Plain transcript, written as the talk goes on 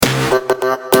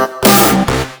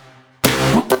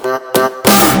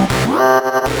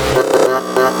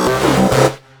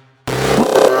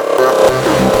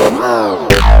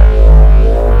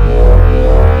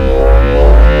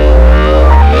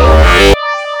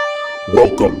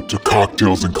Welcome to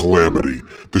Cocktails and Calamity,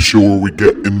 the show where we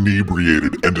get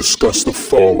inebriated and discuss the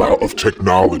fallout of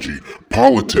technology,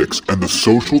 politics, and the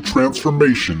social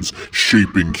transformations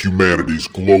shaping humanity's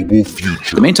global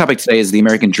future. The main topic today is the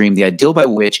American dream, the ideal by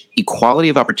which equality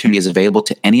of opportunity is available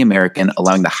to any American,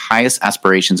 allowing the highest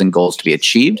aspirations and goals to be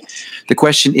achieved. The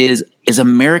question is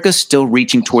America still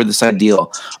reaching toward this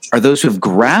ideal? Are those who have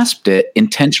grasped it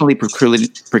intentionally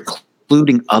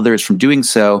precluding others from doing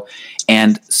so?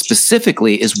 And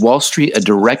specifically, is Wall Street a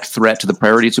direct threat to the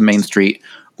priorities of Main Street,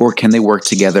 or can they work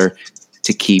together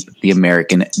to keep the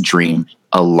American dream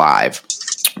alive?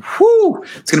 Whew.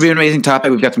 It's going to be an amazing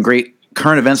topic. We've got some great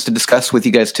current events to discuss with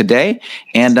you guys today.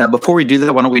 And before we do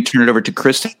that, why don't we turn it over to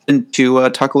Kristen to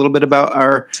talk a little bit about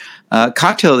our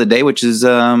cocktail of the day, which is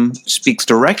speaks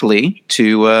directly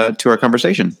to our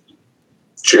conversation.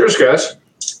 Cheers, guys.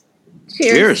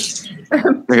 Cheers.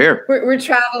 We're here. We're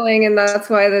traveling, and that's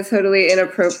why the totally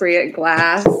inappropriate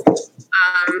glass.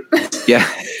 Yeah.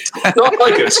 No, I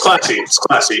like it. It's classy. It's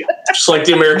classy. Just like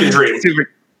the American dream.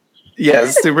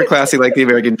 Super classy, like the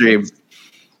American dream.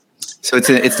 So it's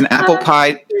an apple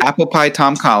pie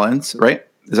Tom Collins, right?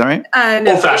 Is that right?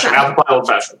 No, old fashioned. Apple pie old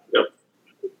fashioned. Yep.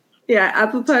 Yeah,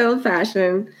 apple pie old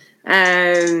fashioned.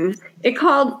 It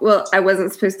called, well, I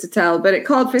wasn't supposed to tell, but it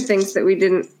called for things that we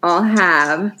didn't all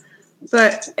have.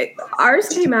 But ours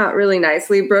came out really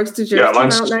nicely. Brooks, did yours come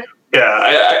out nice?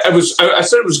 Yeah, I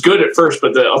said it was good at first,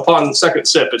 but upon the second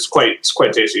sip, it's quite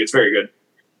tasty. It's very good.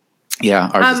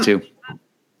 Yeah, ours is too.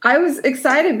 I was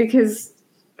excited because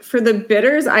for the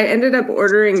bitters, I ended up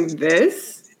ordering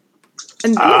this.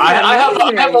 And I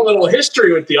have a little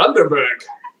history with the Underberg.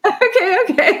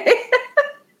 Okay.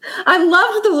 I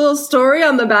loved the little story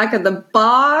on the back of the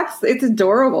box. It's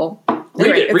adorable.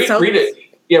 Read it.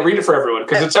 Yeah, read it for everyone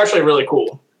because it's actually really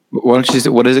cool. What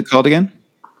is it called again?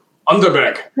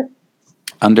 Underberg.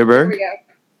 Underberg?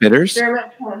 Bitters?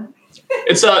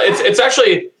 It's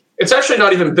actually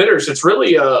not even bitters. It's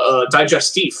really a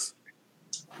digestif.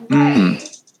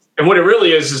 Mm. And what it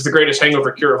really is the greatest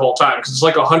hangover cure of all time because it's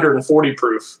like 140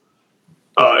 proof,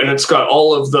 and it's got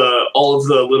all of the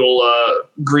little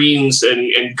greens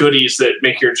and goodies that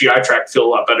make your GI tract feel a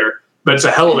lot better. But it's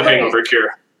a hell of a hangover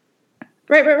cure.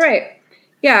 Right.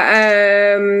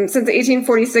 Yeah. Since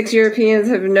 1846, Europeans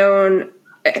have known.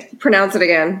 Pronounce it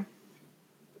again.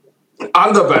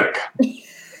 Underberg.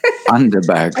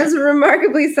 Underberg. As a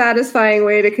remarkably satisfying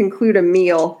way to conclude a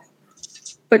meal.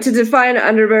 But to define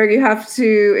Underberg, you have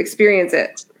to experience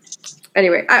it.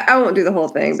 Anyway, I won't do the whole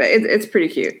thing, but it's pretty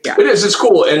cute. Yeah, it is. It's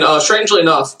cool. And strangely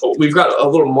enough, we've got a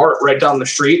little mart right down the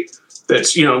street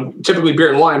that's, typically beer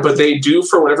and wine, but they do,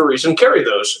 for whatever reason, carry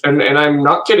those. And I'm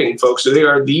not kidding, folks. They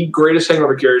are the greatest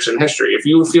hangover cures in history. If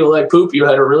you feel like poop, you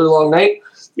had a really long night,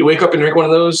 you wake up and drink one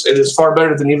of those, it is far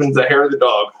better than even the hair of the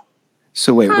dog.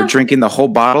 So wait, we're drinking the whole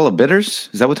bottle of bitters?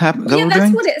 Is that what happened? Yeah,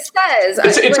 that's what it says.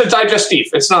 It's a digestif.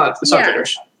 It's not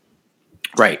bitters.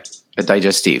 Right. A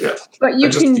digestif. Yeah. But you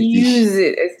can use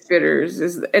it as bitters,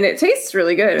 and it tastes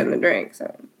really good in the drink.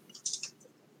 So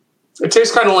it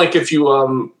tastes kind of like if you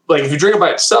if you drink it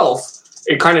by itself,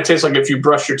 it kind of tastes like if you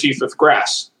brush your teeth with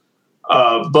grass.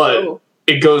 But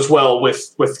it goes well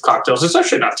with cocktails. It's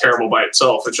actually not terrible by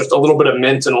itself. It's just a little bit of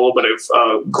mint and a little bit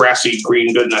of grassy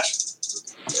green goodness.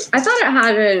 I thought it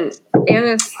had an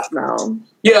anise smell.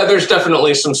 Yeah, there's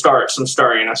definitely some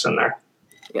starriness in there.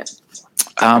 Yeah.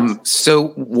 So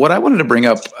what I wanted to bring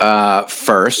up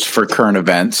first for current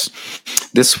events,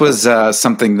 this was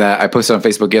something that I posted on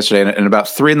Facebook yesterday, and about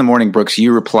 3 a.m, Brooks,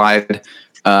 you replied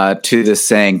to this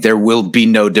saying there will be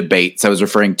no debates. I was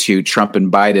referring to Trump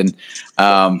and Biden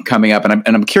coming up, and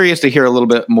I'm curious to hear a little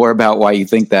bit more about why you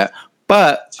think that.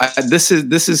 But this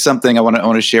is something I want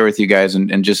to share with you guys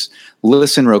and just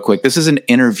listen real quick. This is an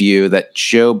interview that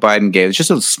Joe Biden gave. It's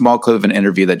just a small clip of an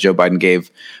interview that Joe Biden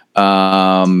gave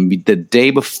the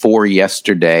day before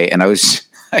yesterday, and I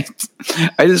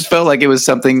just felt like it was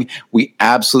something we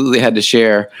absolutely had to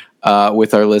share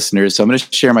with our listeners. So I'm going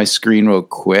to share my screen real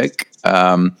quick.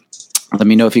 Let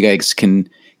me know if you guys can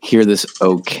hear this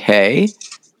okay.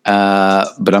 But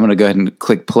I'm going to go ahead and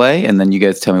click play, and then you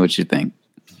guys tell me what you think.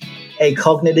 A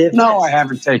cognitive No, test. I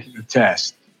haven't taken a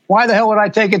test. Why the hell would I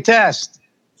take a test?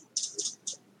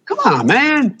 Come on,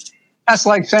 man. That's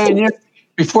like saying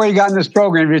before you got in this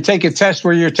program, you take a test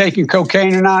where you're taking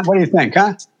cocaine or not. What do you think,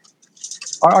 huh?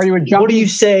 Are you a junkie? What do you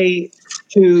say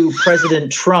to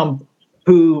President Trump,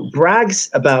 who brags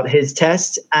about his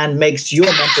tests and makes your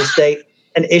mental state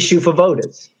an issue for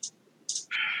voters?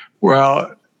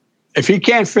 Well, if he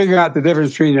can't figure out the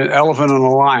difference between an elephant and a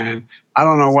lion, I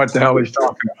don't know what the hell he's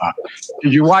talking about.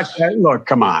 Did you watch that? Look,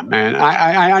 come on, man.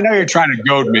 I know you're trying to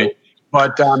goad me,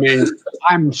 But I mean,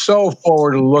 I'm so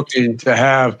forward looking to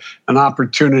have an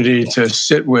opportunity to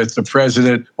sit with the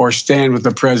president or stand with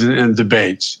the president in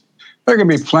debates. There can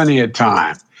be plenty of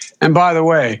time. And by the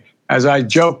way, as I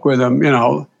joke with him,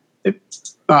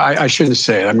 I shouldn't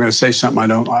say it. I'm going to say something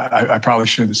I probably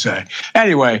shouldn't say.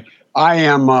 Anyway, I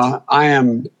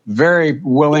am very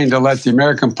willing to let the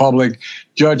American public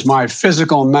judge my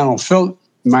physical and mental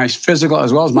my physical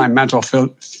as well as my mental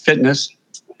fitness,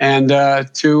 and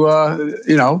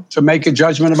to make a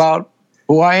judgment about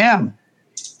who I am.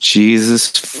 Jesus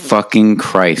fucking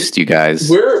Christ, you guys!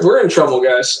 We're in trouble,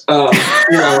 guys. And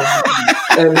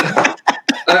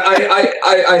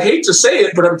I hate to say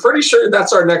it, but I'm pretty sure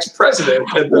that's our next president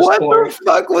at this point. What the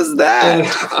fuck was that? And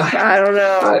I don't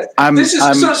know. I'm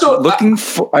looking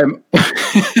for.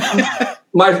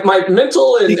 My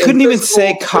mental and he couldn't even physical,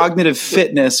 say cognitive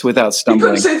fitness without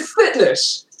stumbling. He couldn't say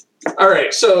fitness. All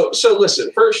right, so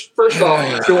listen. First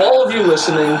off, to all of you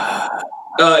listening,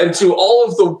 and to all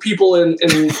of the people in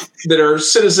that are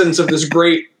citizens of this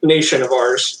great nation of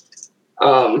ours,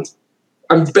 I'm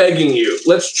begging you,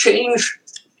 let's change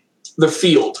the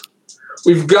field.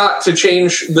 We've got to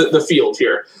change the field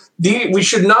here. We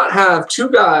should not have two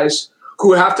guys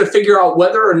who have to figure out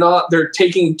whether or not they're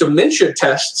taking dementia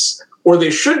tests or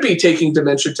they should be taking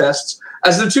dementia tests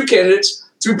as the two candidates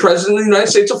to be president of the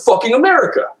United States of fucking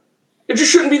America. It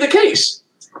just shouldn't be the case.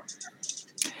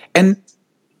 And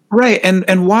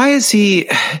why is he,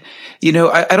 I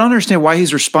don't understand why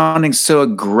he's responding so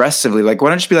aggressively. Like, why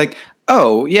don't you be like,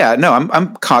 oh yeah, no,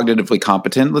 I'm cognitively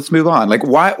competent. Let's move on. Like,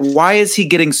 why is he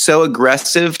getting so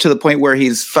aggressive to the point where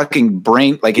he's fucking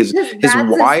brain, like his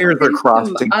wires are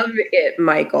crossed? Of it,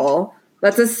 Michael.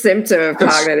 That's a symptom of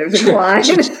cognitive decline.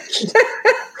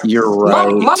 You're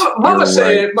right.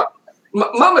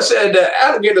 Mama said that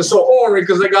alligators so ornery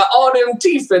because they got all them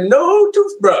teeth and no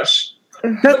toothbrush.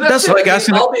 That's like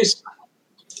asking.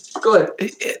 Go ahead.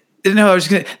 No, I was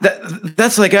going to.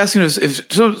 That's like asking us if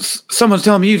someone's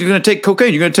telling me you're going to take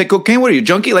cocaine. You're going to take cocaine. What are you,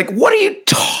 junkie? Like, what are you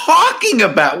talking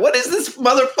about? What is this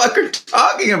motherfucker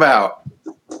talking about?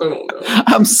 I don't know.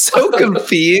 I'm so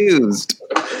confused.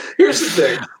 Here's the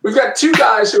thing: we've got two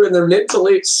guys who are in their mid to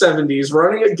late 70s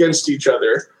running against each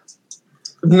other.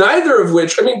 Neither of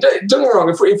which, I mean, don't get me wrong.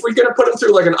 If we're going to put them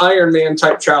through like an Iron Man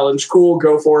type challenge, cool,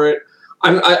 go for it.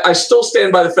 I still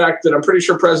stand by the fact that I'm pretty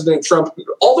sure President Trump,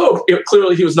 although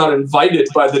clearly he was not invited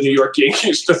by the New York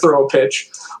Yankees to throw a pitch,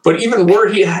 but even were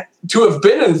he to have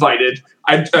been invited,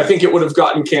 I think it would have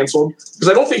gotten canceled because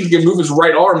I don't think he can move his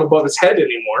right arm above his head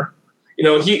anymore.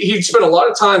 He spent a lot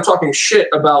of time talking shit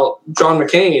about John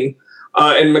McCain,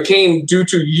 and McCain, due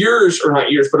to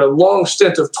a long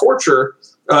stint of torture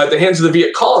at the hands of the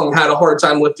Viet Cong, had a hard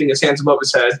time lifting his hands above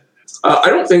his head. I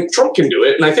don't think Trump can do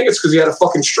it, and I think it's because he had a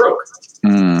fucking stroke.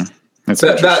 That's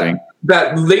interesting.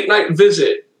 That late night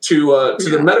visit to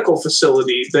the medical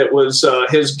facility that was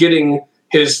his getting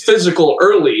his physical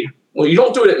early. Well, you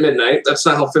don't do it at midnight. That's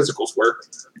not how physicals work.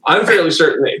 I'm fairly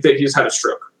certain that he's had a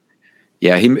stroke.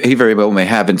 Yeah, he very well may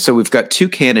have. And so we've got two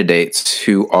candidates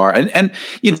who are, and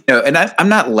I'm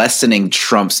not lessening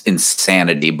Trump's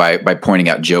insanity by pointing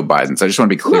out Joe Biden's. I just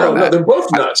want to be clear on that. No, they're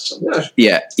both nuts.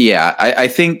 Yeah. I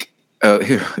think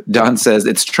Don says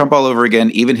it's Trump all over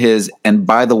again, even his. And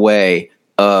by the way,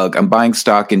 I'm buying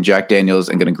stock in Jack Daniels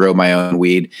and going to grow my own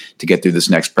weed to get through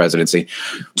this next presidency.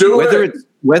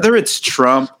 Whether it's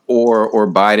Trump or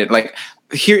Biden, like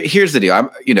here's the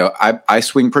deal. I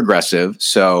swing progressive,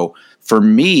 so. For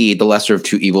me, the lesser of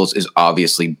two evils is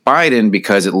obviously Biden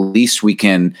because at least we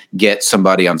can get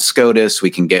somebody on SCOTUS.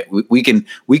 We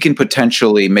can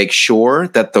potentially make sure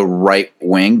that the right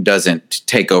wing doesn't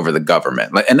take over the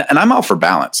government. And I'm all for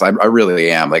balance. I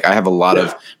really am. Like I have a lot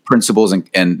of principles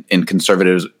and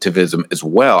conservatism as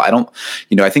well.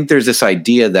 I think there's this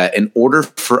idea that in order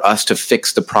for us to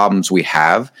fix the problems we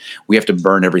have to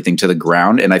burn everything to the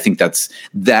ground. And I think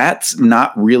that's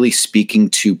not really speaking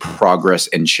to progress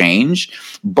and change.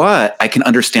 But I can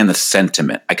understand the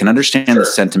sentiment. I can understand the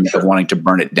sentiment of wanting to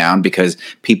burn it down because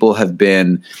people have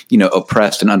been,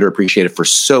 oppressed and underappreciated for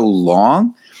so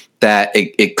long that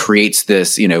it creates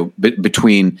this,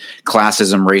 between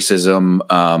classism, racism,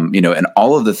 and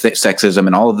all of the sexism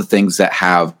and all of the things that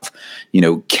have,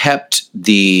 kept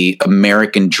the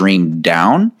American dream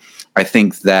down. I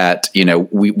think that,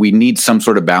 we need some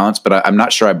sort of balance, but I'm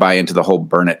not sure I buy into the whole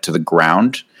burn it to the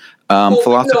ground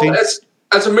philosophy.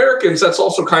 As Americans, that's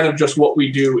also kind of just what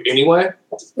we do anyway.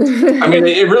 I mean,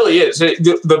 it really is.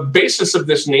 The basis of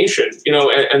this nation,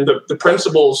 and the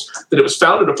principles that it was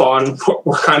founded upon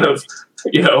were kind of,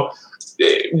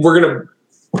 we're going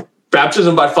to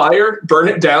baptism by fire, burn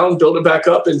it down, build it back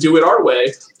up, and do it our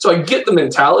way. So I get the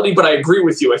mentality, but I agree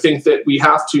with you. I think that we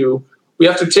have to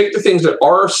take the things that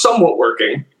are somewhat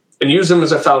working and use them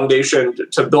as a foundation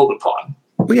to build upon.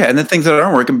 Well, yeah, and the things that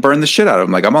aren't working, burn the shit out of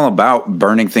them. Like, I'm all about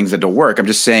burning things that don't work. I'm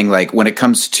just saying, like, when it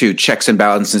comes to checks and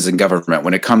balances in government,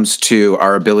 when it comes to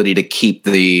our ability to keep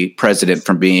the president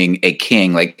from being a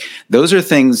king, like, those are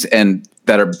things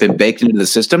that have been baked into the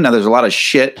system. Now, there's a lot of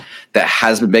shit that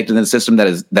has been baked into the system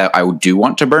that I do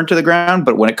want to burn to the ground.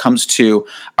 But when it comes to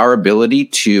our ability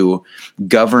to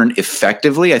govern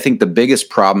effectively, I think the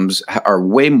biggest problems are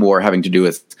way more having to do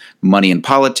with money and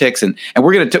politics. And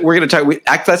we're gonna talk.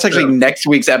 That's actually next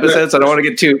week's episode, so I don't want to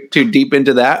get too deep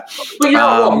into that. But you're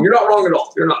not wrong. You're not wrong at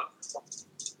all. You're not.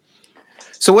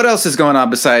 So what else is going on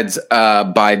besides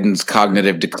Biden's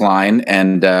cognitive decline?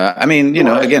 And I mean,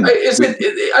 again,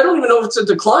 I don't even know if it's a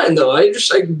decline though.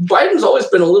 Biden's always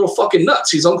been a little fucking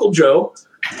nuts. He's Uncle Joe.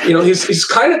 He's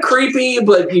kind of creepy,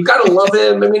 but you gotta love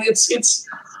him. I mean, it's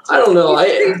I don't know.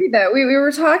 He's creepy though. We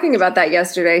were talking about that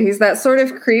yesterday. He's that sort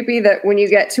of creepy that when you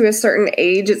get to a certain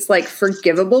age, it's like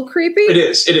forgivable creepy. It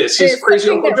is. He's crazy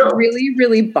Uncle Joe. Really,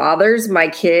 really bothers my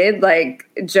kid. Like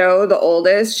Joe, the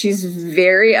oldest, she's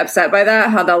very upset by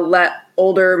that. How they'll let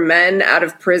older men out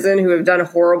of prison who have done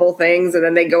horrible things, and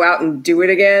then they go out and do it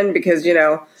again because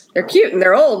they're cute and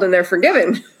they're old and they're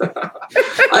forgiven.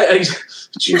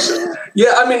 Jesus.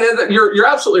 Yeah, I mean, you're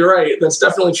absolutely right. That's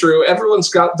definitely true. Everyone's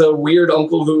got the weird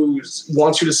uncle who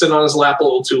wants you to sit on his lap a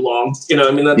little too long.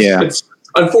 It's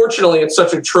unfortunately it's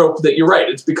such a trope that you're right.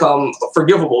 It's become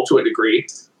forgivable to a degree.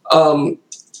 I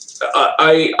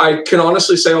can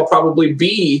honestly say I'll probably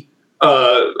be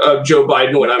Joe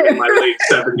Biden when I'm in my late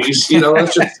 70s.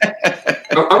 It's just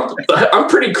I'm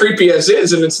pretty creepy as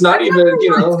is, and it's not even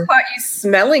caught you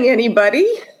smelling anybody.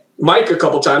 Mike a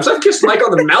couple times. I've kissed Mike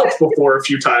on the mouth before a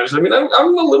few times. I mean, I'm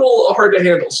a little hard to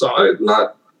handle, so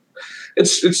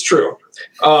it's true.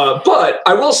 But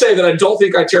I will say that I don't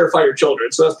think I terrify your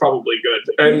children, so that's probably good,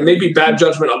 and maybe bad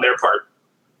judgment on their part.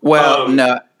 Well,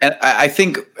 no, and I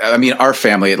think our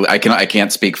family. I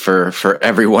can't speak for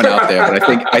everyone out there, but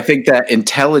I think that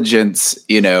intelligence,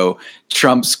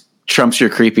 trumps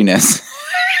your creepiness.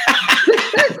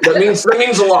 That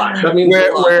means a lot.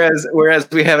 Whereas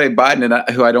we have a Biden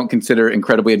who I don't consider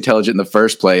incredibly intelligent in the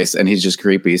first place, and he's just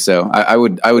creepy. So I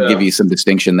would give you some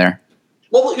distinction there.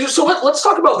 Well, so let's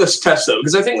talk about this test though,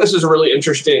 because I think this is a really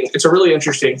interesting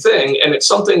thing, and it's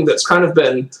something that's kind of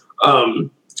been,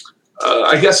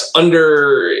 I guess,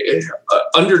 under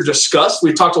discussed.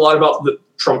 We've talked a lot about that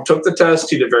Trump took the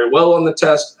test. He did very well on the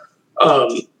test.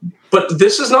 But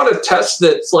this is not a test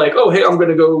that's like, oh, hey, I'm going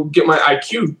to go get my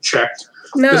IQ checked.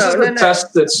 This is a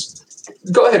test that's.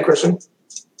 Go ahead, Kristen.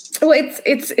 Well,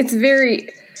 it's very.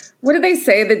 What do they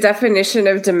say? The definition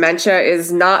of dementia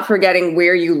is not forgetting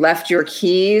where you left your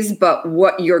keys, but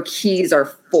what your keys are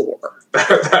for.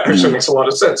 That actually makes a lot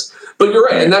of sense. But you're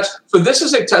right, and this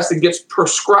is a test that gets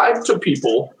prescribed to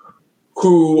people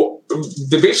who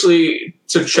they basically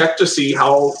to check to see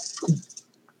how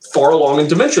far along in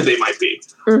dementia they might be.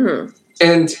 Mm-hmm.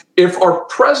 And if our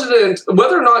president,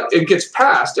 whether or not it gets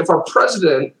passed, if our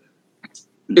president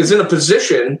is in a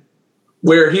position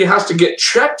where he has to get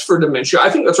checked for dementia,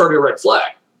 I think that's already a red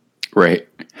flag. Right.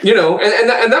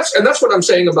 And that's what I'm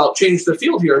saying about change the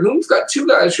field here. I mean, we've got two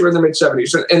guys who are in their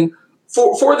mid-70s, and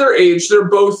for their age, they're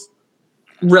both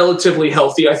relatively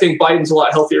healthy. I think Biden's a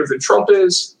lot healthier than Trump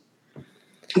is,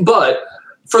 but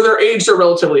for their age, they're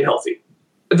relatively healthy.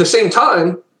 At the same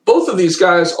time, both of these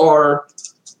guys are,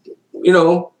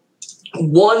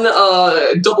 one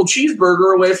double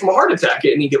cheeseburger away from a heart attack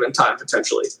at any given time,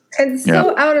 potentially. And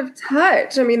so out of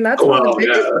touch. I mean, that's one of the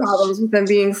biggest problems with them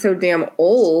being so damn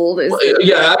old. I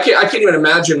can't even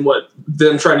imagine what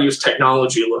them trying to use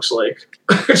technology looks like.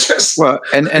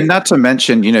 And not to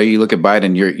mention, you look at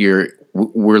Biden,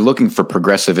 we're looking for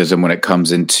progressivism when it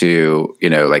comes into,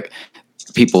 like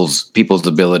people's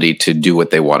ability to do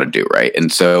what they want to do, right?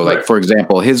 And so, for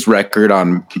example, his record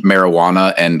on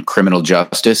marijuana and criminal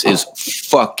justice is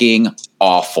fucking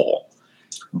awful.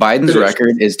 Biden's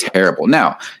record is terrible.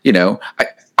 Now,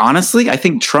 honestly, I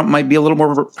think Trump might be a little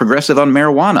more progressive on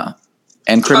marijuana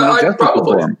and criminal justice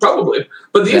reform. Probably.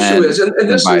 But the issue is, and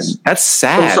this is... That's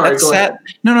sad. That's sad.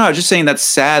 No, I was just saying that's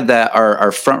sad that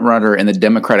our front runner in the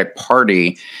Democratic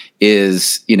Party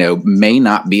is, may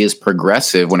not be as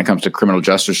progressive when it comes to criminal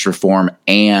justice reform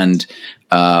and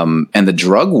the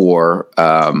drug war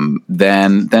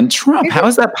than Trump. How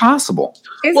is that possible?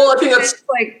 I think that's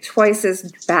like twice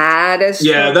as bad as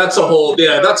Trump. That's a whole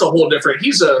different.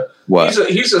 He's a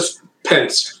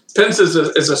Pence. Pence is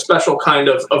a special kind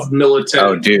of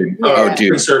militant. Dude,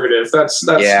 conservative. That's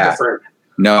different.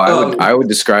 No, I would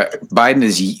describe Biden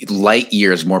as light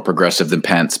years more progressive than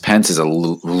Pence. Pence is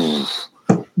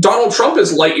Donald Trump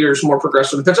is light years more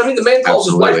progressive than Pence. I mean, the man calls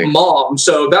his wife mom,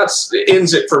 so that's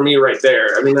ends it for me right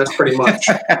there. I mean, that's pretty much.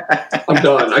 I'm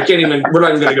done. I can't even. We're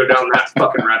not even going to go down that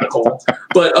fucking rabbit hole.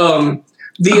 But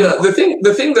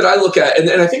the thing that I look at,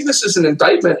 and I think this is an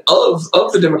indictment of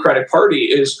the Democratic Party,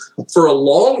 is for a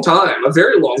long time, a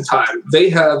very long time, they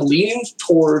have leaned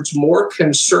towards more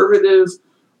conservative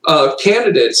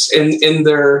candidates in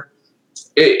the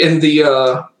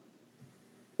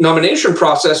nomination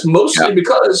process, mostly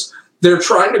because they're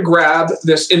trying to grab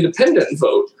this independent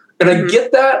vote. And I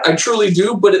get that, I truly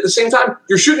do, but at the same time,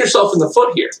 you're shooting yourself in the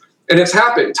foot here. And it's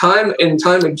happened time and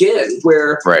time again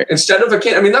where instead of that's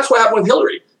what happened with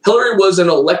Hillary. Hillary was an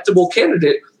electable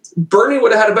candidate. Bernie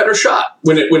would have had a better shot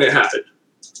when it happened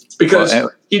because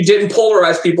he didn't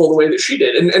polarize people the way that she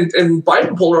did. And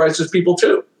Biden polarizes people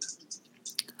too.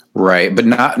 Right. But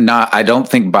not, I don't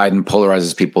think Biden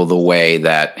polarizes people the way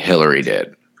that Hillary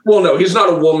did. Well, no, he's not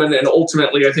a woman. And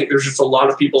ultimately, I think there's just a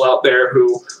lot of people out there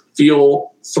who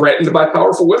feel threatened by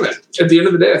powerful women. At the end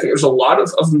of the day, I think there's a lot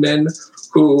of men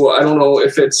who, I don't know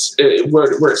if it's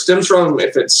where it stems from,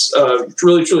 if it's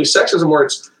really, truly sexism, where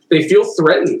they feel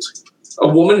threatened. A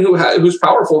woman who's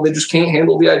powerful, they just can't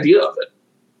handle the idea of it.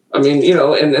 I mean,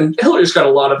 and Hillary's got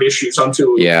a lot of issues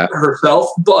onto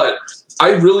herself, but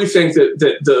I really think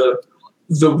that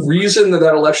the reason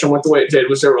that election went the way it did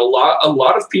was there were a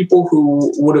lot of people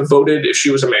who would have voted if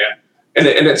she was a man, and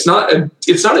it's not a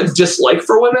dislike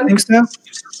for women. I think so.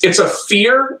 It's a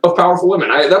fear of powerful women.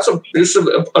 That's just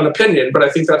an opinion, but I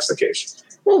think that's the case.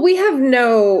 Well, we have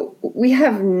no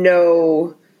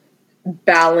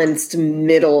balanced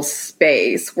middle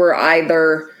space. We're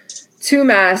either too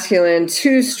masculine,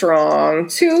 too strong,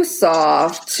 too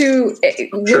soft,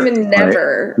 women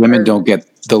never. Right. Women don't get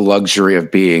the luxury of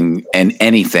being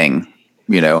anything,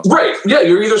 Right. Yeah,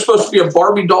 you're either supposed to be a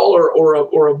Barbie doll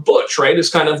or a butch, right? It's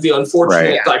kind of the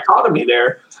unfortunate dichotomy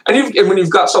there. And when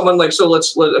you've got someone like,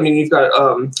 you've got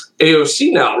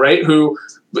AOC now, right, who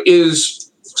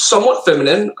is somewhat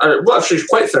feminine, she's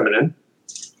quite feminine,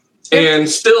 and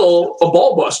still a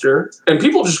ball buster, and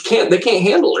people just can't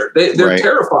handle her. They're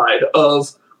terrified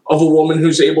of a woman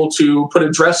who's able to put a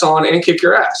dress on and kick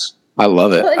your ass. I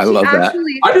love it. I love that.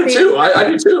 I do too.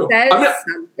 I do too.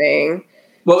 Something.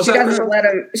 What was she that? Doesn't let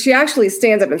him. She actually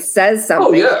stands up and says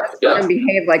something. Oh yeah. And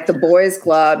behave like the boys'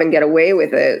 club and get away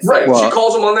with it. So. Right. She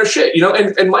calls them on their shit,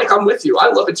 And Mike, I'm with you. I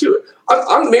love it too.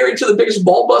 I'm married to the biggest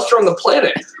ball buster on the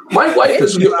planet. My wife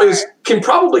can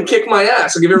probably kick my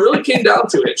ass. Like if it really came down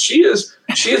to it, she is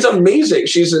amazing.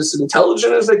 She's as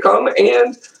intelligent as they come,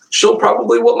 and she'll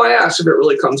probably whoop my ass if it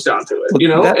really comes down to it.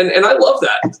 And I love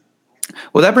that.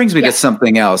 Well, that brings me to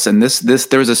something else. And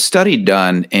there was a study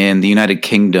done in the United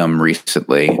Kingdom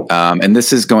recently. And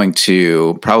this is going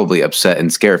to probably upset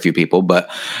and scare a few people. But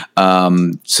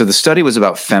so the study was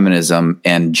about feminism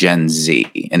and Gen Z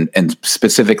and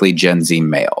specifically Gen Z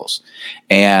males.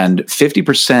 And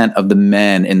 50% of the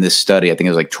men in this study, I think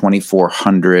it was like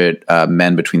 2,400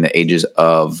 men between the ages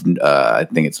of, I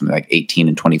think it's something like 18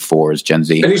 and 24 is Gen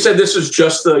Z. And you said this is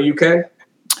just the UK?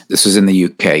 This was in the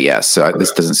UK, yes. So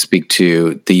this doesn't speak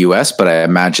to the US, but I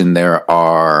imagine there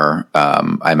are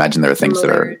things that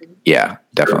are,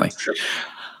 definitely. Sure.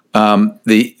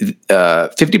 The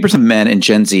 50% men in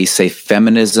Gen Z say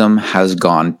feminism has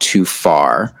gone too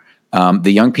far.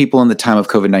 The Young People in the Time of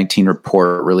COVID-19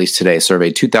 report released today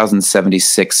surveyed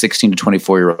 2,076 16 to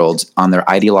 24-year-olds on their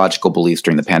ideological beliefs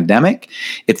during the pandemic.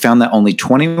 It found that only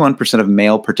 21% of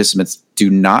male participants do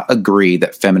not agree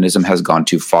that feminism has gone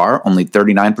too far. Only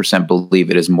 39% believe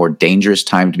it is a more dangerous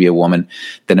time to be a woman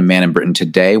than a man in Britain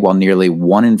today, while nearly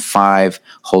 1 in 5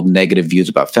 hold negative views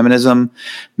about feminism.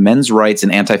 Men's rights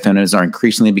and anti-feminism are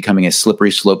increasingly becoming a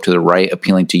slippery slope to the right,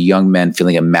 appealing to young men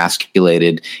feeling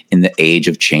emasculated in the age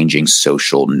of changing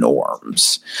social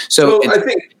norms. So I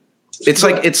think it's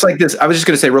like this. I was just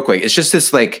going to say real quick. It's just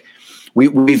this like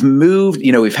we've moved.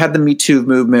 We've had the Me Too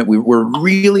movement. We're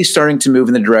really starting to move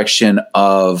in the direction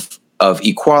of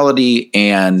equality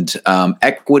and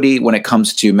equity when it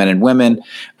comes to men and women.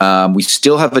 We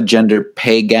still have a gender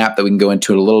pay gap that we can go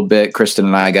into in a little bit. Kristen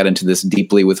and I got into this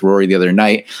deeply with Rory the other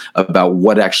night about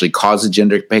what actually causes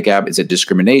gender pay gap. Is it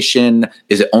discrimination?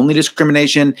 Is it only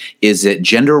discrimination? Is it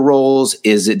gender roles?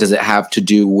 Does it have to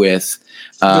do with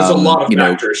there's a lot of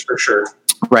factors for sure.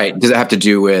 Right. Does it have to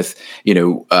do with,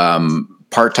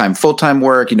 part-time, full-time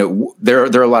work? There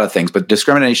are a lot of things, but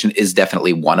discrimination is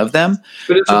definitely one of them.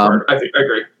 But it's hard. I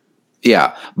agree.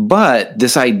 Yeah. But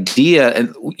this idea,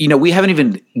 and we haven't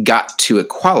even got to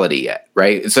equality yet,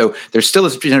 right? So there's still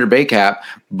this gender pay gap,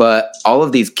 but all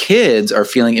of these kids are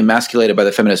feeling emasculated by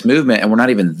the feminist movement, and we're not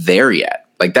even there yet.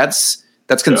 Like that's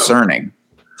concerning.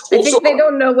 I think they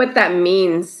don't know what that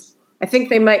means. I think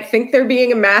they might think they're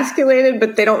being emasculated,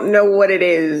 but they don't know what it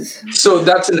is. So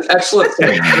that's an excellent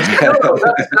point.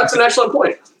 That's an excellent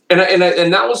point. And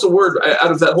that was the word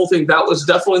out of that whole thing. That was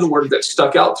definitely the word that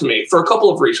stuck out to me for a couple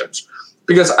of reasons.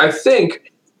 Because I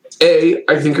think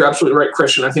you're absolutely right,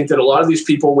 Christian. I think that a lot of these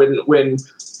people, when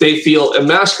they feel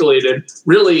emasculated,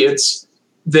 really it's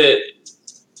that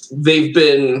they've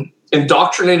been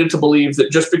indoctrinated to believe that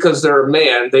just because they're a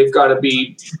man, they've got to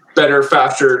be better,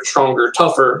 faster, stronger,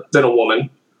 tougher than a woman.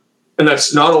 And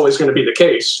that's not always going to be the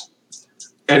case.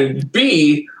 And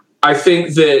B, I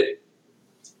think that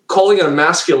calling it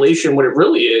emasculation, what it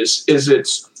really is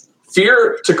it's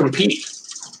fear to compete.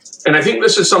 And I think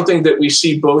this is something that we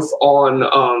see both on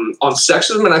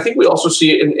sexism, and I think we also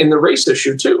see it in the race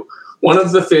issue too. One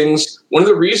of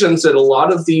the reasons that a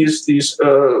lot of these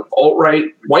alt-right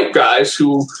white guys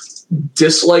who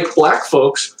dislike black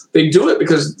folks, they do it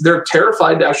because they're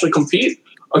terrified to actually compete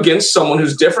against someone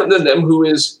who's different than them, who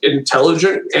is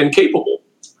intelligent and capable.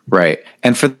 Right.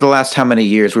 And for the last how many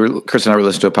years, Chris and I were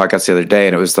listening to a podcast the other day,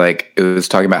 and it was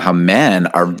talking about how men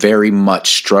are very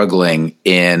much struggling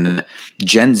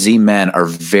Gen Z men are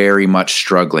very much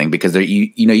struggling because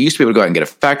you used to be able to go out and get a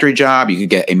factory job. You could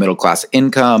get a middle class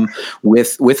income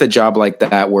with a job like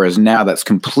that. Whereas now that's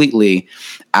completely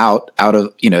out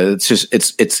of, it's just,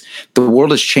 it's the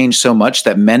world has changed so much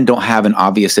that men don't have an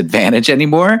obvious advantage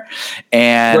anymore.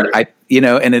 And right.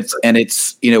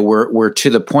 We're to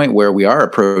the point where we are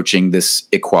approaching this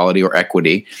equality or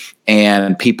equity,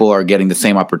 and people are getting the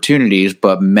same opportunities,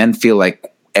 but men feel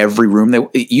like every room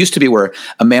it used to be where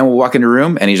a man will walk into a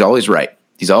room and he's always right.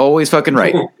 He's always fucking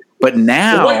right. But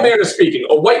now a white man is speaking.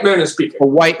 A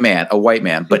white man.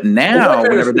 But now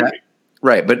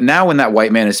but now when that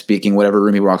white man is speaking, whatever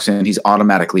room he walks in, he's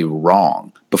automatically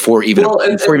wrong before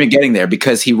even getting there,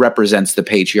 because he represents the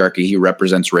patriarchy, he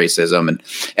represents racism,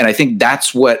 and I think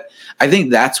that's what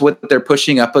they're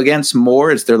pushing up against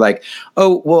more. Is they're like,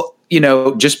 oh well,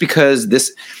 just because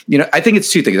this, I think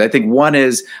it's two things. I think one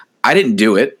is I didn't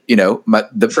do it,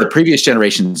 the previous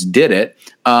generations did it,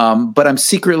 but I'm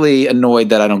secretly annoyed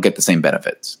that I don't get the same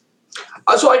benefits.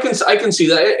 So I can see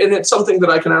that, and it's something that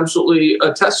I can absolutely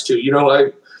attest to.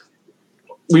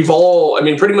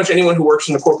 Pretty much anyone who works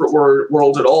in the corporate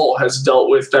world at all has dealt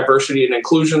with diversity and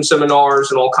inclusion seminars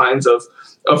and all kinds of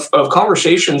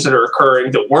conversations that are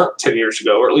occurring that weren't 10 years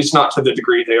ago, or at least not to the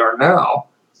degree they are now.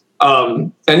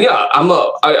 I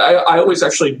always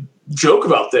actually joke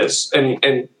about this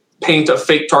and paint a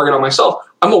fake target on myself.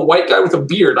 I'm a white guy with a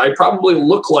beard. I probably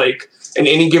look like, in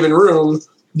any given room,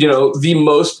 the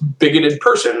most bigoted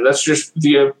person. That's just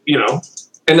if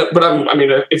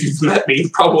you've met me, you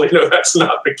probably know that's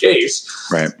not the case.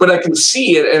 Right. But I can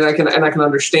see it, and I can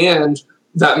understand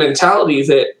that mentality.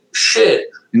 That shit.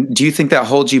 Do you think that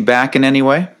holds you back in any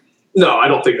way? No, I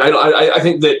don't think. I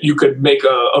think that you could make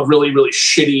a really, really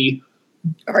shitty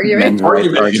argument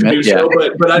to do so,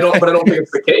 but I don't think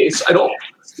it's the case. I don't.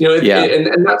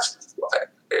 And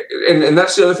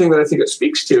that's the other thing that I think it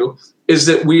speaks to, is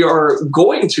that we are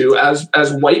going to, as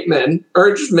white men,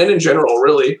 or just men in general,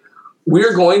 really, we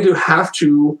are going to have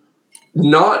to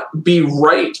not be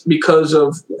right because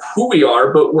of who we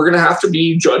are, but we're going to have to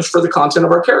be judged for the content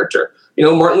of our character.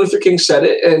 Martin Luther King said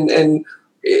it, and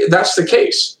that's the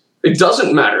case. It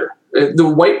doesn't matter. The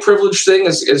white privilege thing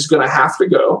is going to have to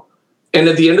go. And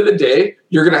at the end of the day,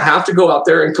 you're going to have to go out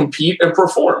there and compete and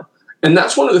perform. And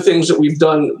that's one of the things that we've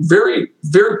done very,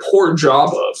 very poor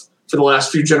job of for the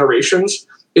last few generations,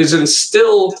 is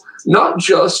instill not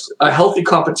just a healthy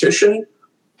competition,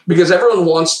 because they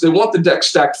want the deck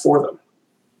stacked for them.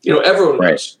 Everyone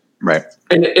does. Right.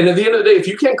 And at the end of the day, if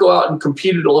you can't go out and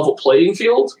compete at a level playing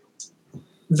field,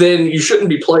 then you shouldn't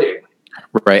be playing.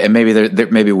 Right. And maybe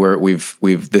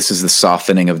this is the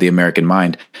softening of the American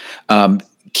mind.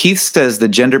 Keith says the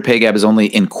gender pay gap is only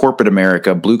in corporate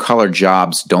America. Blue collar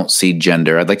jobs don't see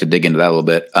gender. I'd like to dig into that a little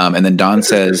bit. And then Don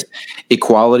says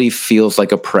equality feels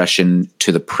like oppression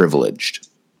to the privileged.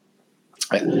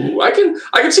 I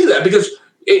can see that, because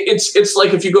it's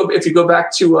like if you go back to go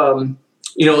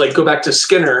back to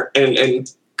Skinner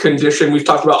and condition. We've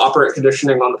talked about operant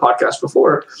conditioning on the podcast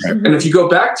before, right. And if you go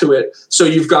back to it, so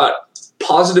you've got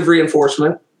positive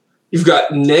reinforcement. You've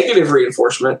got negative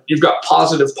reinforcement, you've got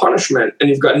positive punishment, and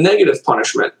you've got negative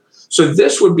punishment. So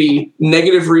this would be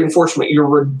negative reinforcement. You're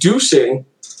reducing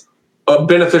a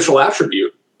beneficial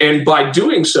attribute. And by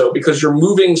doing so, because you're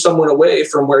moving someone away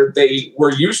from where they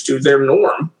were used to, their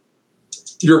norm,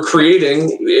 you're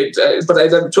creating it. But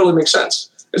that totally makes sense.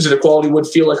 Is that equality would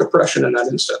feel like oppression in that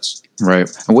instance. Right.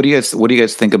 And what do you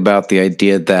guys think about the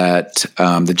idea that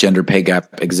the gender pay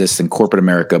gap exists in corporate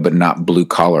America, but not blue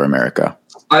collar America?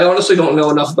 I honestly don't know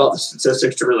enough about the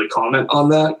statistics to really comment on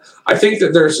that. I think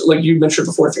that there's, like you mentioned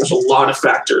before, there's a lot of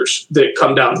factors that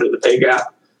come down to the pay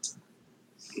gap.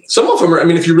 Some of them are, I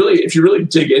mean, if you really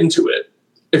dig into it,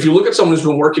 if you look at someone who's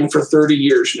been working for 30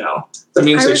 years now, that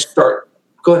means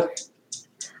go ahead.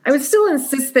 I would still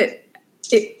insist that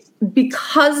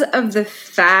because of the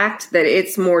fact that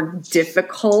it's more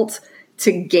difficult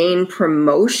to gain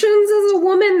promotions as a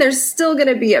woman, there's still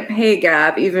going to be a pay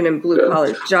gap even in blue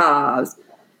collar jobs.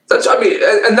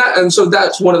 So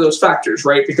that's one of those factors,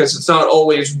 right? Because it's not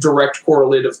always direct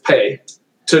correlative pay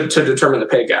to determine the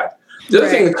pay gap. The other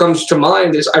thing that comes to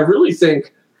mind is I really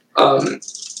think, and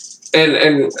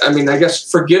I mean, I guess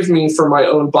forgive me for my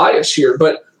own bias here,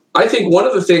 but I think one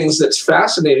of the things that's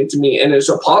fascinating to me and is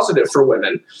a positive for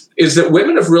women is that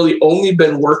women have really only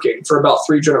been working for about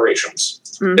 3 generations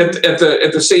at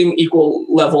the same equal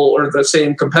level or the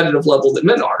same competitive level that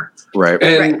men are. Right.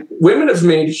 And women have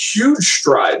made huge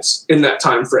strides in that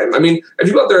time frame. I mean, if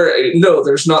you go out there, no,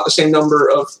 there's not the same number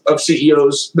of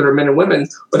CEOs that are men and women,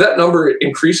 but that number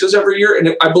increases every year,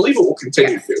 and I believe it will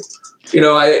continue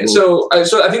to. So I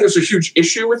think there's a huge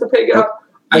issue with the pay gap.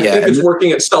 I think it's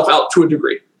working itself out to a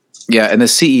degree. Yeah, and the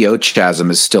CEO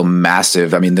chasm is still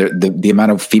massive. I mean, the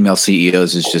amount of female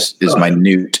CEOs is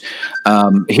minute.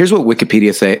 Here's what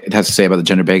Wikipedia has to say about the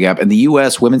gender pay gap. In the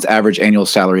U.S., women's average annual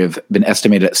salary have been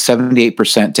estimated at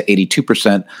 78% to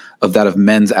 82% of that of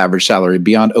men's average salary.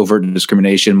 Beyond overt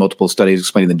discrimination, multiple studies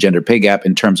explaining the gender pay gap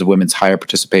in terms of women's higher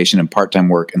participation in part-time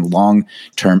work and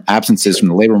long-term absences from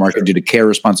the labor market due to care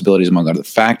responsibilities, among other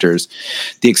factors.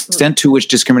 The extent to which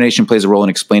discrimination plays a role in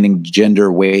explaining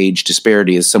gender wage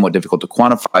disparity is somewhat difficult to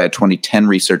quantify. A 2010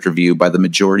 research review by the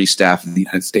majority staff of the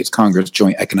United States Congress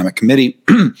Joint Economic Committee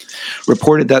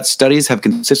reported that studies have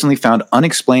consistently found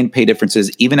unexplained pay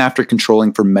differences even after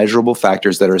controlling for measurable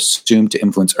factors that are assumed to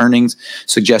influence earnings,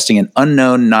 suggesting an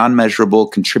unknown, non-measurable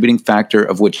contributing factor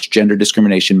of which gender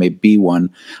discrimination may be one.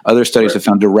 Other studies have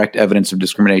found direct evidence of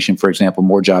discrimination. For example,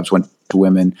 more jobs went to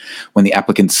women when the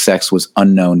applicant's sex was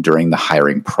unknown during the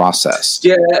hiring process.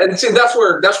 Yeah, and see, that's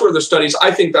where the studies,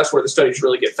 I think that's where the studies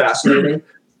really get fascinating,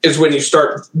 is when you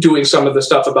start doing some of the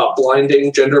stuff about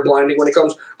gender blinding when it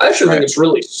comes. I actually think it's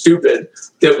really stupid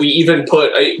that we even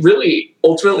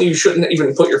ultimately you shouldn't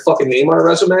even put your fucking name on a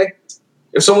resume.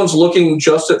 If someone's looking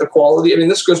just at the quality, I mean,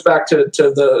 this goes back to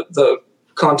the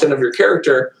content of your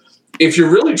character. If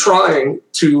you're really trying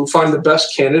to find the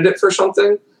best candidate for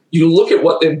something, you look at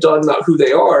what they've done, not who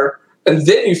they are, and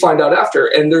then you find out after.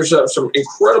 And there's some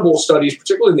incredible studies,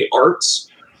 particularly in the arts.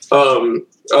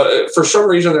 For some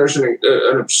reason, there's an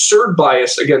absurd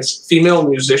bias against female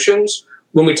musicians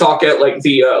when we talk at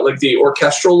the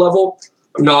orchestral level,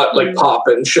 not like pop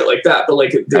and shit like that, but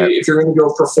if you're going to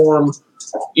go perform,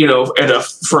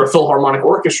 for a Philharmonic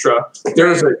orchestra, there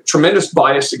is a tremendous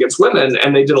bias against women,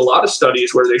 and they did a lot of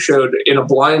studies where they showed in a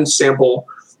blind sample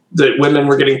that women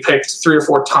were getting picked 3 or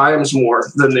 4 times more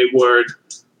than they would,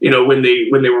 when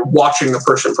they were watching the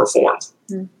person perform,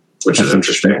 which is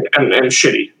interesting and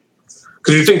shitty.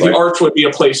 Because you think the arts would be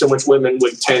a place in which women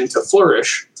would tend to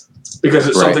flourish because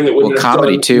it's something that women have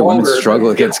comedy done too. longer. Women struggle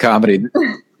against comedy.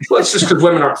 Well, it's just because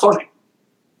women aren't funny.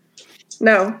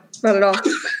 No, not at all.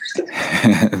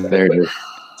 There it is.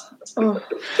 Oh.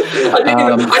 I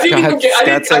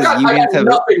got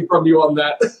nothing from you on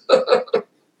that.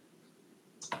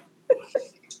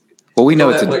 Well, we know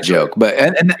it's a joke, but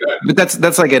that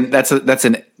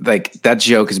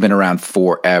joke has been around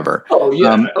forever. Oh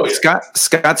yeah.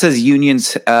 Scott says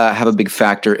unions have a big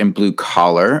factor in blue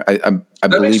collar. I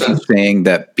believe he's saying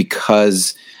that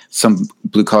because some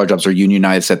blue collar jobs are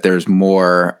unionized, that there's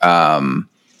more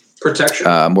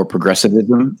protection, more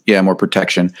progressivism. Yeah, more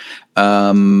protection.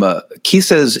 Keith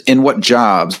says, in what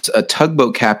jobs a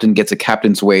tugboat captain gets a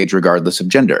captain's wage regardless of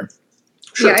gender?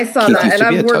 Sure. Yeah, I saw that, and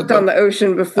I've worked on the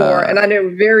ocean before, and I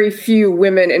know very few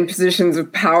women in positions of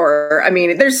power. I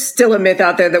mean, there's still a myth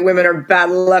out there that women are bad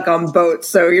luck on boats,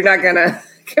 so you're not going to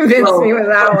convince me with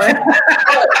that one.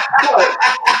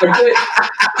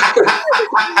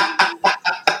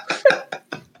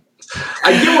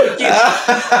 I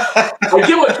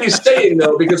get what he's saying,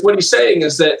 though, because what he's saying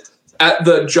is that at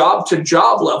the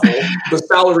job-to-job level, the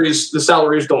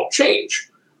salaries don't change.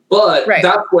 But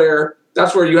that's where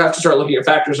that's where you have to start looking at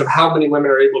factors of how many women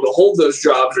are able to hold those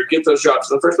jobs or get those jobs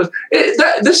in the first place.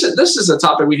 This is a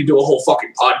topic we could do a whole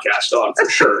fucking podcast on for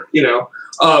sure.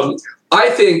 I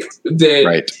think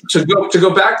that to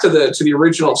go back to the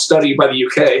original study by the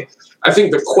UK, I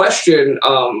think the question,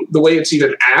 the way it's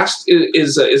even asked,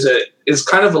 is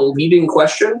kind of a leading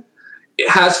question.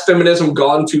 Has feminism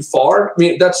gone too far? I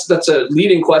mean, that's a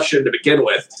leading question to begin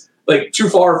with. Like, too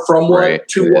far from what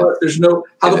to what? There's no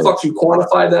how the fuck do you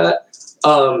quantify that?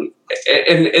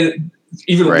 And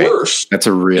even worse. That's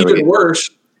a really even worse.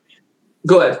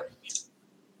 Go ahead.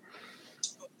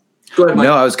 Go ahead, Mike.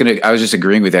 No, I was just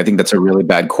agreeing with you. I think that's a really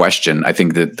bad question. I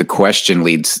think that the question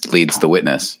leads the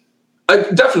witness.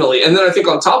 Definitely. And then I think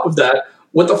on top of that,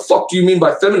 what the fuck do you mean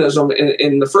by feminism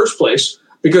in the first place?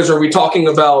 Because are we talking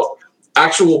about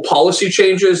actual policy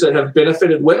changes that have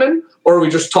benefited women? Or are we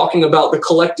just talking about the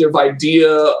collective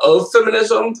idea of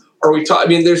feminism? Are we I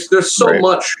mean, there's so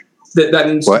much that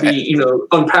needs to be,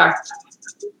 unpacked.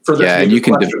 And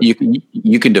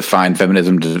you can define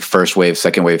feminism to first wave,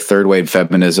 second wave, third wave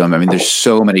feminism. I mean, there's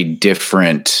so many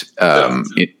different,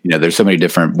 there's so many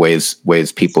different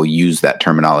ways people use that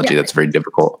terminology. That's very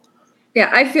difficult. Yeah,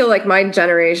 I feel like my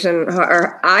generation,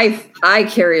 or I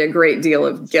carry a great deal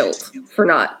of guilt for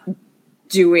not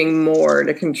doing more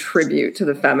to contribute to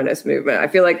the feminist movement. I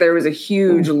feel like there was a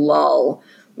huge lull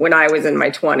when I was in my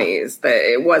 20s that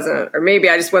it wasn't, or maybe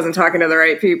I just wasn't talking to the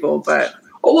right people, but.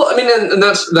 Oh, well, I mean, and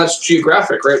that's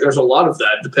geographic, right? There's a lot of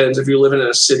that. Depends if you live in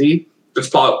a city, it's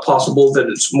possible that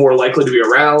it's more likely to be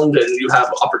around and you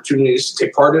have opportunities to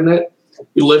take part in it.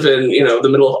 You live in, the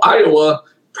middle of Iowa,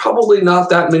 probably not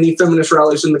that many feminist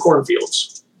rallies in the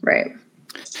cornfields. Right.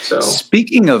 So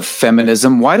speaking of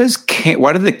feminism, why do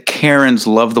the Karens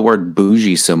love the word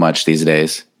bougie so much these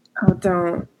days? Oh,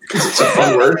 don't. Because it's a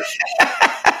fun word.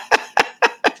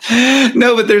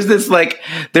 No, but there's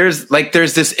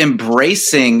this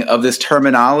embracing of this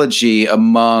terminology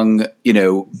among,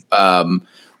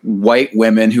 white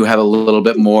women who have a little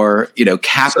bit more,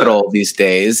 capital these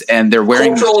days, and they're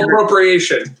wearing cultural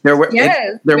appropriation. They're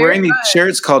wearing these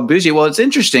shirts called bougie. Well, it's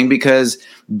interesting because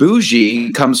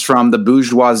bougie comes from the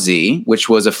bourgeoisie, which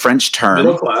was a French term,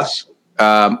 middle class,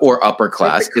 or upper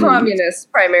class. Like the communists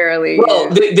primarily. Well,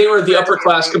 they were the upper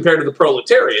class compared to the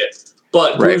proletariat.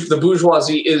 But the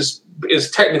bourgeoisie is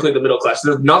technically the middle class.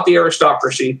 They're not the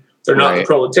aristocracy. They're not the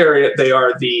proletariat. They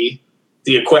are the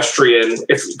equestrian.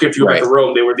 If you went to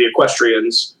Rome, they were the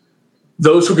equestrians.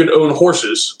 Those who could own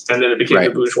horses, and then it became the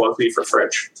bourgeoisie for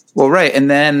French. Well, right, and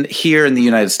then here in the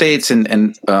United States and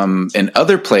in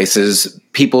other places,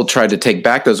 people tried to take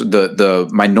back those. The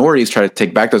minorities tried to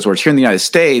take back those words. Here in the United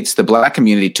States, the Black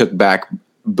community took back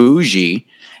bougie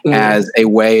as a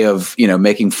way of,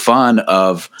 making fun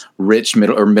of rich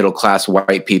middle class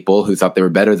white people who thought they were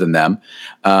better than them.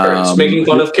 It's making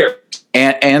fun of characters.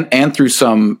 And through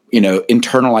some,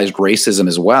 internalized racism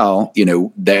as well,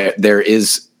 there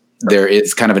is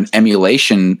kind of an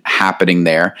emulation happening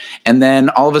there. And then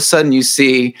all of a sudden you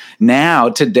see now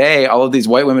today, all of these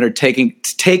white women are taking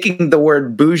the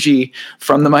word bougie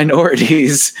from the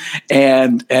minorities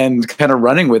and kind of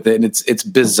running with it. And it's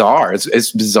bizarre.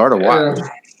 It's bizarre to watch.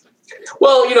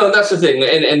 Well, that's the thing.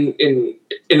 And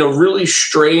in a really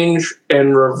strange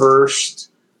and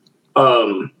reversed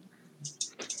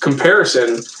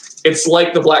comparison, it's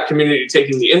like the Black community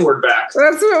taking the N-word back.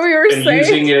 That's what we were and saying.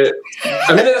 Using it.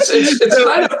 I mean,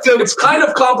 it's kind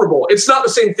of comparable. It's not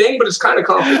the same thing, but it's kind of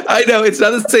comparable. I know it's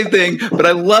not the same thing, but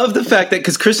I love the fact that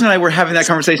because Kristen and I were having that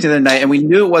conversation the other night, and we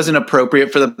knew it wasn't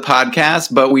appropriate for the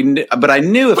podcast, but I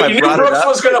knew if I brought Brooks it up,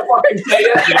 was going to fucking say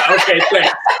it. Yeah, okay,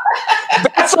 thanks.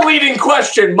 That's a leading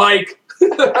question, Mike.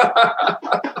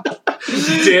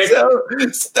 Dick.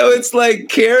 So it's like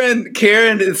Karen,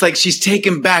 it's like she's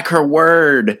taking back her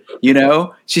word,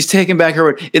 she's taking back her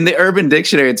word. In the Urban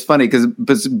Dictionary, it's funny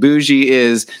because bougie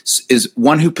is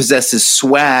one who possesses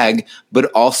swag,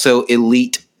 but also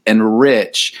elite and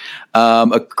rich.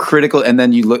 A critical, and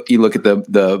then you look at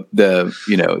the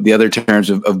other terms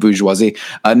of bourgeoisie.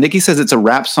 Nikki says it's a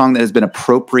rap song that has been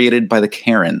appropriated by the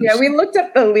Karens. Yeah, we looked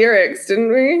up the lyrics,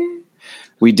 didn't we?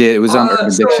 We did. It was on Urban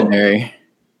Dictionary.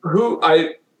 Who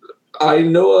I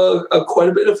know quite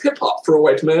a bit of hip hop for a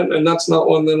white man, and that's not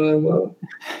one that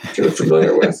I'm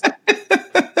familiar with.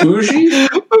 Bougie?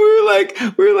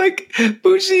 We're like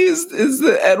bougie is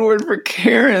the N word for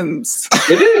Karens.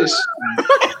 It is.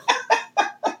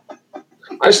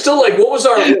 I still like.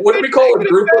 What do we call a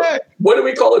group? What do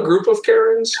we call a group of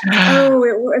Karens? Oh,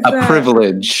 it was a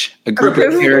privilege. A group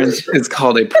of Karens is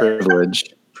called a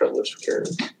privilege. Privilege of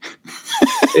Karens.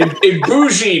 a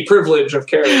bougie privilege of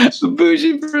Karens.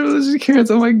 Bougie privilege of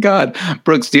Karens. Oh my God,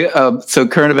 Brooks. Do you, so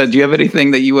current event? Do you have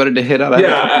anything that you wanted to hit on?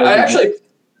 Yeah,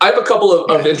 I have a couple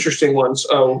of interesting ones.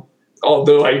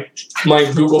 Although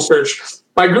my Google search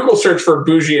for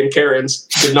bougie and Karens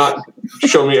did not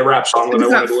show me a rap song that I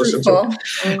wanted to listen to.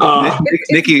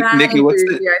 Nikki, what's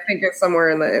bougie, I think it's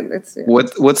somewhere in the. It's, yeah.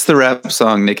 What's the rap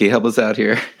song, Nikki? Help us out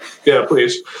here. Yeah,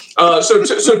 please. So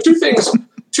two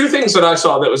things that I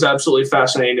saw that was absolutely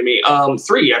fascinating to me.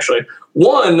 Three actually.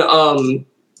 One,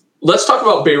 let's talk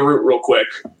about Beirut real quick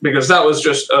because that was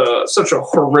just such a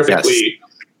horrifically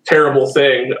terrible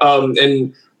thing.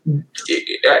 And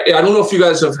I don't know if you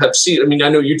guys have seen. I mean, I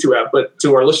know you two have, but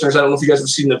to our listeners, I don't know if you guys have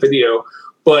seen the video.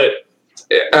 But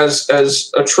as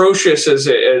atrocious as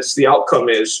the outcome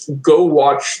is, go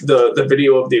watch the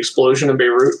video of the explosion in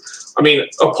Beirut. I mean,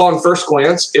 upon first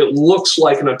glance, it looks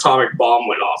like an atomic bomb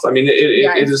went off. I mean,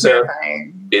 it is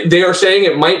they are saying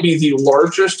it might be the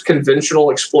largest conventional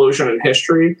explosion in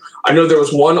history. I know there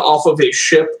was one off of a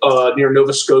ship near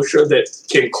Nova Scotia that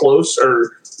came close, so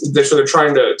they're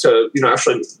trying to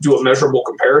actually do a measurable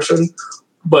comparison.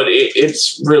 But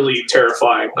it's really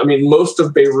terrifying. I mean, most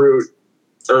of Beirut,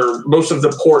 or most of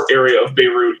the port area of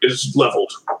Beirut, is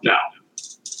leveled now.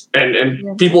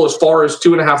 And people as far as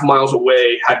 2.5 miles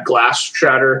away had glass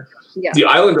shatter. Yeah. The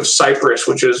island of Cyprus,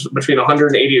 which is between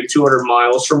 180 and 200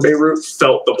 miles from Beirut,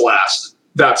 felt the blast.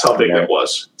 That's how big it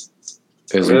was.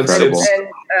 It was incredible.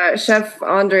 And Chef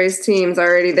Andre's team's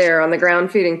already there on the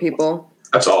ground feeding people.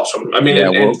 That's awesome. I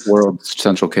mean, World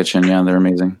Central Kitchen. Yeah, they're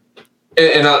amazing.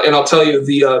 And I'll tell you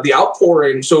the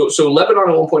outpouring. So Lebanon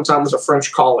at one point in time was a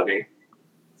French colony.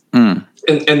 Mm.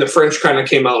 And the French kind of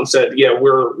came out and said, yeah,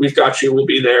 we've got you. We'll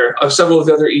be there. Several of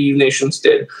the other EU nations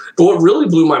did. But what really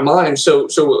blew my mind, so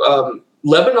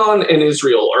Lebanon and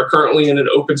Israel are currently in an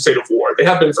open state of war. They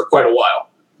have been for quite a while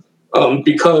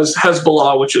because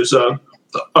Hezbollah, which is a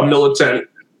militant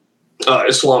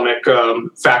Islamic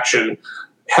faction,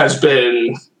 has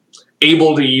been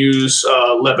able to use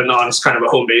Lebanon as kind of a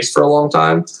home base for a long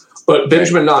time. But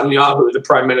Benjamin Netanyahu, the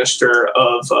prime minister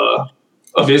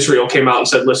of Israel, came out and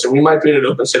said, listen, we might be in an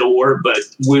open state of war, but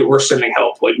we're sending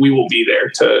help. Like, we will be there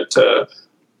to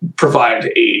provide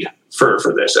aid for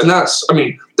this. And that's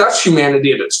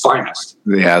humanity at its finest.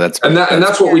 Yeah, that's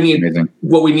what we need. Amazing.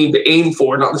 What we need to aim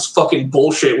for, not this fucking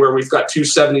bullshit where we've got two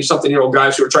 70-something-year-old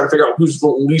guys who are trying to figure out who's the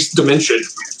least dimension.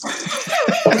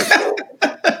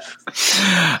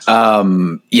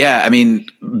 I mean,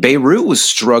 Beirut was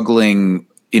struggling,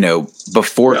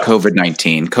 before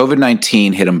COVID-19.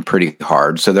 COVID-19 hit them pretty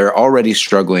hard. So they're already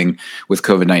struggling with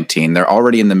COVID-19. They're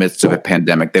already in the midst of a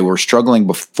pandemic. They were struggling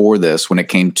before this when it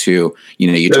came to,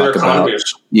 you talk about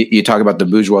the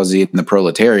bourgeoisie and the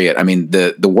proletariat. I mean,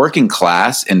 the working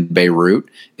class in Beirut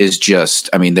is just,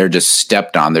 they're just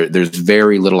stepped on. There's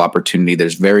very little opportunity.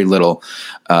 There's very little,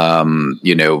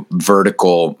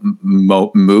 vertical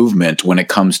movement when it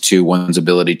comes to one's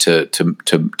ability to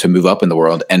move up in the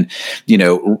world. And,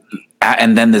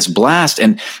 and then this blast,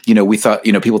 and we thought,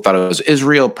 people thought it was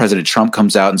Israel. President Trump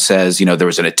comes out and says, there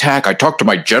was an attack. I talked to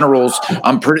my generals.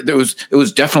 It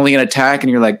was definitely an attack.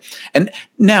 And you're like, and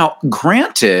now,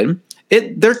 granted,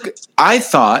 I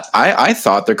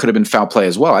thought there could have been foul play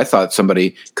as well. I thought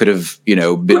somebody could have,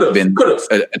 been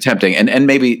attempting, and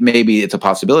maybe it's a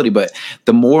possibility. But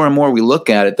the more and more we look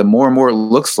at it, the more and more it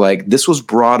looks like this was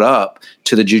brought up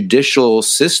to the judicial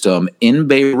system in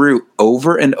Beirut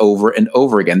over and over and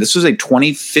over again. This was a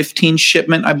 2015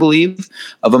 shipment, I believe,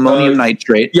 of ammonium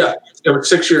nitrate. Yeah. They were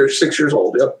 6 years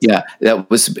old. Yep. Yeah,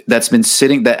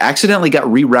 that accidentally got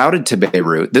rerouted to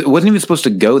Beirut. It wasn't even supposed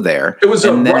to go there. It was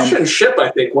a Russian ship,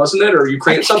 I think, wasn't it, or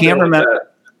Ukraine? I can't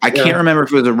remember. I can't remember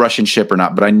if it was a Russian ship or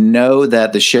not, but I know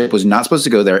that the ship was not supposed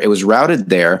to go there. It was routed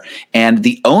there, and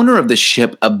the owner of the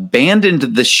ship abandoned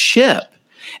the ship,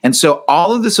 and so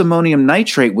all of this ammonium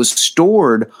nitrate was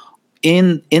stored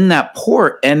in that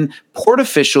port, and port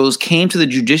officials came to the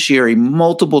judiciary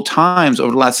multiple times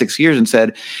over the last 6 years and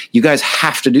said, you guys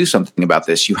have to do something about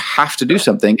this. You have to do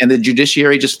something. And the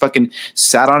judiciary just fucking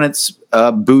sat on its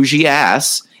bougie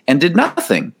ass and did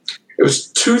nothing. It was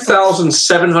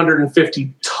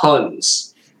 2,750 tons.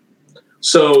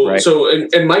 So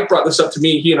Mike brought this up to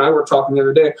me. He and I were talking the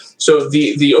other day. So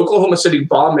the Oklahoma City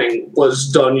bombing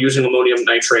was done using ammonium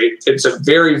nitrate. It's a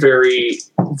very, very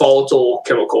volatile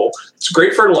chemical. It's a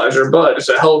great fertilizer, but it's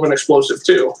a hell of an explosive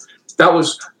too. That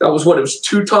was what, it was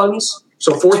 2 tons.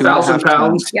 So 4,000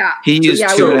 pounds. Yeah. He used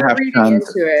 2.5 tons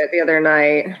into it the other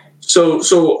night.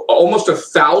 So almost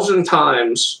 1,000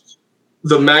 times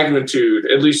the magnitude,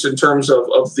 at least in terms of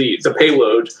the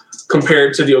payload,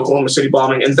 compared to the Oklahoma City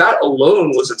bombing, and that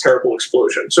alone was a terrible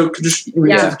explosion. So just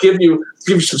to give you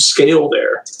some scale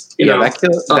there.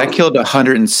 That killed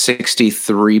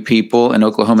 163 people in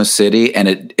Oklahoma City, and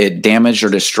it damaged or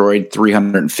destroyed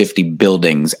 350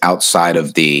 buildings outside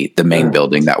of the main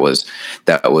building that was.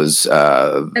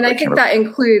 And I think that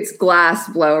includes glass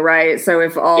blow, right? So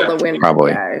if all the wind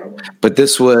probably, but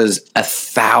this was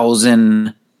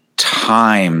 1,000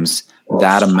 times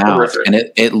that amount, horrific. And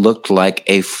it looked like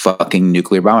a fucking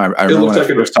nuclear bomb. I remember when I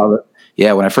first saw it.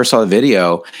 Yeah, when I first saw the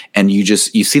video, and you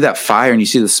see that fire and you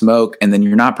see the smoke, and then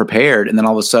you're not prepared, and then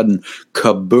all of a sudden,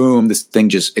 kaboom! This thing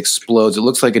just explodes. It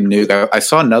looks like a nuke. I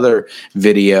saw another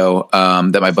video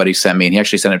that my buddy sent me, and he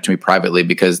actually sent it to me privately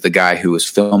because the guy who was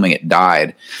filming it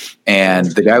died, and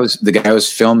the guy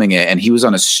was filming it, and he was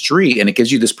on a street, and it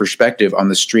gives you this perspective on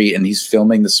the street, and he's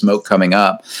filming the smoke coming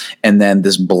up, and then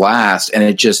this blast, and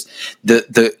it just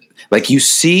like you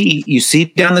see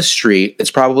down the street,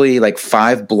 it's probably like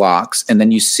 5 blocks, and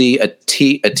then you see a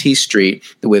T street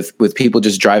with people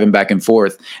just driving back and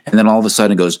forth, and then all of a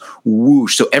sudden it goes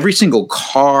whoosh. So every single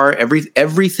car,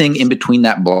 everything in between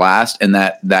that blast and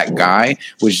that guy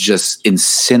was just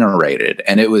incinerated,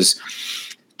 and it was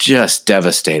just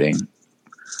devastating.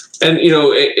 And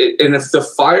and if the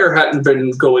fire hadn't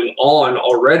been going on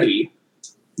already,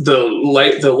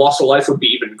 the loss of life would be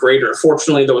even greater.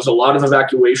 Fortunately, there was a lot of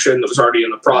evacuation that was already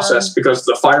in the process because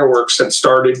the fireworks had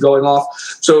started going off.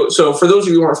 So for those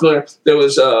of you who aren't familiar, there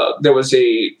was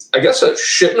a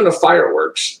shipment of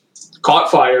fireworks caught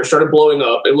fire, started blowing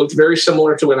up. It looked very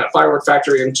similar to when that firework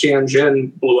factory in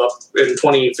Tianjin blew up in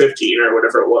 2015 or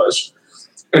whatever it was.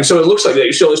 And so it looks like that.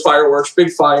 You see all these fireworks,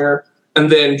 big fire,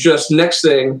 and then just next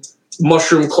thing,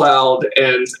 mushroom cloud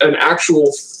and an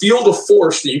actual field of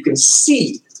force that you can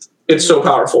see. It's so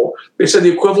powerful. They said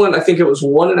the equivalent, I think it was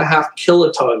 1.5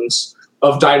 kilotons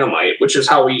of dynamite, which is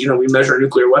how we measure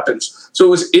nuclear weapons. So it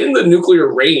was in the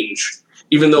nuclear range,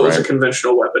 even though it was a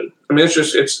conventional weapon. I mean,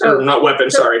 not weapon,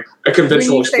 sorry, a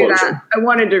conventional explosion. I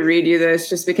wanted to read you this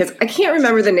just because I can't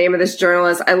remember the name of this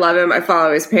journalist. I love him. I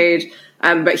follow his page.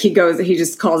 But he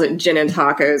just calls it gin and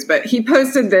tacos. But he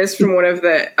posted this from one of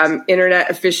the internet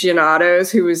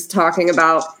aficionados who was talking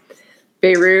about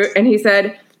Beirut. And he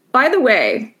said, by the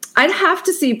way, I'd have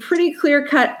to see pretty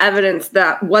clear-cut evidence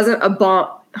that wasn't a bomb.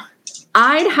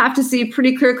 I'd have to see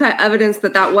pretty clear-cut evidence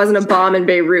that wasn't a bomb in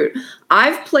Beirut.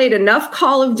 I've played enough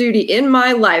Call of Duty in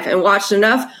my life and watched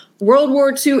enough World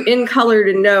War II in color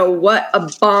to know what a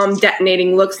bomb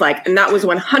detonating looks like. And that was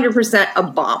 100% a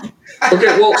bomb.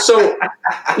 Okay, well, so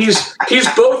he's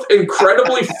both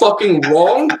incredibly fucking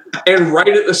wrong and right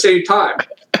at the same time.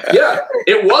 Yeah,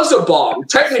 it was a bomb.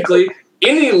 Technically,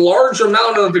 any large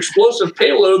amount of explosive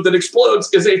payload that explodes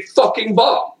is a fucking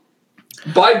bomb.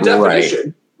 By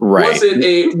definition. Right.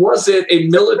 Was it a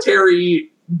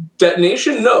military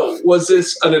detonation? No. Was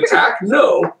this an attack?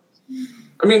 No.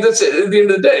 I mean, that's at the end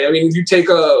of the day. I mean, you take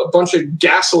a bunch of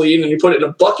gasoline and you put it in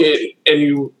a bucket and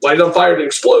you light it on fire and it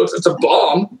explodes. It's a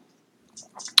bomb.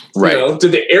 Right.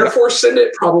 Did the Air Force send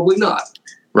it? Probably not.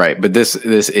 Right. But this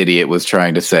idiot was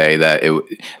trying to say that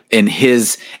in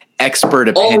his expert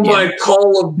opinion. Oh, my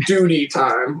Call of Duty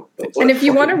time. And if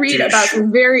you want to read about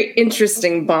some very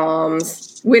interesting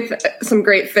bombs with some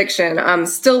great fiction,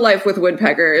 Still Life with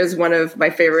Woodpecker is one of my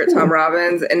favorite Tom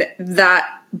Robbins, and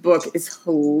that book is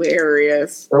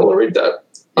hilarious. I want to read that.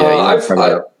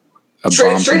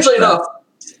 Strangely enough,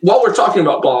 while we're talking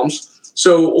about bombs,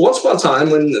 so once upon a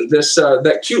time when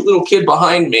that cute little kid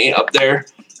behind me up there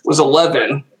was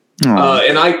 11.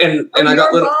 And I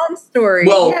got lit. Bomb story.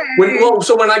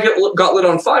 When I got lit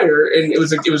on fire, and it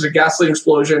was a gasoline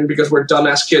explosion because we're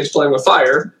dumbass kids playing with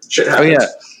fire. Shit happens.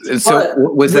 Oh yeah. So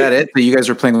was that it? That you guys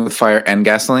were playing with fire and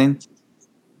gasoline?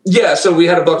 Yeah. So we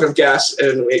had a bucket of gas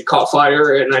and it caught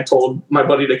fire, and I told my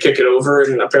buddy to kick it over,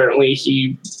 and apparently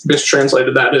he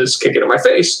mistranslated that as kick it in my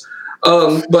face.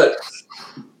 But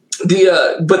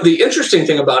the interesting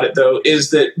thing about it, though,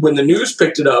 is that when the news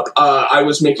picked it up, I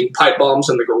was making pipe bombs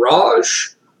in the garage.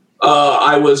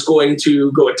 I was going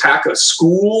to go attack a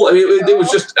school. I mean, it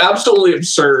was just absolutely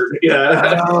absurd.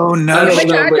 Yeah. Oh, no. I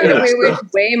got away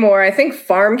with way more. I think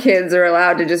farm kids are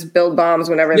allowed to just build bombs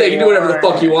whenever they want. Yeah, you can do whatever the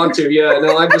fuck you want to. Yeah,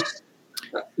 no,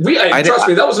 trust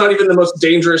me, that was not even the most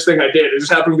dangerous thing I did. It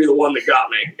just happened to be the one that got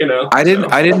me. I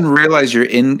didn't realize your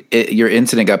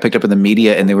incident got picked up in the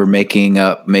media, and they were making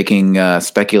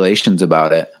speculations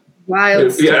about it.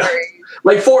 Wild story. Yeah.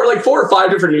 Like four or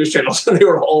five different news channels, and they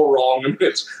were all wrong. I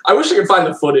mean, I wish I could find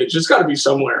the footage. It's got to be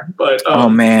somewhere. But oh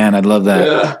man, I'd love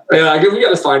that. Yeah, we got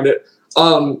to find it.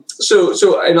 And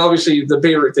obviously the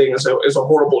Beirut thing is a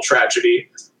horrible tragedy.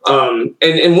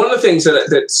 And one of the things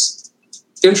that's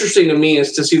interesting to me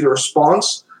is to see the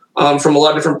response from a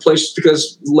lot of different places,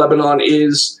 because Lebanon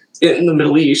is in the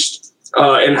Middle East,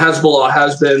 and Hezbollah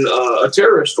has been a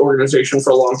terrorist organization for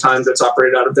a long time that's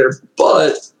operated out of there.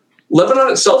 But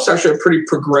Lebanon itself is actually a pretty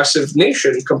progressive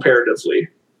nation comparatively.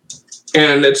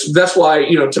 And that's why,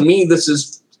 to me, this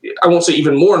is, I won't say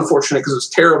even more unfortunate because it's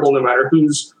terrible no matter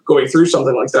who's going through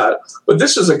something like that. But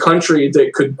this is a country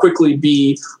that could quickly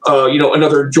be,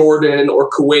 another Jordan or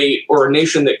Kuwait, or a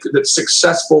nation that's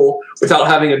successful without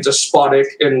having a despotic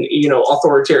and,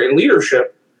 authoritarian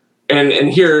leadership. And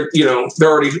here, they're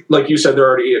already, like you said, they're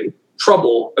already in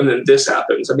trouble, and then this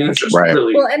happens. I mean, it's just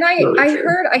really well. And I really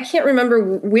heard, I can't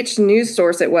remember which news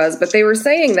source it was, but they were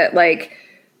saying that like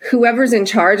whoever's in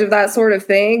charge of that sort of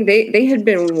thing, they had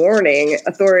been warning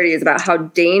authorities about how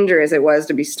dangerous it was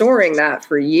to be storing that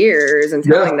for years, and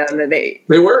telling them that they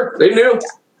knew.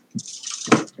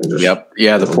 Yep.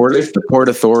 Yeah. The Port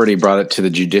Authority brought it to the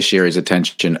judiciary's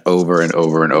attention over and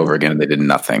over and over again, and they did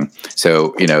nothing.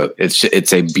 So,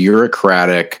 it's a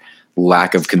bureaucratic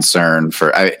lack of concern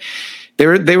for, they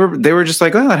were just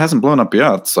like, oh, it hasn't blown up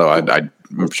yet. So I'm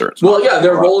sure it's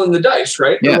they're rolling the dice,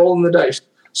 right? They're rolling the dice.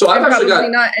 So I've actually probably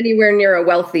not anywhere near a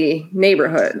wealthy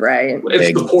neighborhood, right?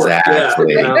 It's the port.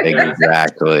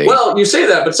 Exactly. Well, you say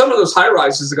that, but some of those high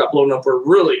rises that got blown up were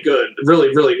really good, really,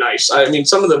 really nice. I mean,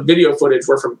 some of the video footage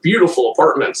were from beautiful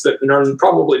apartments that are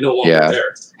probably no longer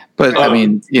there. But I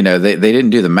mean, they didn't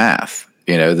do the math.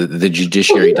 The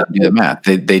judiciary didn't do the math.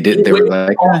 They did. They were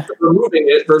like removing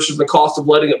it versus the cost of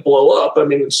letting it blow up. I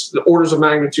mean, it's the orders of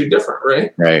magnitude different,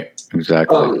 right? Right.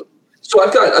 Exactly. So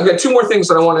I've got two more things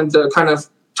that I wanted to kind of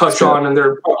touch on, and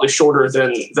they're probably shorter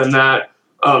than that.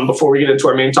 Before we get into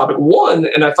our main topic, one,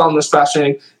 and I found this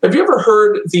fascinating. Have you ever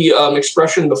heard the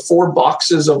expression "the 4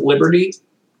 boxes of liberty"?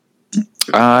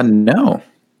 No.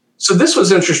 So this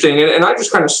was interesting, and I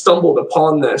just kind of stumbled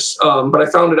upon this, but I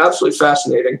found it absolutely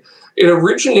fascinating. It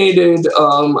originated,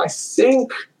 I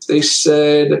think they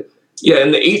said,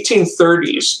 in the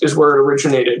 1830s is where it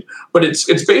originated. But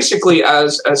it's basically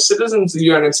as citizens of the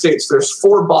United States, there's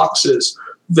 4 boxes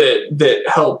that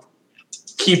help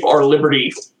keep our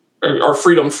liberty, our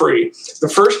freedom free. The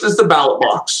first is the ballot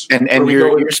box. And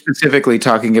you're specifically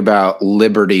talking about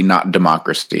liberty, not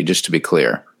democracy, just to be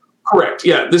clear. Correct.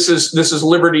 Yeah, this is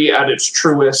liberty at its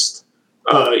truest.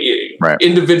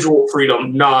 Individual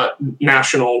freedom, not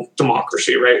national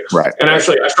democracy, right? Right. And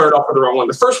actually, I started off with the wrong one.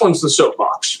 The first one's the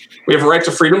soapbox. We have a right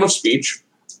to freedom of speech,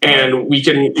 and we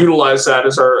can utilize that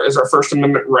as our First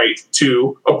Amendment right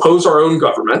to oppose our own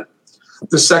government.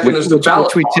 The second is the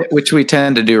ballot box, which we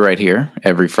tend to do right here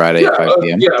every Friday at 5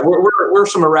 p.m. We're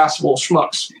some irascible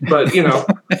schmucks, but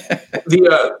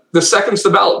the second's the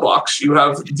ballot box. You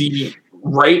have the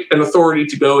right and authority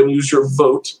to go and use your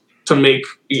vote to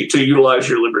utilize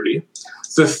your liberty.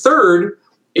 The third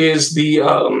is the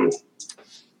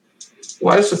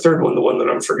why is the third one the one that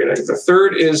I'm forgetting? The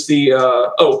third is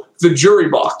the jury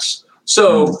box.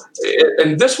 So,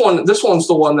 and this one's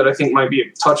the one that I think might be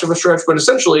a touch of a stretch, but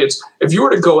essentially it's if you were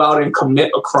to go out and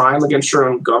commit a crime against your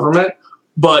own government,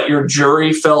 but your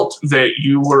jury felt that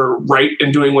you were right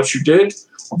in doing what you did,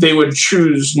 they would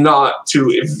choose not to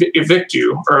evict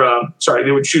you, or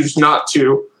they would choose not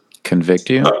to convict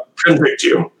you.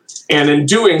 And in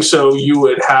doing so, you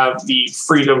would have the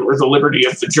freedom or the liberty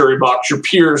of the jury box, your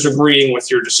peers agreeing with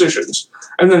your decisions.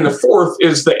 And then the fourth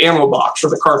is the ammo box or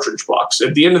the cartridge box.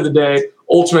 At the end of the day,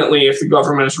 ultimately, if the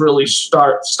government has really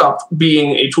stopped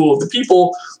being a tool of the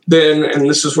people, then, and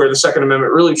this is where the Second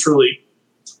Amendment really truly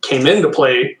came into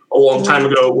play a long time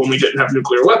ago when we didn't have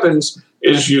nuclear weapons,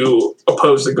 is you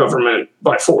oppose the government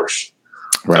by force.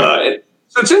 Right.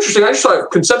 So it's interesting. I just thought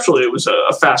conceptually it was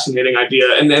a fascinating idea.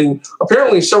 And then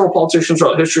apparently several politicians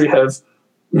throughout history have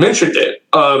mentioned it.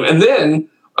 And then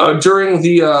during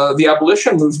the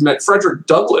abolition movement, Frederick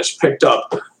Douglass picked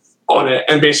up on it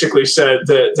and basically said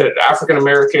that African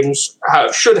Americans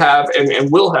should have and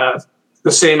will have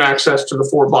the same access to the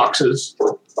 4 boxes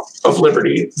of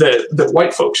liberty that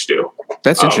white folks do.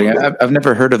 That's interesting. I've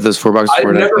never heard of those 4 boxes. I've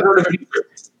never heard of it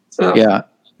either. Yeah.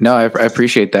 No, I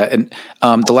appreciate that. And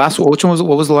the last one, which one was?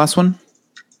 What was the last one?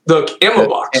 The ammo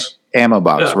box. Ammo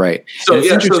box, right? So it's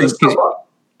interesting.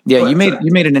 You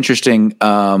made an interesting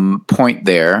point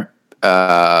there,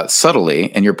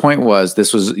 subtly, and your point was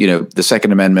this was the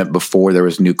Second Amendment before there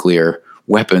was nuclear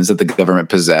weapons that the government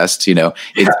possessed.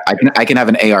 I can have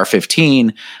an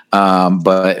AR-15,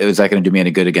 but is that going to do me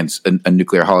any good against a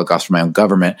nuclear holocaust for my own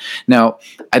government? Now,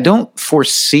 I don't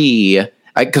foresee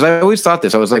because I always thought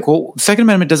this. I was like, well, the Second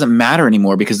Amendment doesn't matter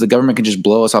anymore because the government can just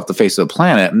blow us off the face of the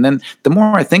planet. And then the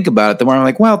more I think about it, the more I'm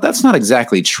like, well, that's not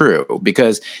exactly true,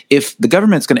 because if the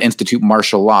government's going to institute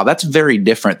martial law, that's very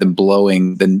different than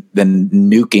than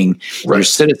nuking your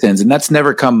citizens. And that's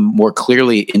never come more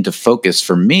clearly into focus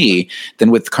for me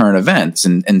than with current events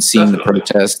and seeing the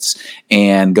protests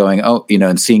and going,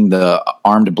 and seeing the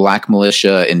armed black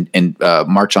militia and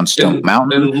march on Stone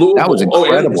Mountain. That was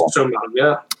incredible. Stone Mountain,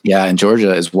 yeah. Yeah, in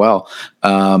Georgia as well,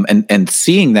 and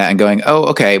seeing that and going, oh,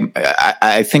 okay,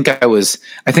 I think I was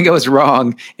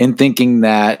wrong in thinking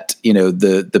that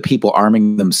the people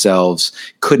arming themselves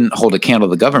couldn't hold a candle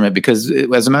to the government, because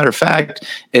as a matter of fact,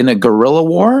 in a guerrilla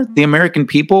war, the American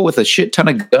people with a shit ton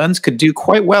of guns could do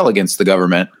quite well against the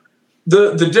government.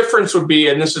 The difference would be,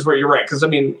 and this is where you're right, because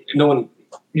you don't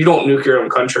nuke your own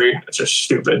country. It's just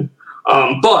stupid.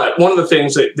 But one of the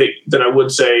things that I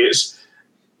would say is,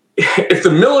 if the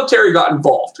military got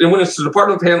involved, and when it's the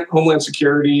Department of Homeland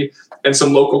Security and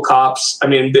some local cops, I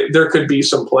mean, there could be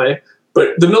some play.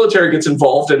 But the military gets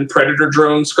involved and Predator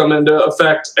drones come into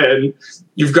effect, and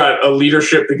you've got a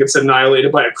leadership that gets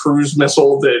annihilated by a cruise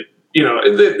missile that,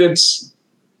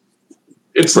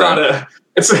 it's not a...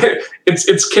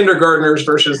 It's kindergartners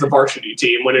versus the varsity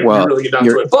team when you really get down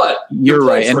to it. But you're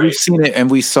right, and we've seen it,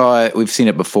 and we've seen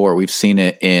it before. We've seen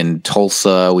it in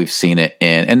Tulsa. We've seen it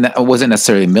and that wasn't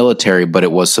necessarily military, but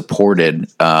it was supported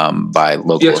by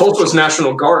local. Yeah, Tulsa was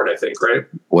National Guard, I think, right?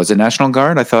 Was it National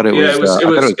Guard? I thought it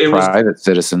was private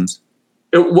citizens.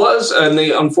 It was, and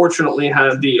they unfortunately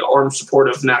had the armed support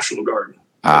of National Guard.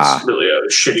 It's really a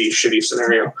shitty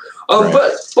scenario.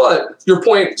 But your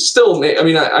point still, I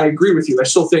mean, I agree with you. I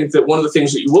still think that one of the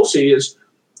things that you will see is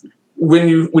when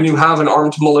you have an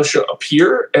armed militia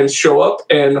appear and show up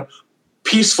and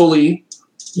peacefully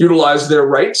utilize their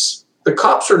rights, the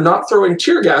cops are not throwing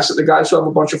tear gas at the guys who have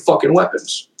a bunch of fucking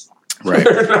weapons. Right.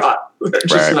 They're not. They're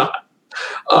just not.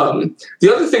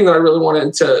 The other thing that I really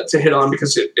wanted to hit on,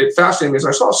 because it fascinated me, is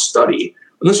I saw a study,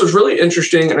 and this was really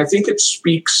interesting, and I think it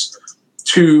speaks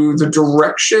to the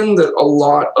direction that a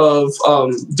lot of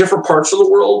different parts of the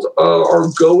world are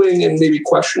going and maybe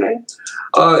questioning.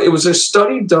 It was a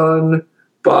study done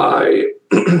by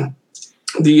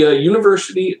the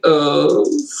University of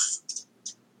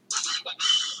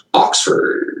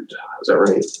Oxford. Is that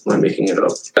right? Am I making it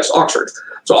up? Yes, Oxford.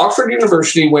 So Oxford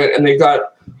University went and they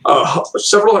got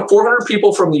 400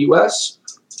 people from the U.S.,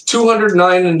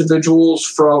 209 individuals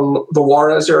from the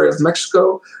Juarez area of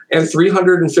Mexico, and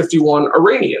 351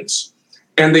 Iranians.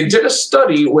 And they did a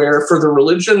study where, for the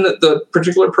religion that the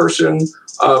particular person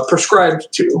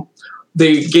prescribed to,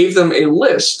 they gave them a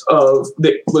list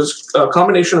that was a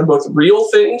combination of both real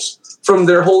things from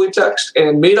their holy text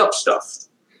and made up stuff.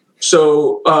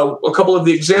 So a couple of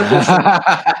the examples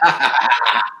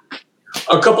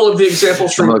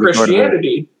from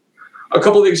Christianity. A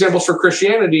couple of the examples for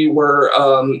Christianity were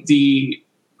the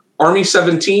Army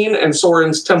 17 and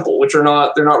Soaring's Temple, which they're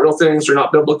not real things. They're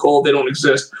not biblical. They don't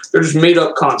exist. They're just made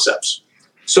up concepts.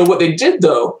 So what they did,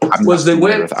 though, was they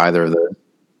went with either of those.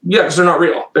 Yeah, because they're not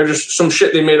real. They're just some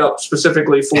shit they made up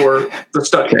specifically for the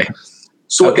study. Okay.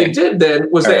 So what they did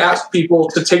then was they asked people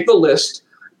to take the list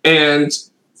and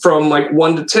from like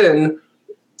 1 to 10,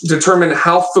 determine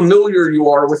how familiar you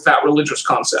are with that religious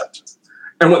concept.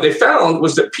 And what they found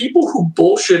was that people who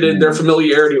bullshitted their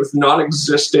familiarity with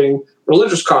non-existing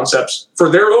religious concepts for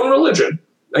their own religion,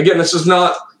 again,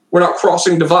 we're not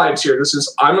crossing divides here. This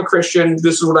is, I'm a Christian,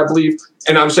 this is what I believe,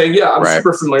 and I'm saying, yeah, I'm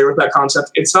super familiar with that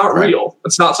concept. It's not real.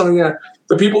 It's not something that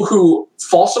the people who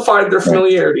falsified their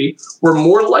familiarity were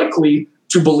more likely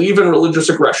to believe in religious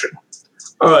aggression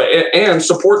and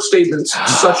support statements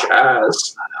such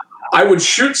as, I would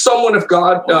shoot someone if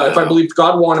I believed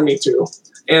God wanted me to.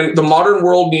 And the modern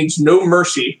world needs no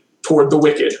mercy toward the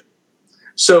wicked.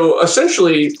 So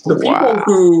essentially, the people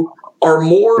who are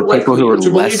more likely to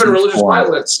believe in religious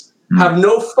violence have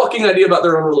no fucking idea about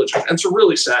their own religion. And it's a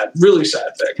really sad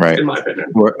thing, in my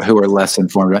opinion. Who are less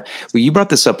informed. Well, you brought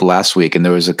this up last week, and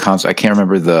there was a concept. I can't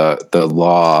remember the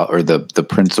law or the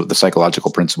principle, the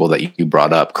psychological principle that you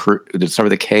brought up. Did it start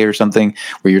with a K or something?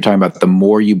 Where you're talking about the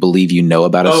more you believe you know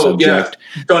about a subject.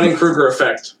 Yeah. Dunning-Kruger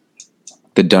effect.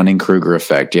 The Dunning-Kruger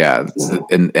effect, yeah.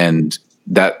 And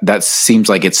that seems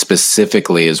like it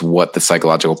specifically is what the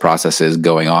psychological process is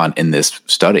going on in this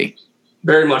study.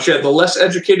 Very much, yeah. The less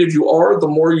educated you are, the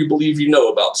more you believe you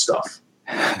know about stuff.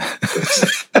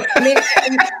 That's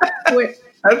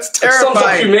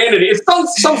terrifying. It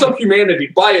sums up humanity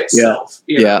by itself.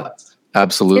 Yeah,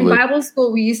 absolutely. In Bible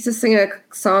school, we used to sing a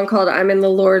song called "I'm in the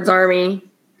Lord's Army."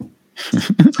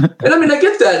 And I mean, I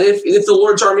get that. If the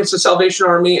Lord's army is the Salvation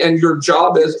Army and your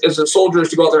job as a soldier is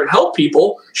to go out there and help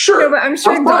people, sure. No, but I'm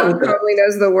sure Don probably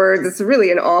knows the words. It's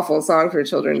really an awful song for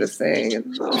children to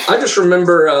sing. I just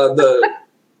remember the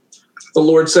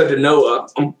Lord said to Noah,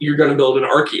 "You're going to build an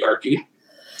arky."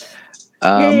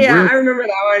 Yeah, I remember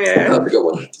that one. Yeah, that's a good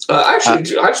one.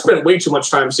 Actually, I've spent way too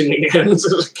much time singing hymns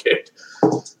as a kid.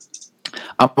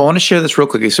 I want to share this real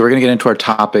quickly. So we're going to get into our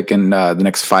topic in the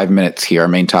next 5 minutes here, our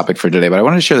main topic for today. But I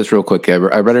wanted to share this real quick. I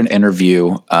read an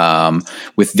interview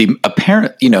with the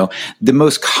apparent, the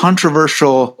most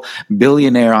controversial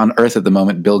billionaire on earth at the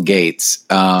moment, Bill Gates.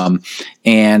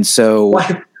 And so,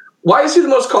 why is he the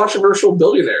most controversial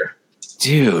billionaire?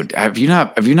 Dude, have you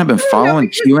not been following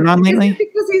QAnon lately?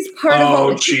 Because he's part of all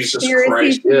the Jesus conspiracy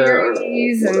Christ.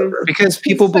 theories and because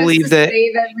people believe that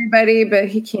save everybody, but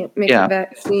he can't make a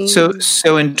vaccine.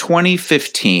 So in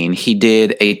 2015, he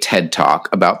did a TED Talk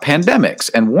about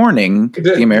pandemics and warning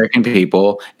the American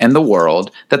people and the world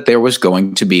that there was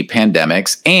going to be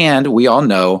pandemics. And we all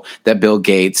know that Bill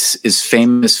Gates is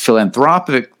famous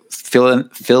philanthropically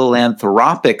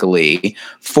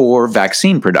for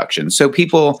vaccine production. So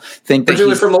people think that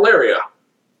he's for malaria.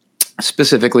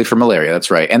 Specifically for malaria,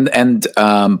 that's right, and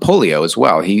polio as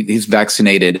well. He's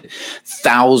vaccinated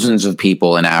thousands of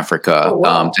people in Africa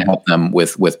to help them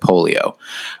with polio.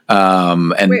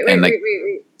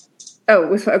 Wait.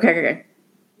 Oh, okay.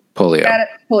 Polio. Got it.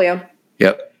 Polio.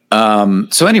 Yep.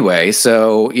 So anyway,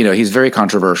 he's very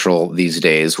controversial these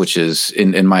days, which is,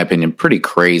 in my opinion, pretty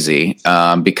crazy.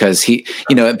 Because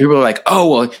people are like,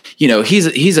 oh, well,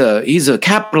 he's a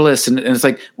capitalist. And it's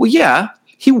like, well, yeah,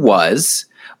 he was,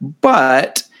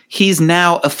 but he's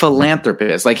now a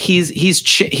philanthropist. Like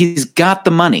he's got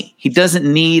the money. He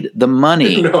doesn't need the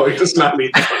money. No, he does not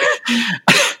need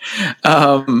the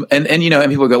money. And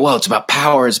people go, well, it's about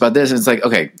power. It's about this. And it's like,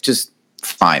 okay, just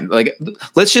fine. Like,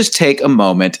 let's just take a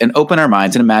moment and open our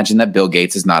minds and imagine that Bill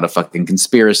Gates is not a fucking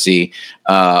conspiracy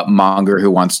monger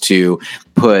who wants to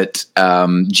put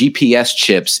GPS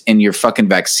chips in your fucking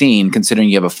vaccine, considering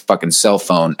you have a fucking cell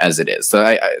phone as it is. So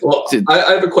I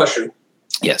have a question.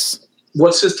 Yes.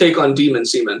 What's his take on demon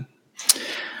semen?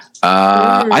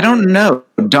 I don't know.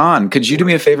 Don, could you do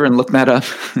me a favor and look that up?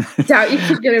 Doubt you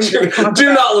could get him.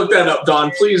 Do not look that up,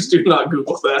 Don. Please do not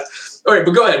Google that. All right,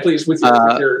 but go ahead, please, with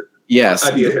your yes.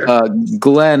 idea here.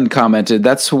 Glenn commented,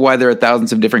 that's why there are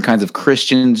thousands of different kinds of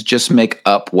Christians. Just make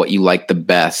up what you like the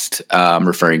best,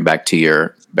 referring back to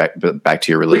your back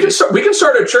to your religion. We can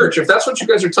start a church if that's what you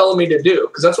guys are telling me to do,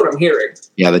 because that's what I'm hearing.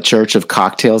 Yeah, the Church of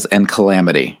Cocktails and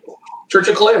Calamity. Church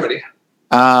of Calamity.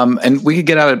 And we could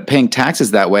get out of paying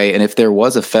taxes that way. And if there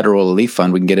was a federal relief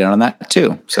fund, we can get in on that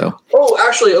too. So. Oh,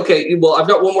 actually, okay. Well, I've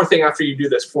got one more thing after you do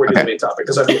this before we do the main topic,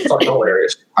 because that'd be fucking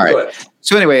hilarious. All right.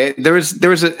 So anyway, there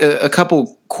was a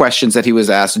couple questions that he was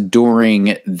asked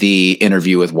during the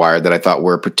interview with Wired that I thought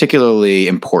were particularly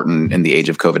important in the age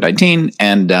of COVID-19,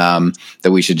 and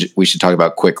that we should talk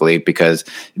about quickly, because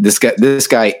this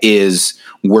guy is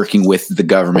working with the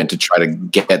government to try to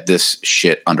get this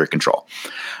shit under control.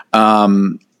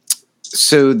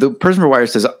 So the person for Wired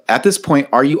says, at this point,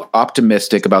 are you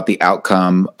optimistic about the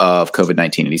outcome of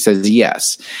COVID-19? And he says,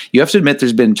 yes. You have to admit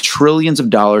there's been trillions of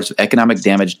dollars of economic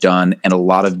damage done and a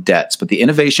lot of debts, but the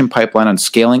innovation pipeline on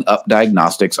scaling up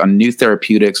diagnostics, on new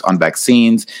therapeutics, on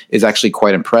vaccines is actually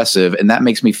quite impressive. And that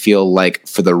makes me feel like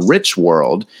for the rich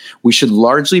world, we should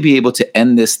largely be able to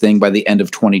end this thing by the end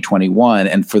of 2021,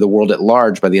 and for the world at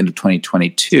large by the end of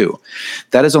 2022.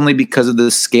 That is only because of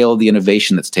the scale of the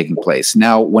innovation that's taking place.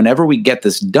 Now, whenever we get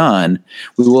this done,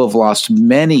 we will have lost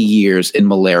many years in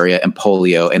malaria and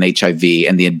polio and HIV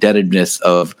and the indebtedness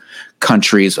of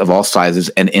countries of all sizes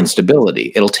and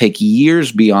instability. It'll take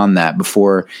years beyond that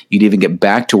before you'd even get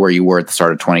back to where you were at the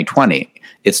start of 2020.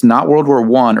 It's not World War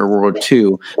I or World War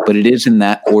II, but it is in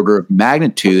that order of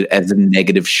magnitude as a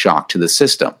negative shock to the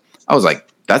system. I was like,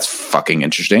 that's fucking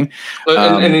interesting.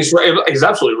 And he's right. He's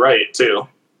absolutely right, too.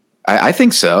 I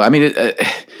think so. I mean,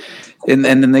 and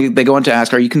then they go on to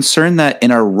ask, are you concerned that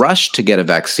in our rush to get a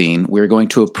vaccine, we're going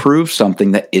to approve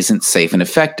something that isn't safe and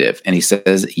effective? And he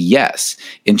says, yes.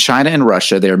 In China and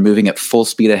Russia, they're moving at full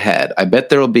speed ahead. I bet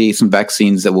there will be some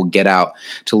vaccines that will get out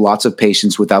to lots of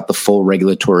patients without the full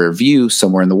regulatory review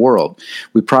somewhere in the world.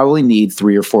 We probably need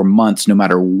 3 or 4 months, no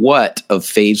matter what, of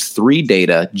phase 3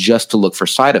 data just to look for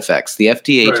side effects. The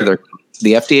FDA,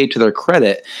 to their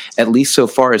credit, at least so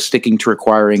far, is sticking to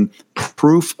requiring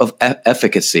proof of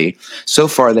efficacy. So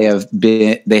far, they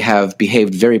have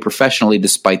behaved very professionally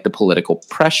despite the political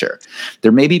pressure.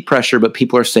 There may be pressure, but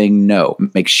people are saying no.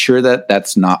 Make sure that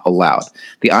that's not allowed.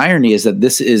 The irony is that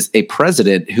this is a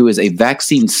president who is a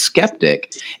vaccine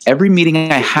skeptic. Every meeting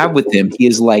I have with him, he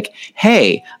is like,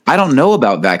 "Hey, I don't know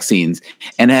about vaccines,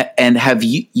 and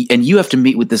you have to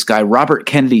meet with this guy Robert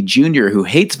Kennedy Jr. who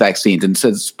hates vaccines and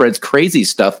spreads crazy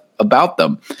stuff about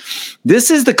them."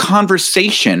 This is the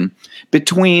conversation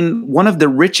between one of the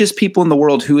richest people in the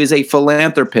world who is a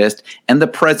philanthropist and the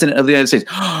president of the United States.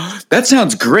 That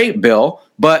sounds great, Bill,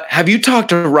 but have you talked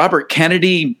to Robert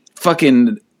Kennedy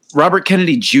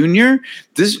Jr.?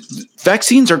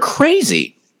 Vaccines are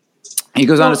crazy. He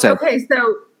goes on to say, okay,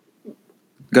 so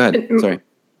go ahead. Sorry.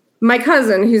 My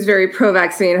cousin, who's very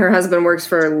pro-vaccine, her husband works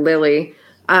for Lilly.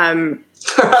 A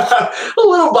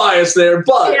little biased there,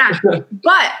 but yeah.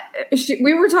 But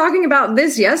we were talking about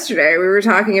this yesterday. We were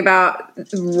talking about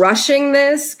rushing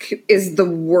this is the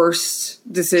worst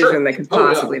decision that could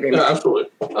possibly be made. Yeah, absolutely.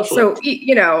 So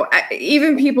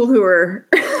even people who are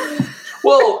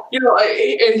well,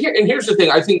 and here's the thing.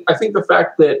 I think the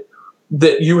fact that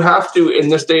you have to in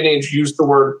this day and age use the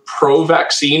word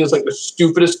pro-vaccine is like the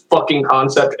stupidest fucking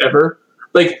concept ever.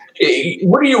 Like,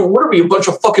 what are we, a bunch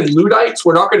of fucking Luddites?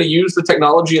 We're not going to use the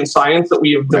technology and science that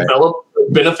we have developed to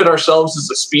benefit ourselves as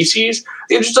a species.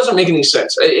 It just doesn't make any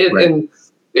sense. And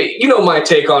my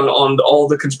take on all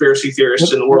the conspiracy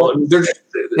theorists in the world. I mean,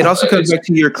 it also comes back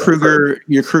to your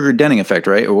Kruger-Denning effect,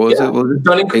 right? Or what was it?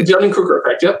 Dunning-Kruger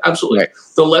effect. Yeah, absolutely. Right.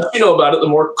 The less you know about it, the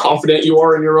more confident you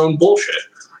are in your own bullshit.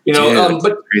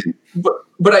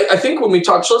 But I think when we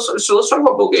talk, so let's talk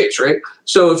about Bill Gates, right?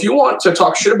 So if you want to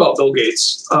talk shit about Bill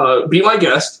Gates, be my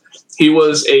guest. He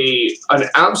was an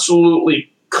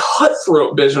absolutely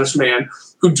cutthroat businessman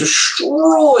who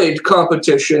destroyed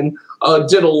competition,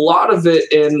 did a lot of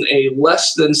it in a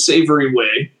less than savory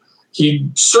way. He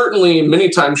certainly many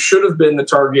times should have been the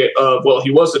target of,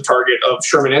 he was the target of the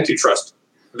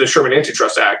Sherman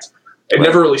Antitrust Act. It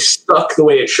never really stuck the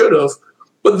way it should have.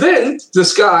 But then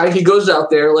this guy, he goes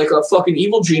out there like a fucking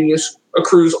evil genius,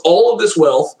 accrues all of this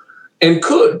wealth, and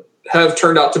could have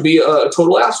turned out to be a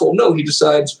total asshole. No, he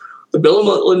decides the Bill and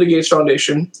Melinda Gates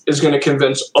Foundation is going to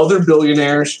convince other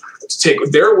billionaires to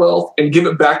take their wealth and give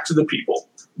it back to the people.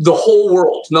 The whole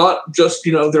world, not just,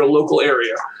 their local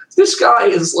area. This guy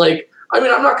is like, I'm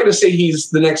not going to say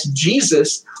he's the next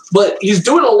Jesus, but he's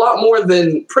doing a lot more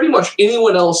than pretty much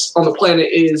anyone else on the planet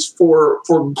is for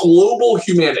global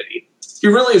humanity. He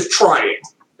really is trying,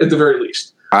 at the very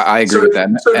least. I agree with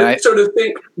that. So to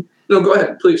think, no, go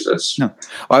ahead, please. I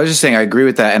was just saying I agree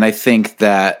with that, and I think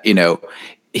that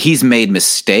he's made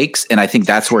mistakes, and I think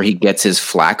that's where he gets his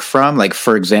flack from. Like,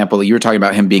 for example, you were talking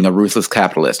about him being a ruthless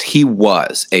capitalist. He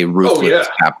was a ruthless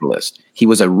capitalist. He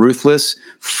was a ruthless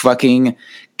fucking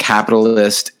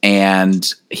capitalist,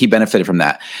 and he benefited from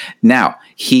that. Now,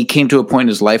 he came to a point in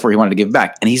his life where he wanted to give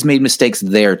back, and he's made mistakes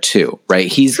there too, right?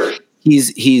 He's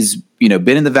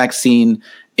been in the vaccine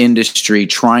industry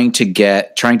trying to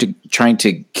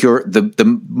cure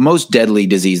the most deadly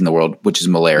disease in the world, which is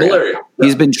malaria.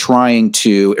 He's been trying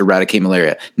to eradicate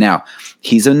malaria. Now,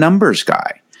 he's a numbers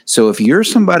guy. So if you're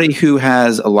somebody who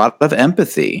has a lot of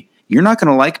empathy, you're not going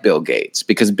to like Bill Gates,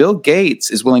 because Bill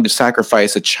Gates is willing to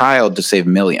sacrifice a child to save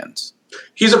millions.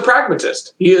 He's a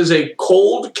pragmatist. He is a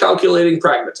cold, calculating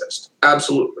pragmatist.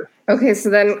 Absolutely. Okay, so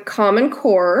then Common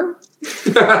Core. He's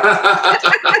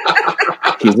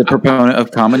a proponent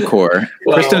of Common Core.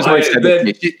 Kristen's always said then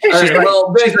he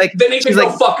can go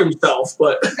fuck himself.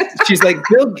 But she's like,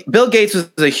 Bill Gates was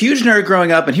a huge nerd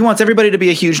growing up, and he wants everybody to be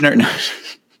a huge nerd.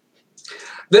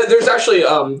 There's actually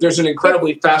there's an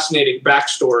incredibly fascinating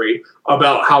backstory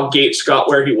about how Gates got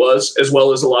where he was, as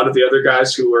well as a lot of the other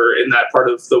guys who were in that part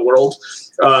of the world.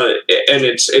 And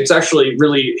it's actually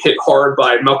really hit hard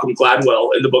by Malcolm Gladwell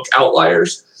in the book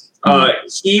Outliers.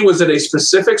 He was at a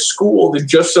specific school that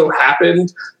just so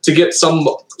happened to get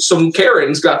some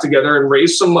Karens got together and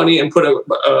raised some money and put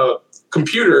a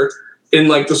computer in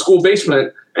like the school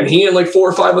basement. And he and like 4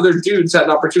 or 5 other dudes had an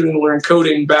opportunity to learn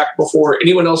coding back before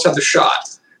anyone else had the shot.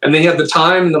 And they had the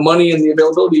time and the money and the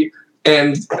availability.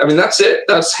 And that's it.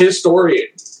 That's his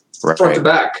story, front to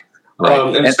back.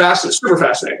 And it's super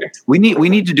fascinating. We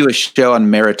need to do a show on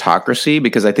meritocracy,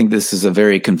 because I think this is a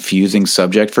very confusing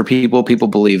subject for people. People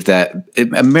believe that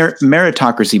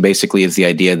meritocracy basically is the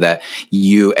idea that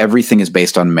everything is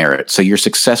based on merit. So your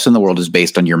success in the world is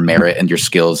based on your merit and your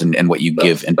skills and what you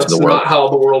give into the world. That's not how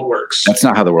the world works. That's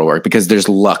not how the world works, because there's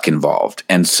luck involved.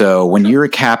 And so when you're a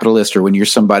capitalist, or when you're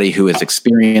somebody who has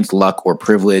experienced luck or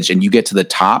privilege, and you get to the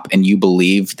top and you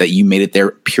believe that you made it there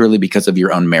purely because of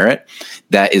your own merit,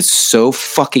 that is so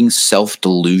fucking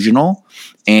self-delusional.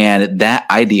 And that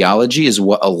ideology is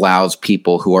what allows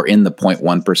people who are in the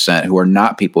 0.1%, who are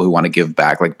not people who want to give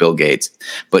back like Bill Gates,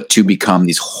 but to become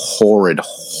these horrid,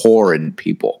 horrid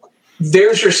people.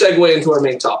 There's your segue into our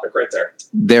main topic right there.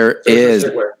 There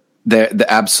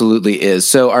absolutely is.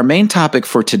 So our main topic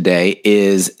for today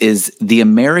is the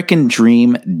American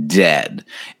dream dead?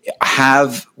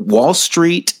 Have Wall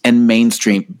Street and Main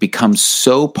Street become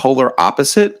so polar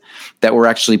opposite that we're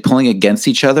actually pulling against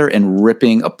each other and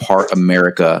ripping apart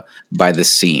America by the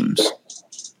seams?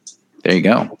 There you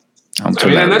go. And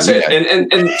that's it.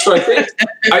 And so I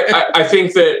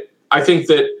think that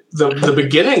the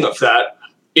beginning of that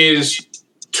is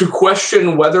to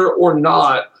question whether or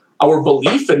not our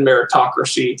belief in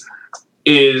meritocracy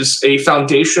is a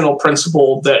foundational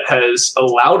principle that has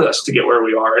allowed us to get where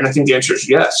we are. And I think the answer is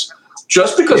yes.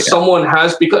 Just because someone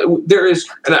has, because there is,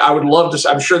 and I would love to,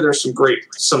 I'm sure there's some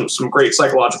great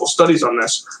psychological studies on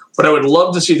this, but I would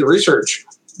love to see the research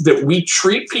that we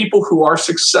treat people who are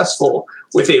successful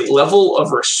with a level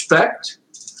of respect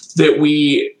that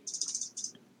we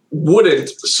wouldn't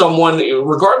someone,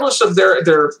 regardless of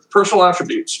their personal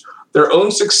attributes, their own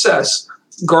success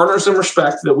garners some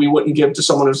respect that we wouldn't give to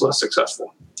someone who's less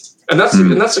successful. And that's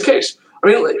the case. I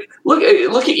mean, look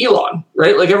at Elon,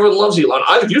 right? Like, everyone loves Elon.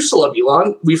 I used to love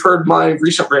Elon. We've heard my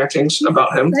recent rantings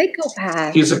about him.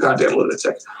 Psychopath. He's a goddamn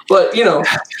lunatic. But,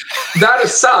 that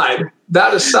aside,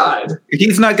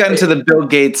 he's not gotten to the Bill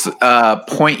Gates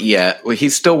point yet.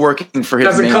 He's still working for his.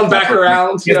 Hasn't come back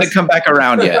around. He hasn't come back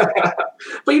around yet.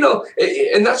 But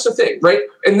and that's the thing, right?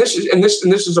 And this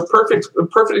is a perfect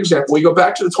example. We go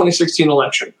back to the 2016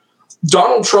 election.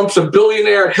 Donald Trump's a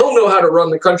billionaire. He'll know how to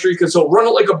run the country because he'll run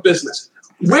it like a business.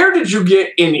 Where did you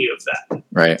get any of that?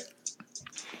 Right.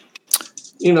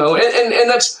 And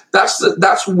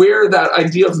that's where that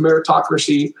idea of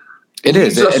meritocracy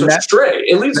leads us astray.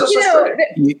 It leads us astray.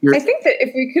 I think that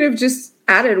if we could have just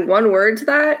added one word to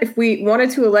that, if we wanted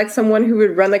to elect someone who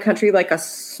would run the country like a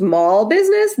small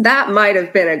business, that might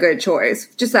have been a good choice.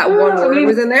 Just that one word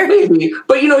was in there. Maybe.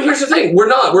 But here's the thing.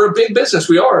 We're a big business.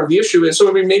 We are. The issue is,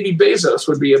 maybe Bezos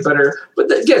would be a better,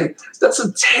 but again, that's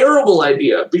a terrible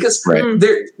idea because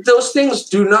those things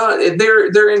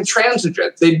they're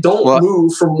intransigent. They don't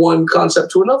move from one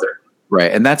concept to another.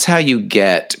 Right. And that's how you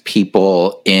get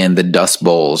people in the dust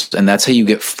bowls. And that's how you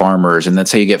get farmers. And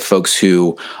that's how you get folks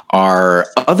who are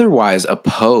otherwise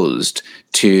opposed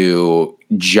to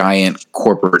giant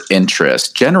corporate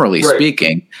interest, generally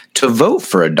speaking, to vote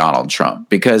for a Donald Trump,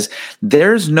 because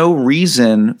there's no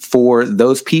reason for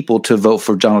those people to vote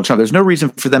for Donald Trump. There's no reason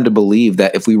for them to believe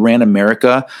that if we ran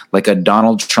America like a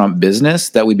Donald Trump business,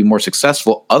 that we'd be more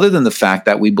successful, other than the fact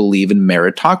that we believe in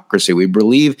meritocracy. We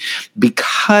believe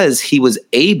because he was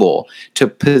able to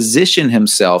position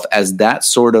himself as that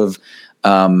sort of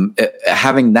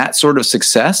having that sort of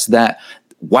success, that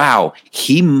wow,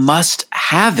 he must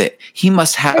have it. He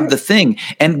must have the thing.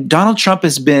 And Donald Trump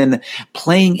has been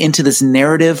playing into this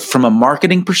narrative from a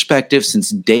marketing perspective since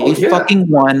day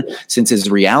fucking one, since his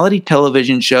reality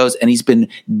television shows. And he's been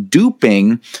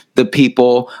duping the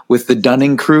people with the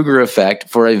Dunning-Kruger effect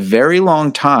for a very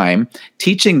long time,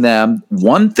 teaching them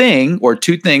one thing or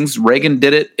two things. Reagan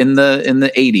did it in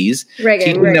the 80s,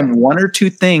 teaching them one or two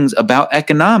things about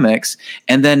economics.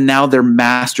 And then now they're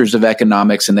masters of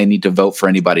economics and they need to vote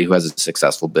for anybody who has a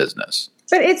successful business.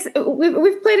 But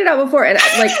we've played it out before, and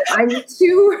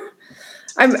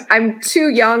I'm too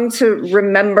young to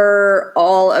remember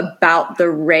all about the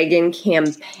Reagan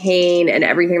campaign and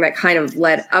everything that kind of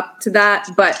led up to that.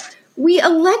 But we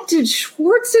elected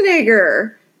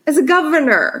Schwarzenegger as a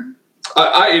governor.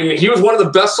 He was one of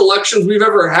the best elections we've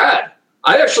ever had.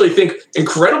 I actually think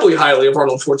incredibly highly of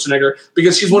Arnold Schwarzenegger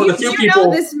because he's one of the few people. You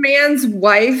know this man's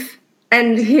wife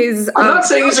and his. I'm not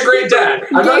saying he's a great dad.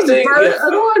 I'm not saying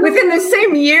within the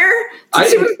same year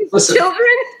to his children.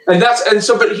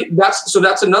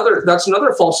 That's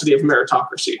another falsity of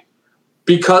meritocracy.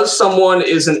 Because someone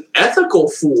is an ethical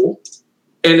fool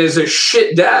and is a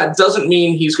shit dad doesn't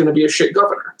mean he's going to be a shit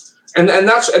governor. And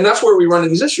that's where we run into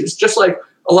these issues. Just like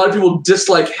a lot of people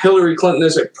dislike Hillary Clinton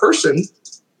as a person,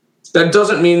 that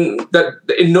doesn't mean that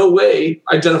in no way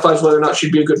identifies whether or not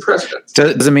she'd be a good president.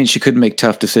 Doesn't mean she couldn't make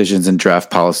tough decisions and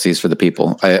draft policies for the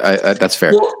people. I that's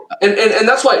fair. Well, and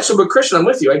that's why. So, but Christian, I'm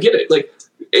with you. I get it. Like,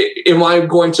 am I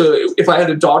going to? If I had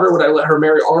a daughter, would I let her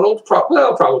marry Arnold?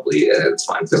 Well, probably. It's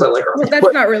fine because I like her. Well,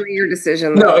 that's not really your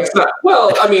decision, though. No, it's not.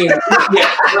 Well, I mean, not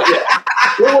yet.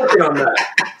 We're working on that.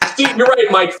 Steve, you're right,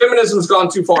 Mike. Feminism's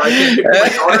gone too far. I can't pick my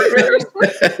daughter.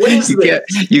 What is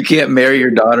this? You can't marry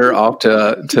your daughter off to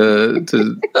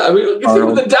I mean, think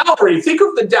of the dowry. Think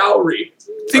of the dowry.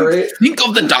 Think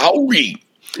of the dowry.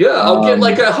 Yeah, I'll get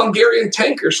like a Hungarian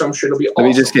tank or some shit. It'll be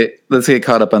awesome. Let's get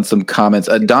caught up on some comments.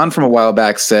 Don from a while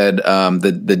back said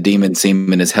the demon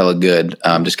semen is hella good.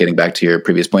 Just getting back to your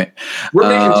previous point. We're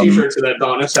making t-shirts of that,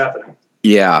 Don. It's happening.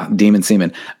 Yeah, demon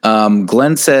semen.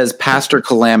 Glenn says Pastor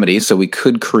Calamity, so we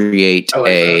could create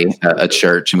a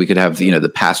church and we could have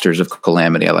the pastors of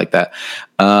Calamity. I like that.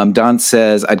 Don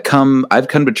says I've come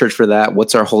to church for that.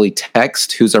 What's our holy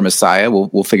text? Who's our Messiah?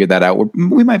 We'll figure that out.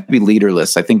 We might be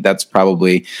leaderless. I think that's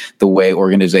probably the way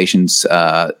organizations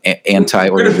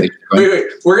anti-organization.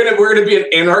 Wait. We're gonna be an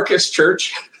anarchist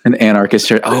church. An anarchist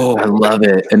church. Oh, I love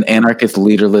it. An anarchist,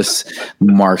 leaderless,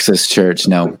 Marxist church.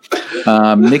 No.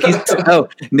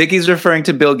 Nikki's referring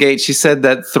to Bill Gates. She said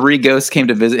that 3 ghosts came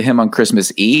to visit him on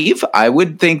Christmas Eve. I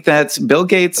would think that's Bill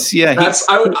Gates. Yeah.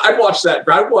 I'd watch that.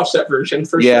 I'd watch that version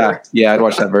for sure. Yeah, I'd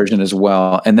watch that version as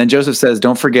well. And then Joseph says,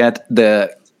 don't forget the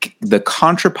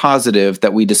contrapositive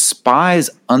that we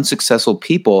despise unsuccessful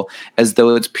people as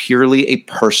though it's purely a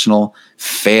personal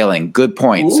failing. Good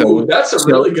point. Ooh, that's a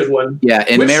really good one. Yeah.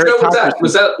 And which show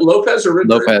was that Lopez or Ritter?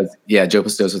 Lopez. Yeah,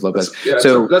 Joseph Lopez. Yeah,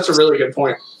 so that's a really good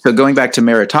point. So going back to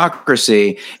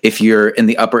meritocracy, if you're in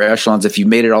the upper echelons, if you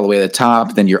made it all the way to the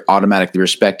top, then you're automatically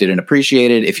respected and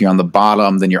appreciated. If you're on the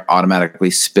bottom, then you're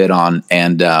automatically spit on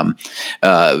and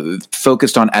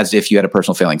focused on as if you had a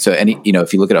personal failing. So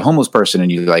if you look at a homeless person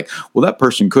and you're like, well, that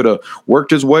person could have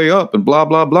worked his way up and blah,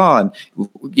 blah, blah. And,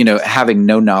 having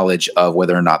no knowledge of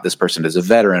whether or not this person is a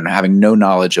veteran, having no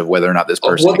knowledge of whether or not this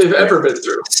person what they've ever been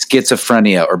through,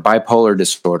 schizophrenia or bipolar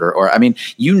disorder, or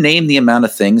you name the amount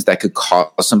of things that could cause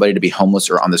somebody to be homeless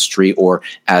or on the street or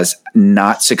as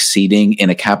not succeeding in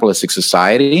a capitalistic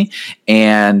society.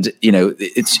 And,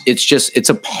 it's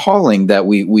appalling that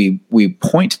we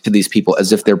point to these people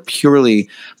as if they're purely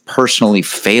personally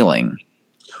failing.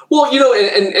 Well,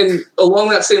 and along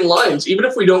that same lines, even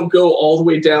if we don't go all the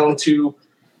way down to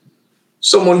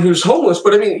someone who's homeless,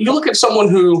 but you look at someone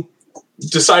who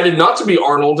decided not to be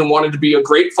Arnold and wanted to be a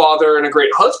great father and a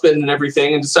great husband and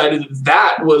everything, and decided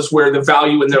that was where the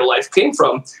value in their life came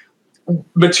from.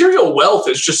 Material wealth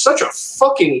is just such a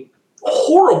fucking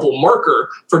horrible marker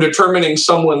for determining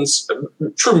someone's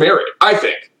true merit, I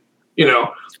think.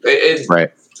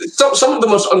 Right. Some of the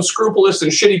most unscrupulous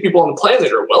and shitty people on the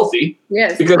planet are wealthy.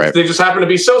 Yes. Because they just happen to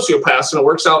be sociopaths and it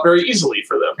works out very easily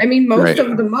for them. Most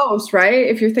of the most, right?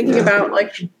 If you're thinking about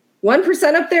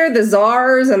 1% up there, the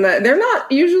czars and they're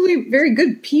not usually very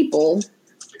good people.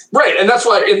 Right. And that's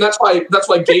why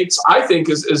Gates, I think,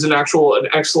 is an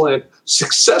excellent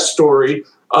success story,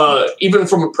 even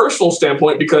from a personal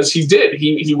standpoint, because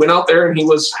he went out there and he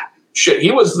was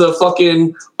the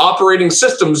fucking operating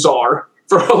system czar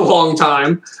for a long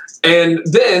time. And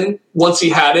then once he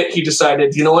had it, he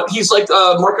decided, you know what? He's like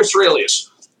Marcus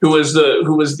Aurelius, who was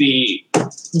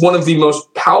one of the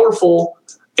most powerful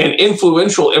and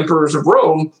influential emperors of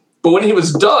Rome. But when he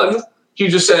was done, he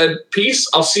just said, peace,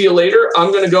 I'll see you later.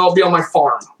 I'm going to go, I'll be on my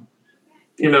farm.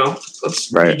 He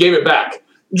gave it back.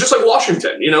 Just like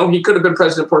Washington, he could have been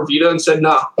President por vida and said,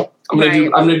 nah, I'm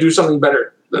going to do something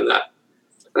better than that.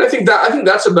 And I think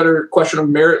that's a better question of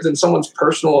merit than someone's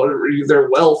personal or their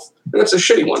wealth. And that's a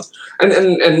shitty one.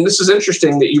 And this is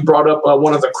interesting that you brought up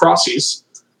one of the Crossies,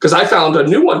 because I found a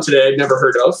new one today I'd never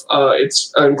heard of.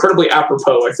 It's incredibly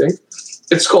apropos, I think.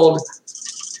 It's called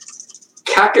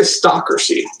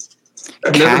Kakistocracy.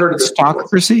 I've never heard of this before.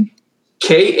 Kakistocracy?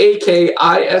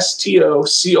 Kakistocracy.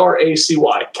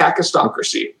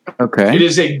 Kakistocracy. Okay. It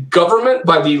is a government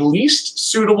by the least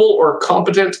suitable or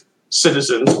competent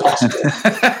citizens possible.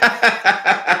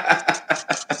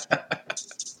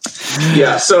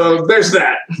 Yeah, so there's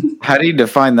that. How do you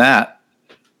define that?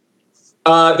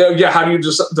 How do you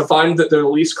just define that they're the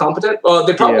least competent?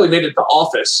 They probably made it to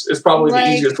office. Is probably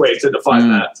the easiest way to define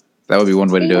that. That would be one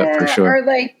way to do it for sure. Or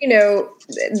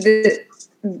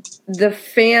the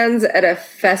fans at a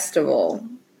festival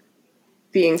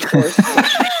being forced.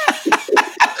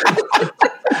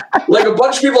 Like a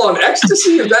bunch of people on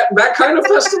ecstasy, that kind of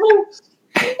festival?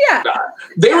 Yeah.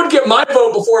 They would get my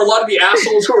vote before a lot of the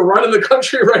assholes who are running the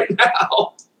country right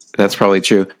now. That's probably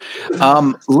true.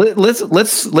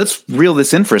 Let's reel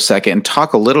this in for a second and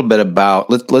talk a little bit about.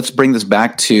 Let's bring this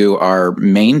back to our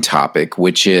main topic,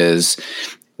 which is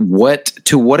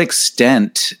to what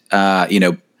extent has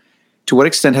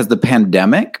the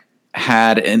pandemic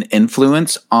had an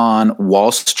influence on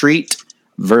Wall Street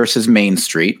versus Main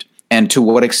Street, and to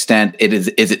what extent is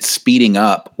it speeding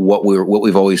up what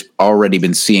we've always already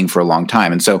been seeing for a long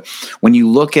time? And so when you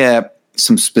look at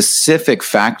some specific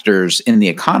factors in the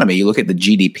economy, you look at the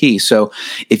GDP. So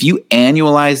if you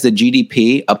annualize the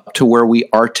GDP up to where we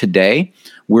are today,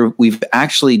 we've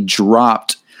actually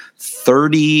dropped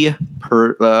 30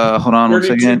 per, hold on one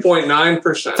second.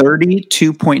 32.9%.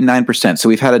 32.9%. So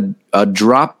we've had a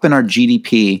drop in our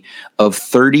GDP of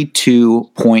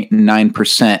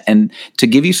 32.9%. And to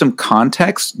give you some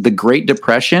context, the Great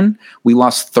Depression, we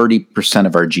lost 30%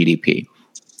 of our GDP.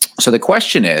 So the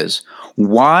question is,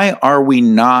 why are we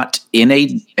not in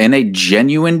a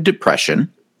genuine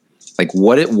depression? Like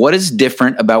what is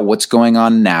different about what's going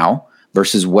on now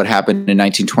versus what happened in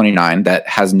 1929 that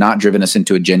has not driven us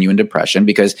into a genuine depression?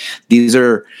 Because these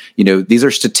are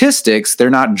statistics, they're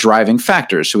not driving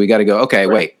factors. So we got to go, okay,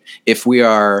 wait, if we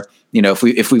are,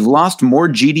 if we've lost more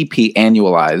GDP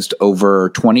annualized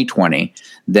over 2020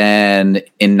 than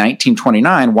in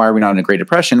 1929, why are we not in a Great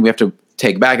Depression? We have to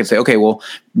take back and say, okay, well,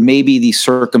 maybe the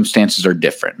circumstances are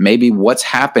different. Maybe what's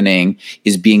happening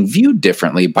is being viewed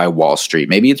differently by Wall Street.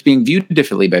 Maybe it's being viewed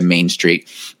differently by Main Street.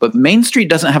 But Main Street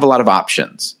doesn't have a lot of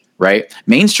options, right?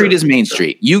 Main Street is Main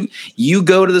Street. You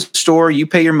go to the store, you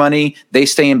pay your money, they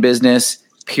stay in business,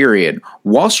 period.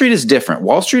 Wall Street is different.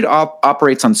 Wall Street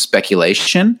operates on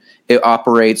speculation. It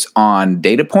operates on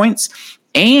data points.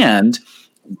 And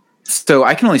so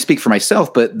I can only speak for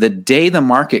myself, but the day the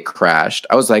market crashed,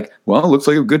 I was like, well, it looks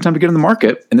like a good time to get in the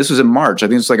market. And this was in March. I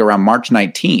think it's like around March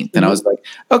 19th. And I was like,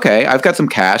 okay, I've got some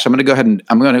cash. I'm going to go ahead and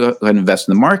invest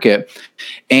in the market.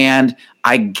 And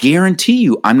I guarantee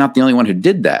you, I'm not the only one who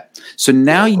did that. So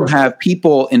now you have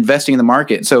people investing in the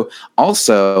market. So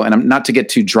also, and I'm not to get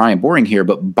too dry and boring here,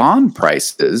 but bond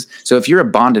prices. So if you're a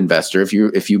bond investor, if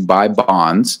you buy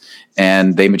bonds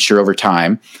and they mature over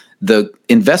time, the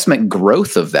investment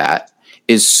growth of that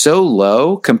is so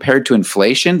low compared to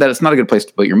inflation that it's not a good place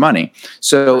to put your money.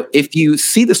 So if you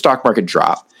see the stock market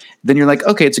drop, then you're like,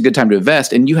 okay, it's a good time to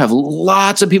invest. And you have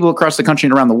lots of people across the country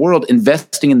and around the world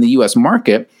investing in the US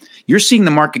market. You're seeing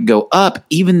the market go up,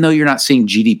 even though you're not seeing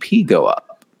GDP go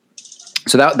up.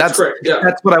 So that's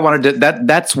what I wanted to,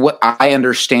 that's what I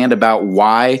understand about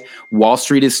why Wall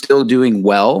Street is still doing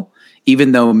well.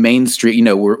 Even though Main Street,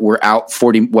 we're out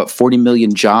 40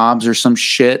 million jobs or some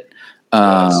shit.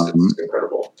 It's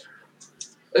incredible.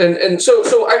 And so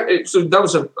that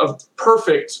was a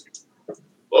perfect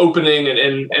opening,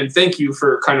 and thank you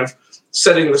for kind of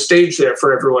setting the stage there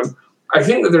for everyone. I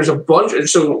think that there's a bunch,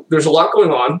 so there's a lot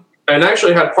going on, and I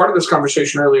actually had part of this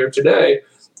conversation earlier today,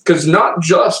 because not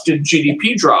just did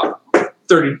GDP drop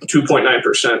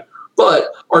 32.9%, but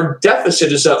our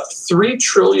deficit is up $3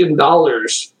 trillion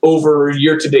over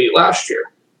year to date last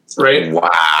year, right?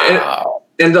 Wow.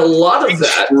 And a lot of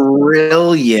that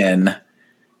trillion.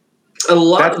 A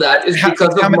lot of that is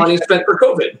because of money spent for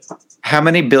COVID. How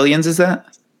many billions is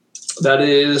that? That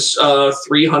is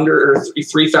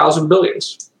 3,000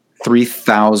 billions.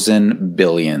 3,000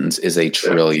 billions is a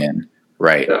trillion,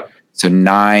 right? Yeah. So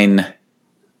 9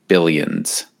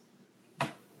 billions.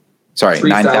 Sorry,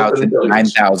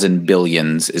 9,000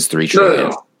 billions is 3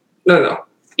 trillion. No.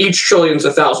 Each trillion is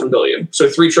 1,000 billion. So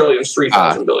 3 trillion is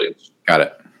 3,000 billions. Got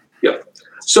it. Yep.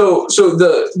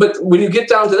 But when you get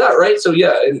down to that, right? So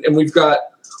yeah, and we've got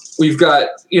Bezos.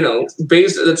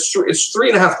 It's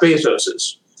 3.5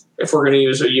 Bezoses if we're going to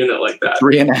use a unit like that.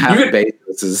 3.5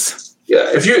 Bezoses.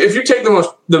 Yeah, if you take the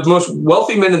most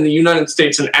wealthy men in the United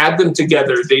States and add them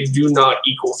together, they do not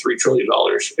equal $3 trillion.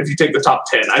 If you take the top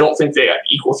 10, I don't think they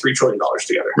equal $3 trillion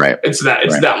together. Right. It's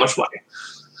that much money.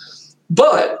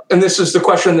 But, and this is the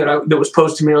question that was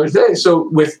posed to me earlier today. So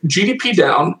with GDP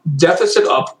down, deficit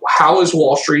up, how is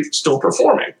Wall Street still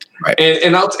performing? Right.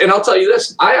 And I'll tell you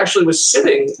this. I actually was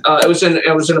sitting. I was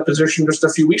in a position just a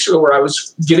few weeks ago where I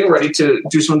was getting ready to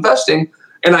do some investing,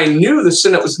 and I knew the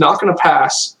Senate was not going to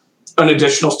pass an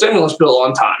additional stimulus bill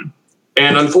on time.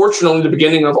 And unfortunately, the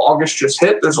beginning of August just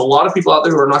hit. There's a lot of people out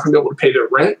there who are not going to be able to pay their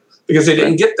rent because they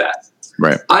didn't get that.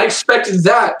 Right. I expected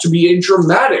that to be a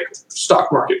dramatic stock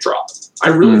market drop. I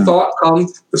really thought come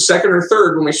the second or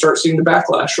third, when we start seeing the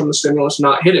backlash from the stimulus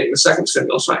not hitting, the second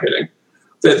stimulus not hitting,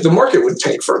 that the market would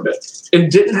tank for a bit.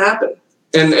 It didn't happen.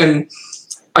 And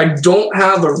I don't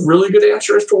have a really good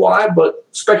answer as to why, but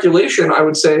speculation, I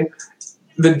would say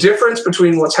the difference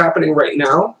between what's happening right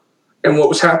now and what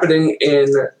was happening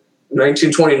in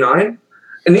 1929,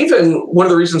 and even one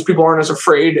of the reasons people aren't as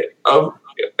afraid of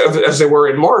as they were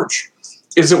in March,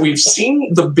 is that we've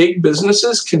seen the big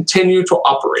businesses continue to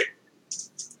operate.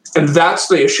 And that's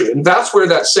the issue. And that's where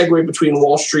that segue between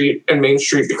Wall Street and Main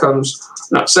Street becomes,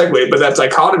 not segue, but that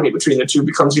dichotomy between the two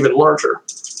becomes even larger.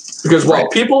 Because while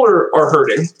people are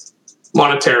hurting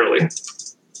monetarily,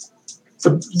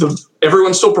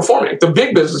 everyone's still performing. The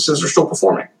big businesses are still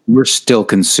performing. We're still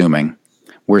consuming.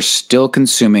 we're still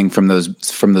consuming from those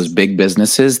big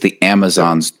businesses, the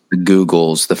Amazons, the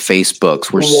Googles, the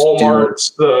Facebooks, we're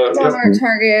Walmarts, Walmart,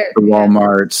 Target, the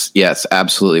Walmarts. Yes,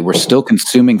 absolutely. We're still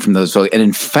consuming from those. And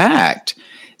in fact,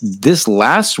 this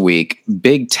last week,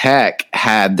 big tech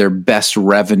had their best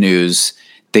revenues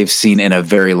they've seen in a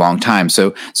very long time.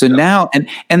 So now,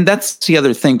 and that's the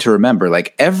other thing to remember.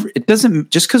 Like it doesn't,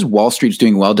 just because Wall Street's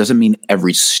doing well doesn't mean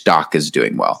every stock is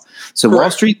doing well. So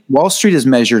Correct. Wall Street is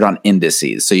measured on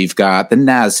indices. So you've got the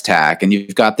NASDAQ and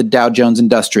you've got the Dow Jones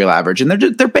Industrial Average, and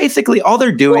they're basically all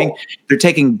they're doing. They're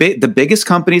taking the biggest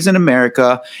companies in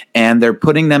America and they're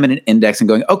putting them in an index and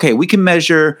going, okay, we can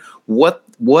measure what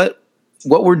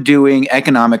we're doing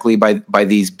economically by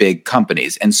these big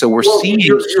companies. And so we're seeing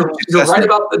you're right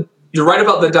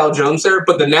about the Dow Jones there,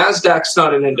 but the NASDAQ's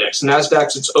not an index.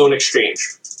 NASDAQ's its own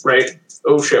exchange, right?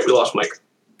 Oh shit, we lost Mike.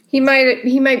 He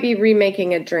might be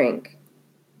remaking a drink.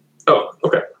 Oh,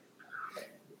 okay.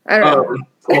 I don't know.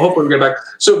 Well, hopefully we get back.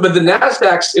 So, but the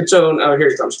NASDAQ's its own. Here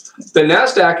he comes. The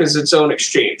NASDAQ is its own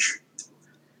exchange.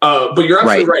 But you're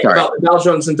absolutely right about the Dow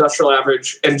Jones Industrial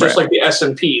Average, and just like the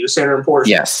S&P, the Standard & Poor's,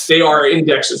 yes, they are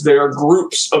indexes. They are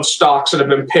groups of stocks that have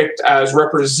been picked as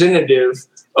representative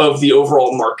of the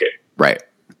overall market. Right.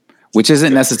 Which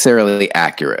isn't necessarily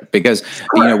accurate because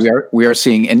we are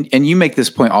seeing, and you make this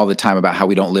point all the time about how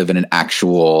we don't live in an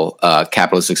actual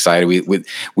capitalist society.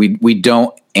 We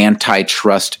don't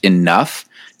antitrust enough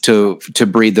to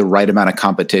breed the right amount of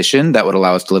competition that would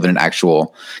allow us to live in an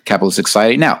actual capitalist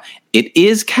society. Now, it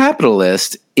is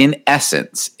capitalist in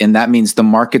essence, and that means the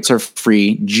markets are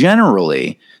free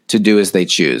generally to do as they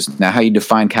choose. Now, how you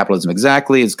define capitalism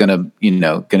exactly is going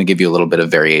to give you a little bit of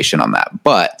variation on that.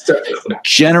 But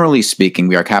generally speaking,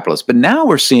 we are capitalists. But now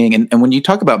we're seeing, and when you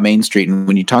talk about Main Street and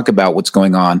when you talk about what's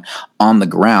going on the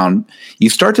ground, you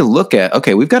start to look at,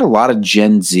 okay, we've got a lot of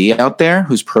Gen Z out there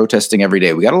who's protesting every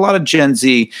day. We got a lot of Gen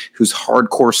Z who's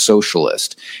hardcore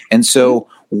socialist. And so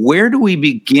where do we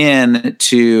begin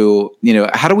to,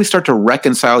 how do we start to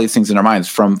reconcile these things in our minds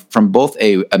from both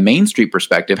a Main Street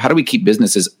perspective? How do we keep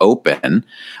businesses open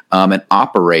and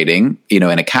operating, in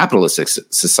a capitalist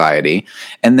society?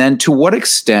 And then to what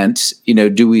extent,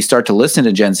 do we start to listen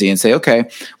to Gen Z and say, okay,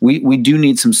 we do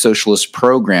need some socialist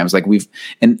programs? Like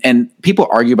and people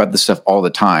argue about this stuff all the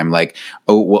time. Like,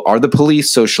 oh, well, are the police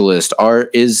socialist?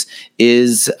 Is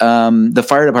the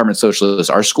fire department socialist?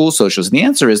 Are schools socialist? And the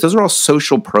answer is those are all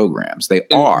social programs. They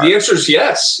are. The answer is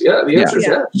yes. Yeah, the answer is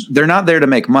yes. They're not there to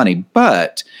make money,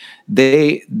 but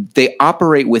they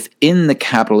operate within the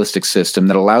capitalistic system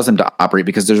that allows them to operate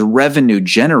because there's revenue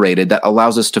generated that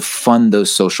allows us to fund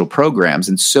those social programs.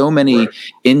 And so many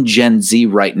in Gen Z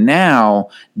right now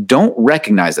don't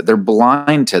recognize that. They're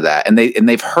blind to that. And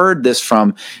they've heard this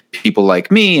from people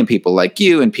like me and people like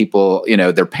you and people,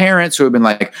 their parents who have been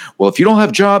like, well, if you don't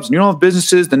have jobs and you don't have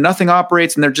businesses, then nothing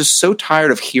operates. And they're just so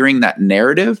tired of hearing that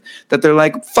narrative that they're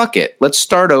like, fuck it. Let's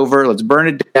start over. Let's burn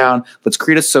it down. Let's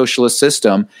create a socialist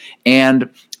system. And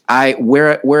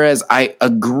whereas I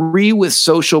agree with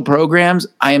social programs,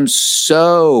 I am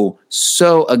so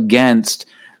against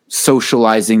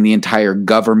socializing the entire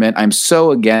government. I'm so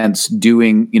against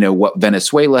doing, what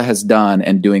Venezuela has done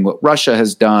and doing what Russia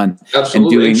has done.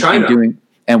 Absolutely. And China.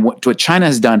 And what China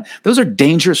has done. Those are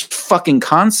dangerous fucking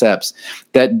concepts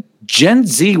that Gen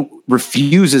Z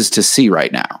refuses to see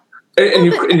right now. And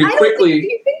you quickly. Do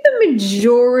you think the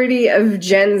majority of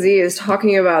Gen Z is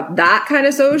talking about that kind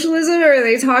of socialism, or are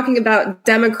they talking about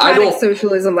democratic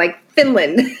socialism like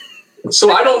Finland?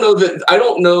 So I don't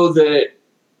know that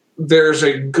there's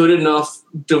a good enough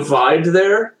divide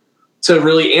there to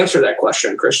really answer that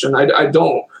question, Christian. I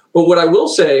don't. But what I will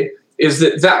say is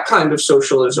that kind of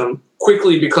socialism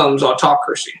quickly becomes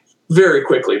autocracy. Very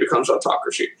quickly becomes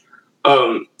autocracy.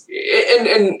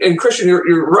 And Christian,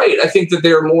 you're right. I think that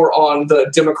they're more on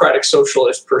the democratic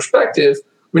socialist perspective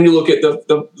when you look at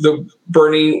the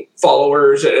Bernie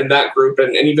followers and that group,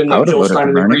 and even Jill Stein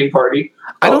and the Green Party.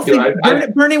 I don't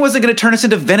think Bernie wasn't going to turn us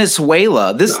into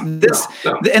Venezuela.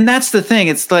 No. And that's the thing.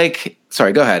 It's like,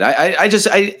 sorry, go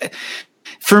ahead.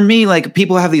 For me, like,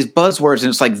 people have these buzzwords and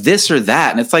it's like this or that.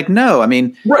 And it's like, no, I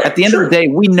mean, at the end of the day,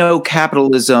 we know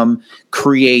capitalism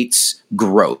creates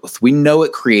growth. We know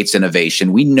it creates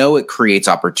innovation. We know it creates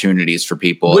opportunities for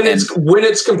people. When it's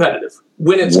competitive.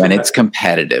 When it's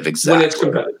competitive, exactly. When it's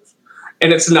competitive.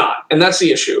 And it's not. And that's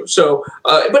the issue. So,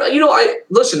 but you're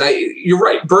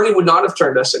right. Bernie would not have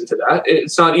turned us into that.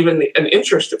 It's not even an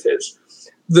interest of his.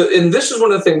 And this is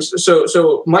one of the things.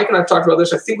 So Mike and I have talked about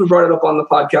this. I think we brought it up on the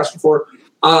podcast before.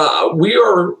 We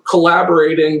are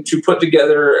collaborating to put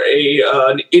together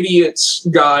an idiot's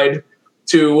guide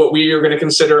to what we are going to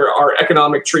consider our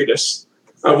economic treatise.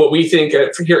 what we think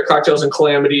here at Cocktails and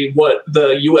Calamity, what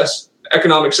the U.S.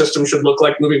 economic system should look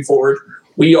like moving forward.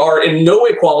 We are in no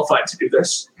way qualified to do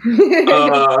this.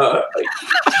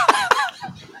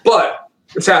 But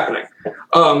it's happening.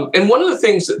 And one of the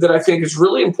things that I think is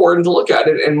really important to look at,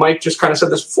 and Mike just kind of said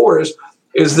this before, is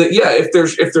that,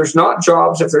 if there's not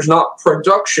jobs, if there's not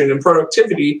production and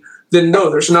productivity, then no,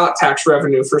 there's not tax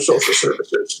revenue for social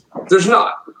services. There's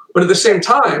not. But at the same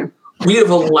time, we have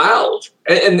allowed,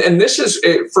 and this is,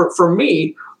 for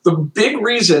me, the big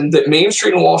reason that Main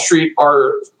Street and Wall Street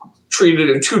are treated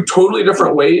in two totally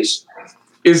different ways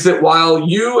is that while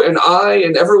you and I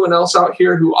and everyone else out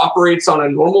here who operates on a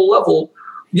normal level,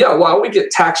 while we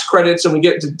get tax credits and we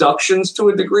get deductions to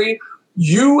a degree,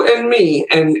 you and me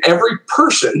and every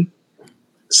person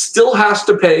still has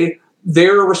to pay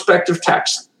their respective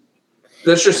tax.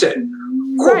 That's just it.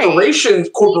 Right.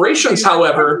 Corporations,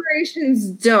 however,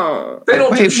 don't. They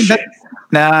don't do shit.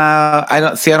 No,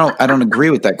 I don't agree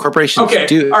with that. Corporations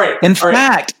do. All right.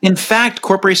 In fact,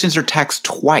 corporations are taxed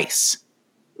twice.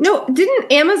 No,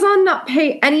 didn't Amazon not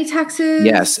pay any taxes?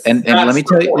 Yes, and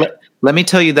let me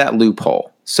tell you that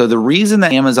loophole. So the reason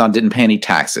that Amazon didn't pay any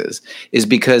taxes is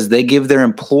because they give their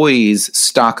employees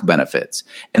stock benefits,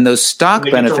 and those stock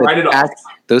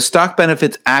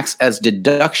benefits acts as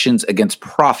deductions against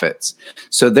profits.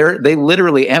 So they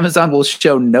literally, Amazon will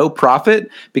show no profit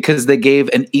because they gave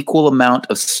an equal amount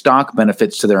of stock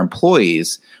benefits to their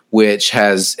employees, which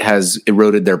has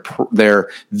eroded their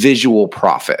visual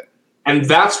profit. And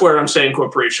that's where I'm saying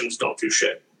corporations don't do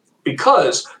shit.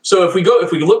 Because if we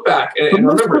look back and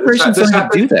most remember, corporations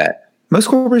don't do that. Most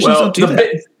corporations don't do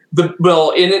that.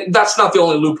 That's not the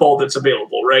only loophole that's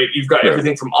available, right? You've got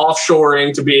everything from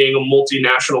offshoring to being a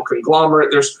multinational conglomerate.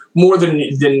 There's more than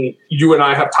you and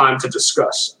I have time to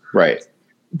discuss. Right.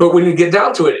 But when you get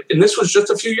down to it, and this was just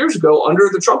a few years ago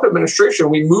under the Trump administration,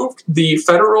 we moved the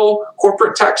federal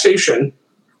corporate taxation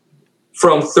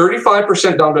from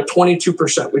 35% down to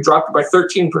 22%. We dropped it by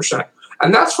 13%.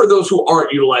 And that's for those who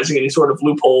aren't utilizing any sort of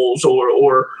loopholes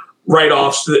or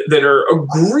write-offs that are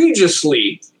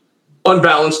egregiously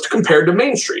unbalanced compared to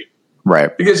Main Street.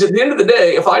 Right. Because at the end of the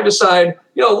day, if I decide,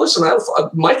 listen,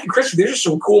 Mike and Chris, these are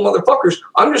some cool motherfuckers,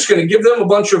 I'm just going to give them a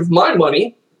bunch of my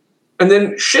money, and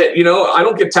then I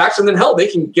don't get taxed, and then hell, they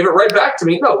can give it right back to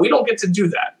me. No, we don't get to do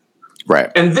that.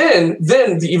 Right. And then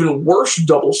the even worse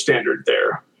double standard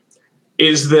there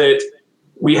is that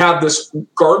we have this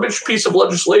garbage piece of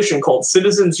legislation called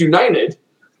Citizens United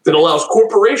that allows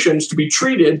corporations to be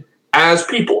treated as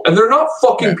people. And they're not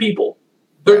fucking people.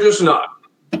 They're just not.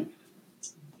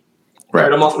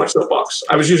 Right, I'm off my soapbox.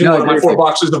 I was using one of my 4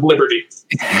 boxes of liberty.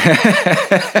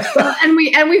 and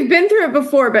we've been through it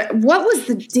before, but what was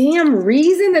the damn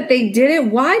reason that they did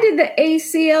it? Why did the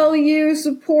ACLU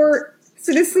support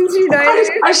Citizens United?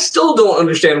 I still don't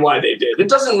understand why they did. It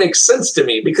doesn't make sense to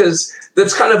me because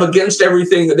that's kind of against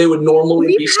everything that they would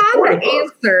normally be supportive of. We had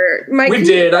the answer. Mike, we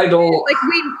did. I don't...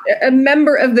 a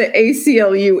member of the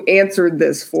ACLU answered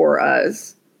this for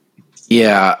us.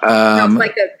 Yeah.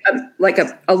 Like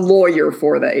a lawyer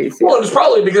for the ACLU. Well, it's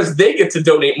probably because they get to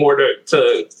donate more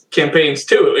to campaigns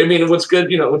too. I mean, what's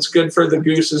good for the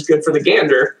goose is good for the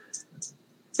gander.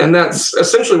 And that's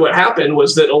essentially what happened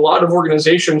was that a lot of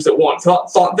organizations that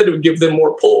thought that it would give them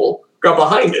more pull got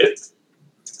behind it.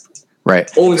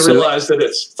 Right. Only to realize that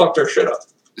it's fucked our shit up.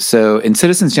 So in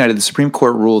Citizens United, the Supreme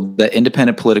Court ruled that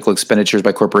independent political expenditures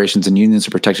by corporations and unions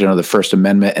are protected under the First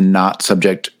Amendment and not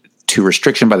subject to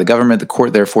restriction by the government. The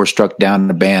court therefore struck down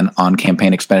a ban on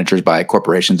campaign expenditures by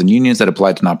corporations and unions that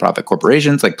applied to nonprofit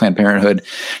corporations like Planned Parenthood,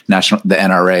 the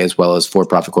NRA, as well as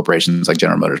for-profit corporations like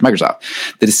General Motors, Microsoft.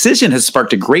 The decision has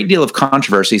sparked a great deal of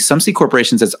controversy. Some see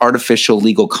corporations as artificial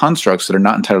legal constructs that are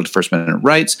not entitled to First Amendment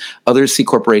rights. Others see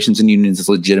corporations and unions as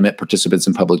legitimate participants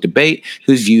in public debate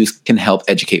whose views can help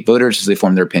educate voters as they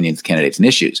form their opinions, candidates, and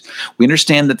issues. We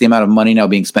understand that the amount of money now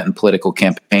being spent in political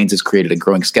campaigns has created a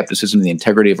growing skepticism in the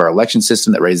integrity of our election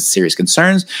system that raises serious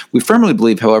concerns. We firmly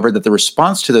believe, however, that the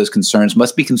response to those concerns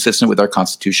must be consistent with our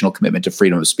constitutional commitment to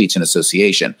freedom of speech and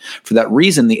association. For that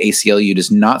reason, the ACLU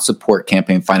does not support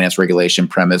campaign finance regulation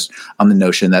premised on the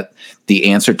notion that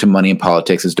the answer to money in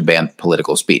politics is to ban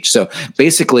political speech. So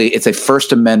basically, it's a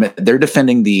First Amendment. They're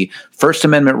defending the First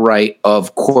Amendment right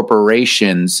of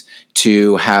corporations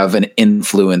to have an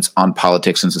influence on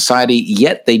politics and society,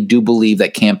 yet they do believe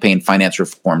that campaign finance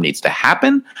reform needs to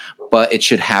happen, but it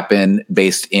should happen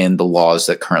based in the laws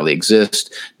that currently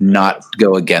exist, not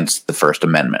go against the First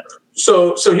Amendment.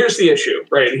 So here's the issue,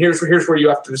 right? And here's where you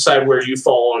have to decide where you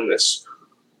fall on this.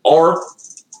 Are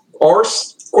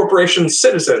corporations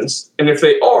citizens? And if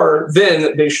they are,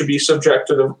 then they should be subject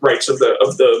to the rights of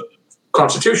the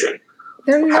Constitution.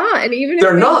 They're not. And even if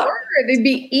They're they not. were, they'd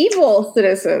be evil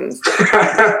citizens.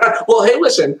 Well, hey,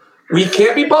 listen, we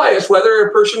can't be biased. Whether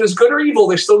a person is good or evil,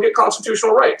 they still get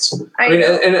constitutional rights. I mean,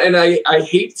 and I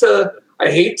hate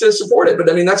to support it, but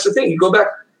I mean, that's the thing. You go back,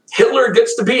 Hitler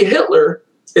gets to be Hitler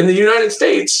in the United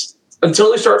States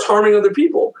until he starts harming other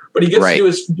people. But he gets to do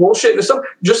his bullshit and stuff.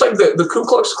 Just like the Ku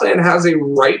Klux Klan has a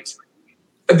right,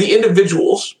 the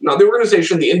individuals, not the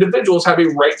organization, the individuals have a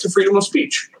right to freedom of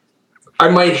speech. I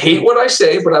might hate what I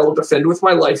say, but I will defend with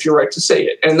my life your right to say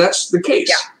it. And that's the case.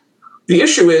 Yeah. The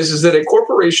issue is that a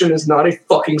corporation is not a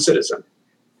fucking citizen.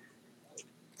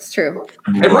 It's true.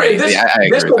 And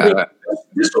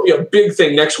this will be a big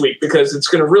thing next week because it's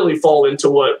going to really fall into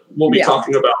what we'll be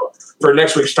talking about for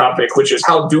next week's topic, which is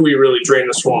how do we really drain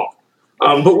the swamp?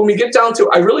 But when we get down to,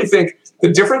 I really think the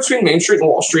difference between Main Street and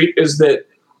Wall Street is that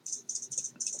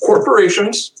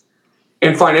corporations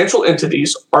and financial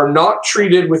entities are not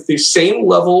treated with the same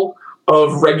level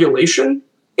of regulation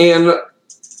and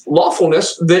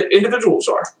lawfulness that individuals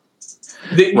are.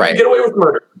 They get away with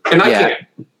murder, and I can't.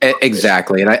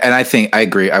 Exactly, and I think I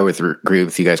agree. I would agree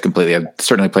with you guys completely. I'm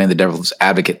certainly playing the devil's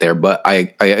advocate there, but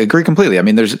I agree completely. I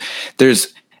mean, there's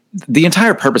the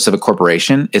entire purpose of a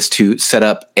corporation is to set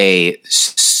up a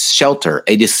shelter,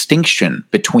 a distinction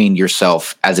between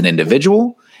yourself as an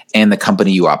individual and the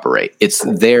company you operate. It's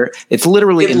there. It's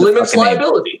literally it limits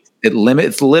liability.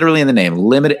 It's literally in the name.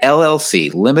 Limited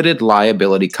LLC, limited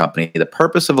liability company. The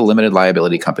purpose of a limited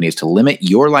liability company is to limit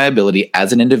your liability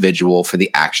as an individual for the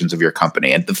actions of your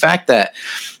company. And the fact that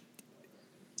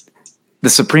the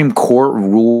Supreme Court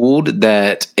ruled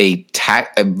that a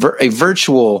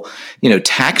virtual,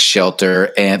 tax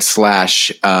shelter and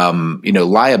 /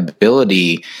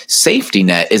 liability safety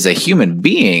net is a human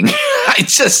being.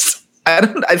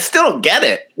 I still don't get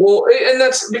it. Well, and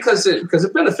that's because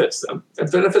it benefits them.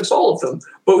 It benefits all of them.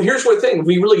 But here's the thing: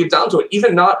 we really get down to it.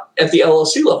 Even not at the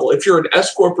LLC level. If you're an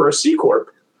S corp or a C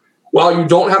corp, while you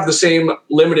don't have the same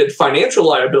limited financial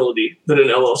liability that an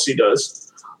LLC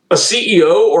does, a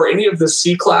CEO or any of the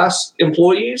C-class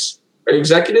employees or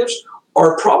executives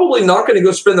are probably not going to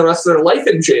go spend the rest of their life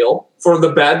in jail for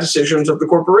the bad decisions of the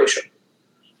corporation.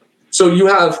 So you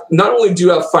have, not only do you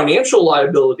have financial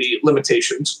liability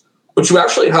limitations, but you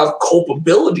actually have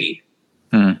culpability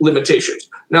limitations.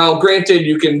 Now, granted,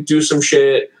 you can do some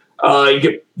shit, you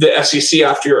get the SEC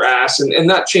after your ass, and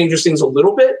that changes things a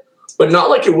little bit, but not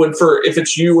like it would for if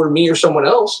it's you or me or someone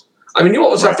else. I mean, you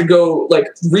almost have to go like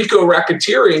RICO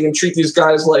racketeering and treat these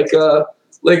guys like a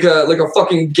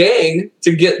fucking gang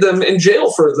to get them in jail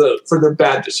for their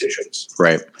bad decisions.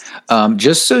 Right.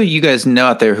 Just so you guys know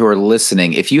out there who are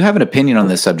listening, if you have an opinion on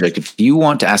this subject, if you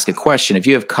want to ask a question, if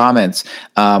you have comments,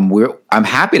 I'm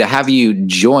happy to have you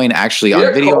join actually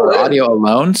on video or audio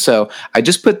alone. So I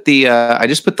just put the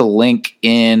link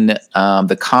in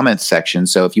the comments section.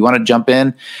 So if you want to jump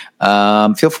in,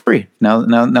 feel free.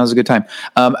 Now's a good time.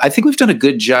 I think we've done a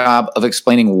good job of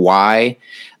explaining why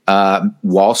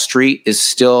Wall Street is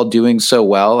still doing so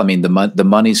well. I mean, the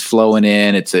money's flowing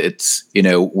in. It's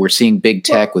we're seeing big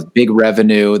tech with big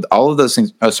revenue. All of those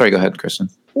things. Oh, sorry. Go ahead, Kristen.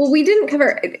 Well, we didn't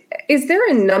cover. Is there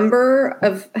a number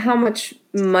of how much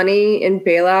money in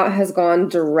bailout has gone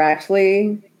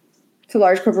directly to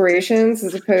large corporations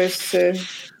as opposed to?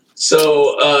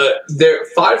 So there,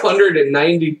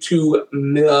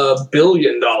 $592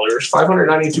 billion.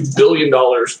 $592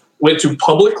 billion went to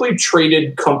publicly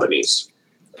traded companies.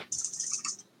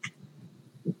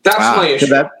 That's my issue.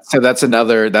 So that's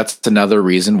another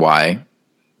reason why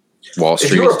Wall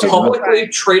Street. If you're a publicly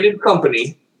traded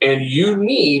company and you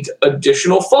need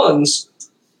additional funds,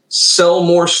 sell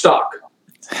more stock.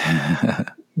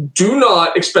 Do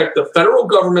not expect the federal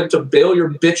government to bail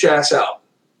your bitch ass out.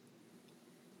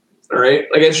 All right,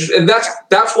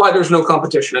 that's why there's no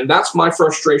competition, and that's my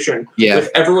frustration with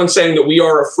everyone saying that we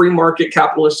are a free market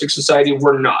capitalistic society.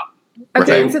 We're not.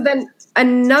 Okay, so then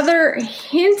another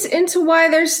hint into why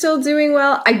they're still doing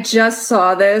well. I just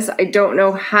saw this. I don't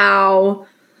know how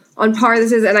on par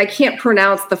this is, and I can't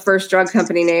pronounce the first drug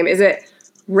company name. Is it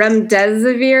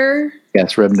Remdesivir?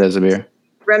 Yes, Remdesivir.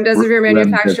 Remdesivir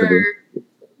manufacturer.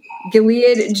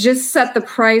 Gilead just set the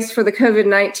price for the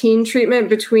COVID-19 treatment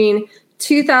between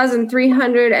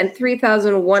 $2,300 and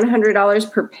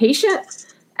 $3,100 per patient.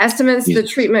 Estimates the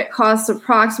treatment costs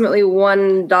approximately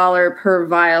 $1 per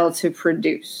vial to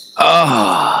produce.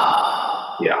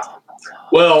 Oh. Yeah.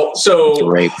 Well, so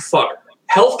fuck.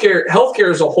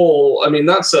 Healthcare as a whole, I mean,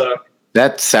 that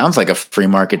sounds like a free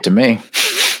market to me.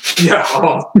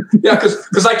 Yeah.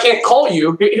 Because I can't call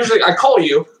you. Here's like, I call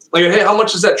you, like, hey, how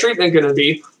much is that treatment going to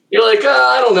be? You're like,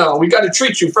 I don't know. We got to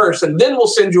treat you first, and then we'll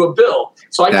send you a bill.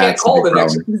 So I can't call the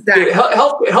next. Exactly.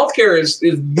 Healthcare is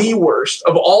the worst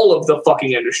of all of the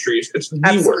fucking industries. It's the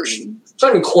worst. It's not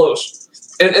even close.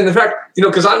 And the fact,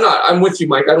 because I'm with you,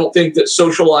 Mike. I don't think that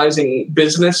socializing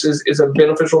business is a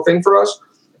beneficial thing for us,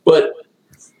 but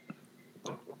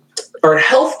our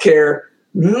healthcare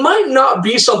might not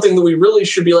be something that we really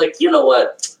should be like, you know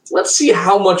what? Let's see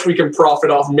how much we can profit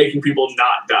off making people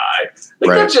not die.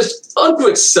 That just unto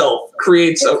itself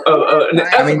creates an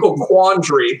ethical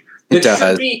quandary that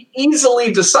should be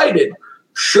easily decided.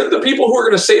 Should the people who are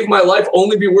going to save my life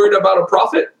only be worried about a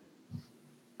profit?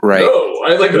 Right.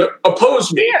 No,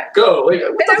 oppose me. Yeah. Go.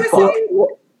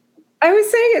 I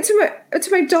was saying it to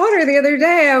my daughter the other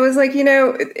day. I was like,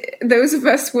 those of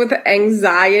us with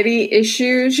anxiety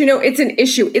issues, it's an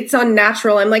issue. It's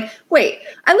unnatural. I'm like, wait,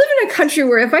 I live in a country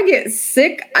where if I get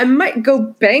sick, I might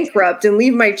go bankrupt and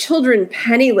leave my children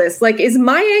penniless. Like, is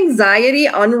my anxiety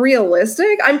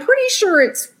unrealistic? I'm pretty sure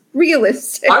it's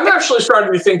realistic. I'm actually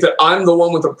starting to think that I'm the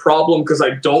one with a problem because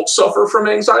I don't suffer from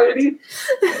anxiety.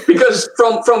 Because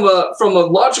from a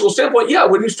logical standpoint, yeah,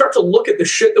 when you start to look at the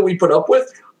shit that we put up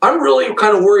with, I'm really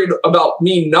kind of worried about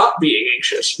me not being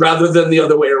anxious rather than the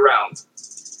other way around.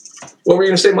 What were you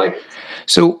going to say, Mike?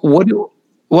 So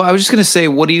I was just going to say,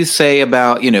 what do you say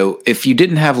about, if you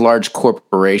didn't have large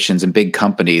corporations and big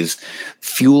companies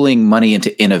fueling money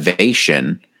into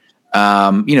innovation,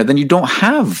 then you don't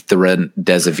have the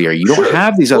remdesivir, you don't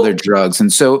have these other drugs,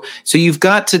 and so you've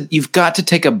got to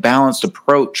take a balanced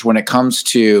approach when it comes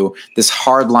to this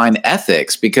hardline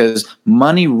ethics, because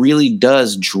money really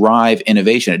does drive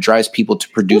innovation. It drives people to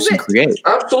produce and create.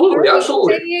 Absolutely.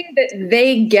 Saying that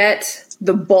they get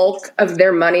the bulk of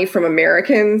their money from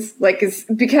Americans, is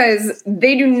because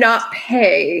they do not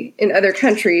pay in other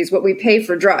countries what we pay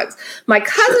for drugs. My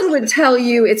cousin would tell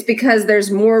you it's because there's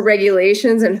more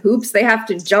regulations and hoops they have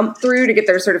to jump through to get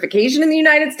their certification in the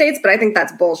United States, but I think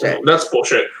that's bullshit. That's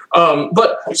bullshit.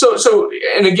 But so,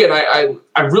 and again, I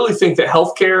really think that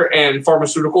healthcare and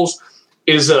pharmaceuticals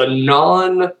is a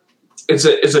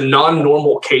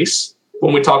non-normal case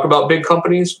when we talk about big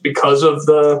companies because of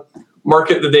the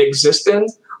market that they exist in.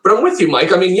 But I'm with you,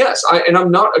 Mike. I mean, yes, I'm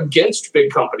not against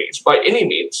big companies by any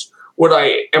means. What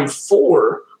I am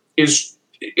for is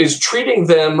treating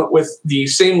them with the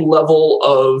same level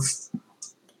of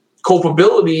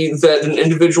culpability that an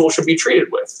individual should be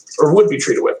treated with or would be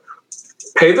treated with.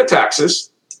 Pay the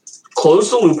taxes, close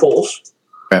the loopholes,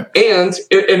 and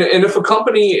if a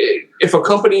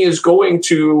company is going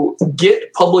to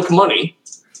get public money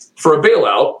for a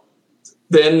bailout,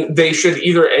 then they should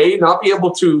either not be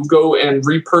able to go and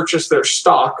repurchase their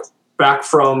stock back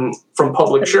from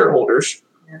public shareholders,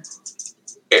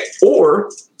 or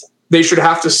they should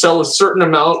have to sell a certain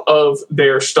amount of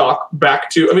their stock back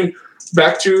to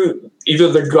either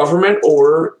the government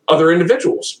or other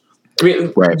individuals. I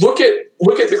mean, look at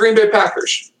the Green Bay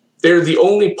Packers. They're the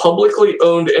only publicly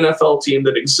owned NFL team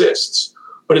that exists.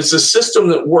 But it's a system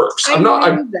that works.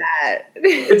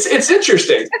 It's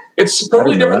interesting. It's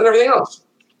totally different than everything else.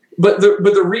 But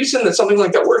the reason that something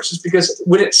like that works is because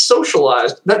when it's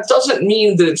socialized, that doesn't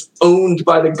mean that it's owned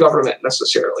by the government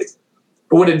necessarily.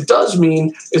 But what it does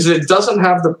mean is that it doesn't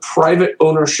have the private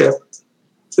ownership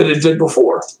that it did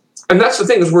before. And that's the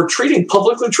thing, is we're treating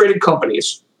publicly traded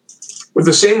companies with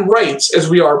the same rights as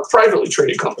we are privately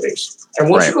traded companies. And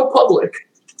once you go public,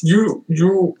 you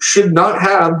should not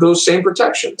have those same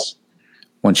protections.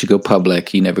 Once you go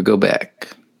public, you never go back.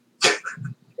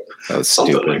 That was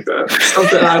Something stupid. like that.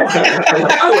 Something I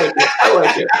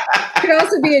like it. It could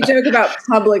also be a joke about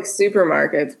public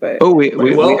supermarkets, but public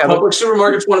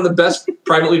supermarkets, one of the best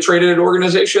privately traded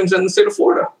organizations in the state of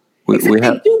Florida. They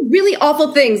do really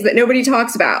awful things that nobody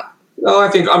talks about. No,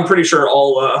 I'm pretty sure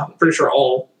all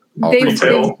They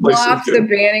blocked the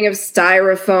banning of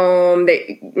styrofoam.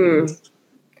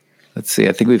 Let's see.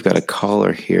 I think we've got a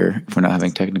caller here. If we're not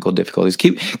having technical difficulties,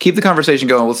 keep the conversation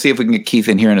going. We'll see if we can get Keith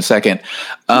in here in a second.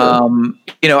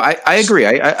 I agree.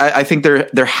 I think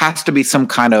there has to be some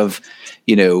kind of,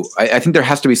 I think there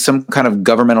has to be some kind of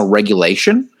governmental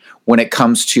regulation when it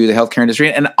comes to the healthcare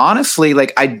industry. And honestly,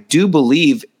 I do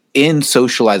believe in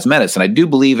socialized medicine. I do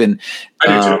believe in.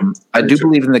 I do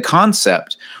believe in the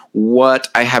concept. What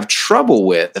I have trouble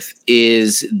with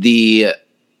is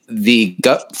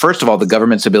first of all, the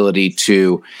government's ability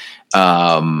to,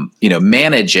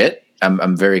 manage it.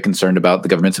 I'm very concerned about the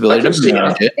government's ability to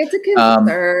manage it. It's a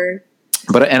concern.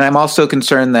 And I'm also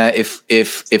concerned that if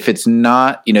it's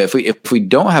not, if we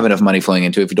don't have enough money flowing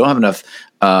into it, if we don't have enough,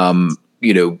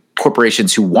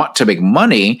 corporations who want to make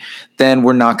money, then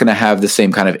we're not going to have the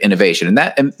same kind of innovation.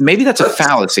 And maybe that's a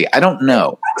fallacy. I don't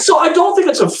know. So I don't think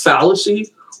it's a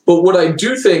fallacy. But what I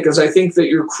do think is I think that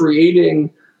you're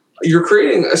creating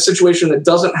a situation that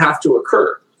doesn't have to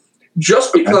occur.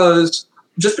 Just because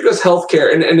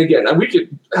healthcare, and again,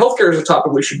 healthcare is a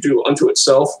topic we should do unto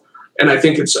itself. And I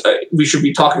think we should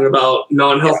be talking about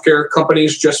non-healthcare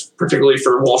companies, just particularly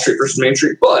for Wall Street versus Main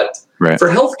Street. But for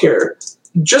healthcare,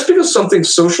 just because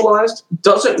something's socialized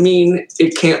doesn't mean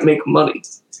it can't make money.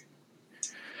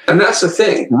 And that's the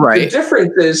thing. Right. The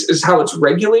difference is how it's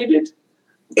regulated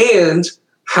and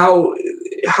how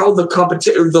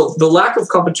the lack of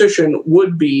competition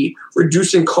would be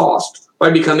reducing cost by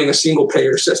becoming a single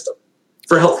payer system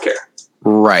for healthcare.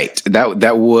 Right.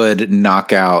 That would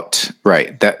knock out.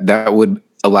 Right. That would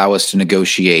allow us to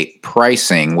negotiate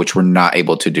pricing, which we're not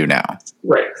able to do now.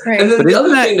 Right. And then the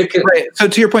other thing right. So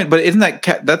to your point, but isn't that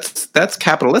that's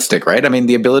capitalistic, right? I mean,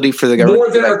 the ability for the government more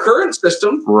than our current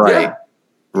system. Right. Yeah.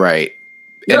 Right.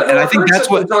 And I think that's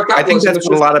what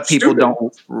a lot of people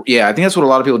don't. Yeah, I think that's what a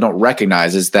lot of people don't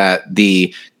recognize is that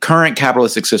the current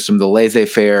capitalistic system, the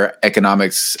laissez-faire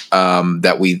economics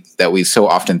that we so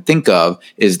often think of,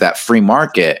 is that free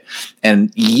market.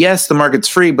 And yes, the market's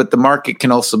free, but the market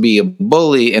can also be a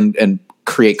bully and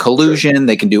create collusion.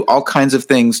 They can do all kinds of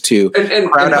things to and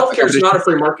healthcare is not a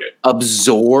free market.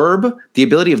 Absorb the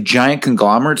ability of giant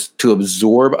conglomerates to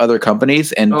absorb other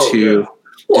companies and destroy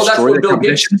that's Bill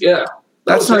Gates. Yeah.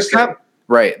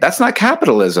 That's not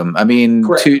capitalism. I mean,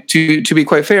 to be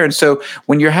quite fair. And so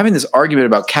when you're having this argument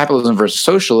about capitalism versus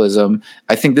socialism,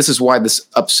 I think this is why this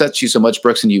upsets you so much,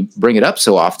 Brooks, and you bring it up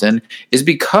so often, is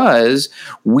because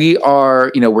we're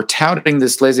touting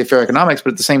this laissez-faire economics,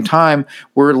 but at the same time,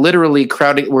 we're literally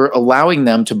we're allowing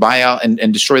them to buy out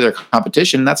and destroy their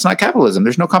competition. That's not capitalism.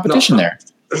 There's no competition there.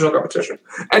 There's no competition.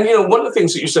 And, one of the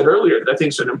things that you said earlier that I think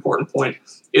is an important point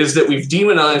is that we've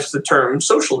demonized the term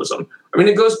socialism. I mean,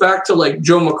 it goes back to like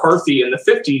Joe McCarthy in the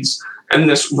 50s and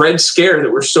this Red Scare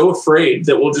that we're so afraid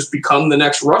that we'll just become the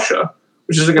next Russia,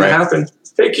 which isn't going to happen.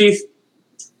 Hey, Keith.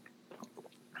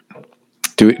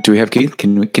 Do we have Keith?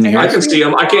 Can you hear I can see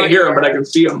him. I can't hear him, but I can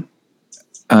see him.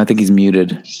 I think he's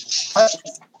muted.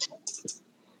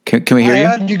 Can we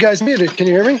hear you? You guys muted. Can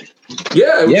you hear me?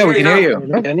 Yeah, we can hear you.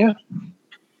 Can you?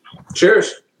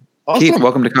 Cheers. Awesome. Keith,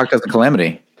 welcome to Cocktails of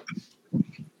Calamity.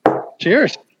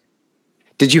 Cheers.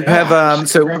 Did you have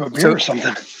grab a beer or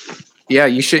something? Yeah,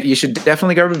 you should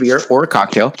definitely grab a beer or a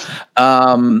cocktail.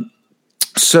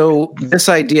 So this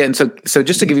idea, and so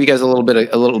just to give you guys a little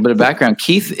bit of background,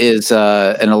 Keith is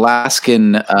an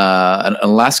Alaskan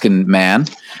man.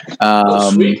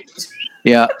 Sweet.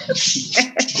 Yeah.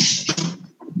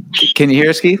 Can you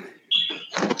hear us, Keith?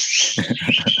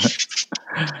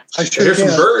 I sure hear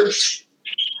some birds.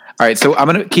 All right, so I'm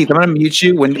gonna mute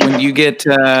you when you get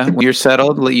when you're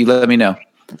settled. You let me know.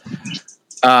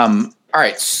 All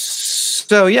right,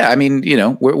 so yeah, I mean,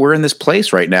 we're in this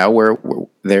place right now where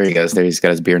there he goes. There he's got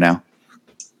his beer now.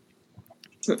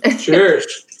 Cheers.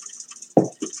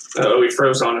 Oh, he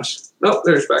froze on us. Nope,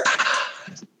 there's back.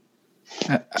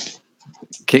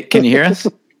 Can you hear us?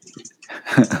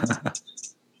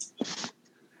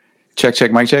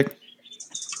 Check, mic check.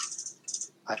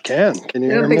 I can. Can you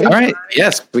hear me? All right.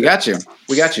 Yes, we got you. Can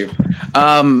you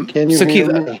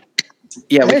hear me?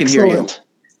 Yeah, we can hear you.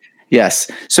 Yes.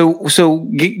 So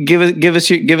give us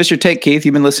your take, Keith.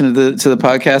 You've been listening to the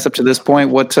podcast up to this point.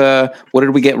 What did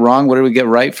we get wrong? What did we get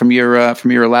right from your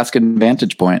Alaskan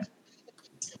vantage point?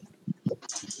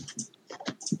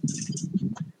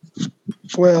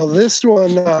 Well, this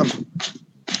one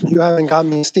you haven't got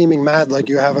me steaming mad like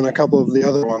you have in a couple of the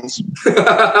other ones.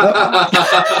 I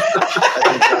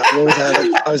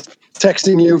was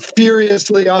texting you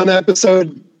furiously on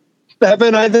episode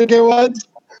 7, I think it was.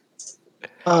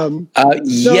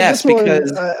 Yes,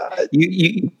 because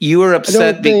you were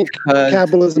upset because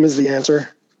capitalism is the answer.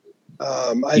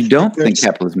 You don't think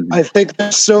capitalism? I think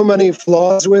there's so many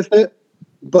flaws with it,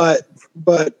 but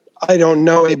I don't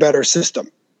know a better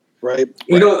system. Right.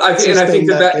 I think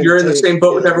that you're in the same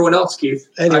boat with everyone else, Keith.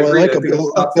 Anyway, like a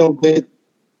Bill Gates.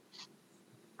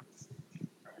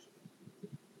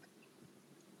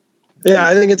 Yeah,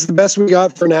 I think it's the best we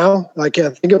got for now. I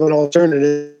can't think of an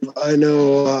alternative. I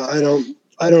know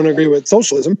I don't agree with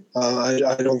socialism.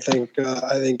 I don't think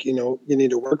I think you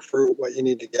need to work for what you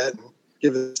need to get and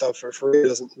give it stuff for free. It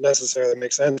doesn't necessarily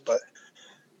make sense, but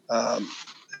I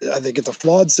think it's a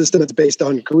flawed system. It's based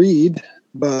on greed.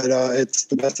 But it's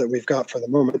the best that we've got for the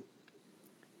moment.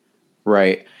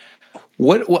 Right.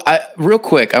 Real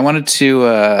quick, I wanted to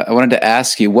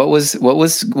ask you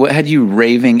what had you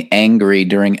raving angry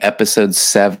during episode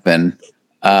 7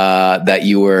 that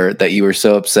you were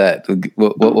so upset?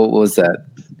 What was that?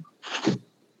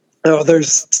 Oh,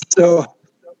 there's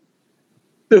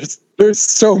There's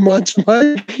so much,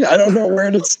 Mike. I don't know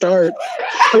where to start.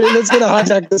 I mean, it's going to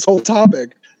hijack this whole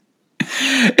topic.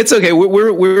 It's okay.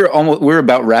 We're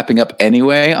about wrapping up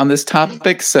anyway on this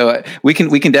topic, so we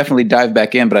can definitely dive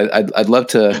back in. But I'd love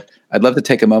to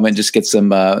take a moment and just get some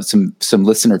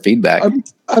listener feedback.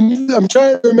 I'm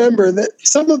trying to remember that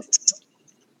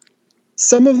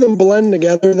some of them blend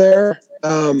together there.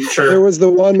 Sure. There was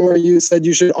the one where you said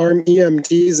you should arm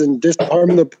EMTs and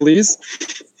disarm the police.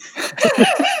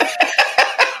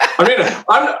 I mean,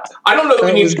 I don't know that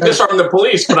we need to disarm the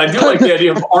police, but I do like the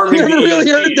idea of arming the EMTs. I've really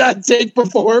heard that take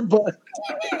before, but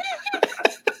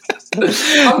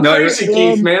I'm crazy,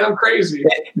 Keith, man. I'm crazy.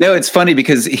 No, it's funny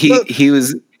because he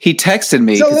texted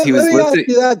me because he was listening.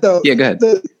 That, though. Yeah, go ahead.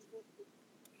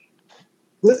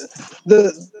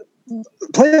 The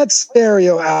play that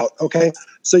scenario out, okay?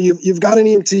 So you've got an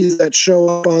EMTs that show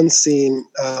up on scene.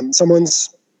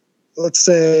 Someone's, let's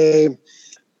say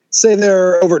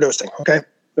they're overdosing, okay?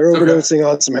 They're overdosing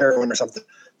on some heroin or something.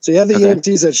 So you have the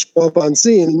EMTs that show up on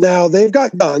scene. Now they've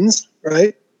got guns,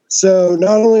 right? So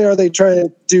not only are they trying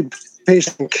to do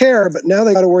patient care, but now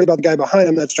they got to worry about the guy behind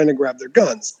them that's trying to grab their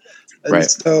guns. And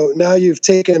so now you've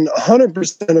taken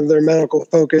 100% of their medical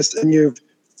focus, and I'm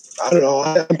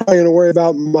probably going to worry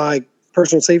about my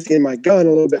personal safety and my gun a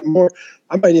little bit more.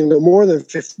 I might even go more than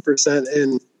 50%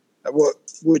 in what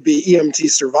would be EMT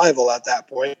survival at that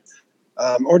point.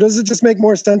 Or does it just make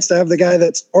more sense to have the guy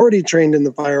that's already trained in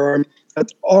the firearm,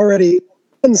 that's already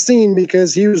unseen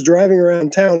because he was driving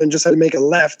around town and just had to make a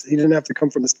left? He didn't have to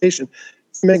come from the station.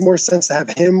 Does it make more sense to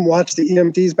have him watch the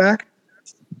EMTs back?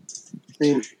 I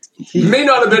mean, he may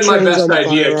not have been my best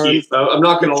idea, Keith. I'm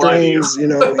not going to lie to you.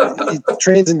 He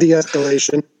trains in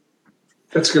de-escalation.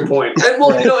 That's a good point. And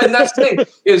and that's the thing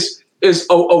is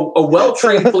a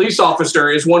well-trained police officer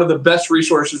is one of the best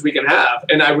resources we can have.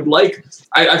 And I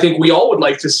think we all would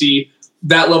like to see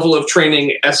that level of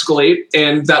training escalate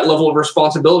and that level of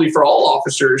responsibility for all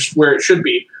officers where it should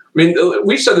be. I mean,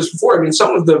 we've said this before. I mean,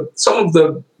 some of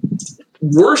the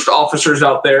worst officers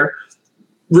out there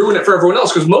ruin it for everyone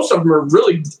else because most of them are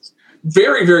really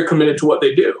very, very committed to what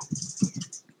they do.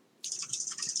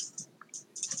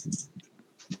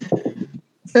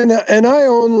 And I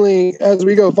only, as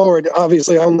we go forward,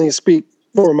 obviously I only speak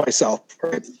for myself,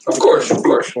 right? Of course.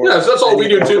 Yes, that's all we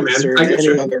do too, man. I get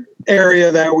you. Other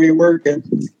area that we work in.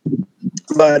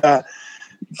 But I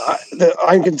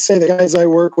can say the guys I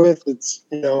work with, it's,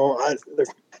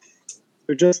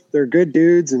 they're good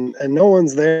dudes and no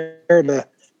one's there to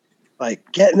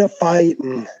like get in a fight.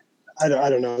 And I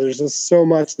don't know. There's just so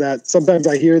much that sometimes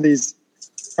I hear these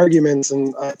arguments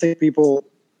and I think people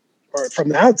or from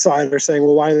the outside are saying,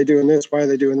 well, why are they doing this? Why are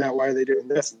they doing that? Why are they doing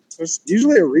this? And there's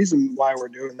usually a reason why we're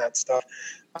doing that stuff.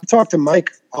 I've talked to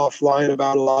Mike offline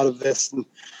about a lot of this, and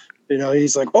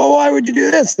he's like, "Oh, why would you do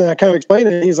this?" And I kind of explained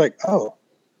it, and he's like, "Oh,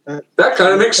 that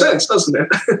kind of makes sense, doesn't it?"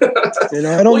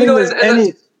 I don't think there's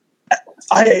any.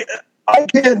 I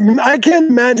can't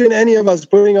imagine any of us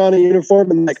putting on a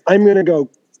uniform and like, I'm gonna go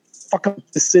fuck up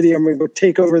the city. I'm gonna go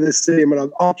take over this city. I'm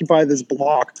gonna occupy this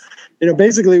block.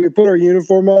 Basically, we put our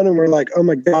uniform on and we're like, "Oh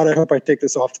my god, I hope I take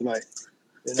this off tonight."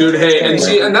 Dude, hey, and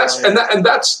see, and that's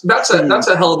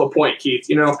a hell of a point, Keith.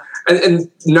 And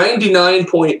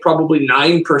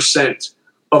 99.9%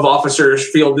 of officers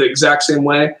feel the exact same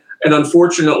way. And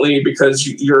unfortunately, because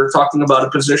you're talking about a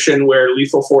position where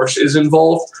lethal force is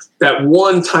involved, that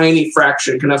one tiny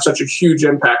fraction can have such a huge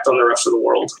impact on the rest of the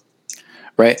world.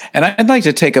 Right. And I'd like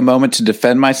to take a moment to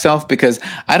defend myself because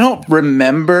I don't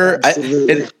remember.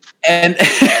 And no,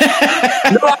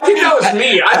 I think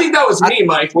that was me.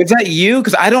 Mike. Was that you?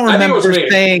 Because I don't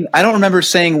remember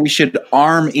saying we should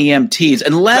arm EMTs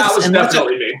unless that was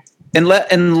definitely me.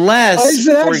 Unless,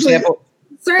 for example,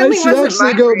 certainly wasn't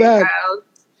my go back.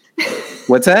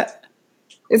 What's that?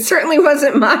 It certainly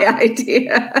wasn't my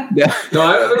idea. Yeah.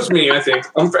 No, it was me. I think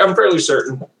I'm fairly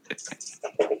certain.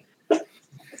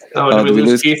 Oh, did we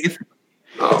lose Keith?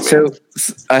 Oh, man. So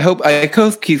I hope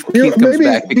Keith comes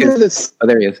back because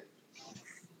there he is.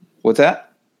 What's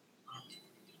that?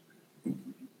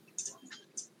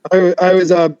 I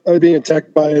was being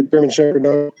attacked by a German Shepherd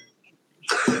dog.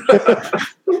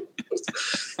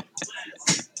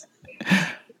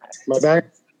 Am I back?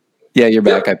 Yeah, you're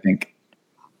back. I think.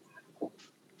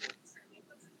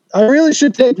 I really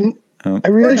should take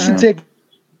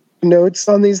notes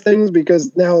on these things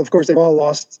because now, of course, they've all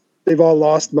lost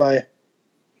my.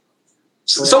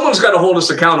 Someone's got to hold us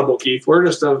accountable, Keith. We're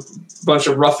just a bunch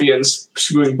of ruffians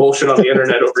spewing bullshit on the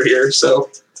internet over here. So,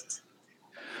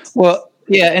 well,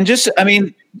 yeah, and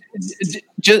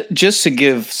Just to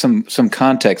give some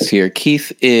context here,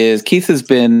 Keith has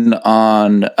been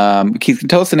on. Keith,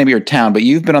 tell us the name of your town, but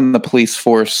you've been on the police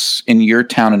force in your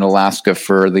town in Alaska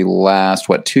for the last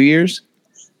 2 years?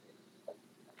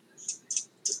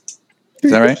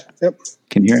 Is that right? Yep.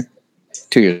 Can you hear?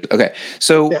 2 years. Okay.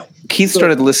 So yeah. Keith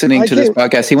started listening to this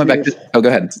podcast. He went back to. Oh, go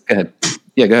ahead.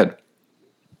 Yeah, go ahead.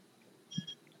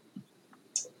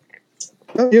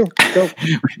 No, you go.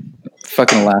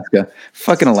 Fucking Alaska.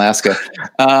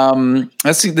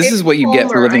 Let's see. This is what you get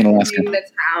for living in Alaska.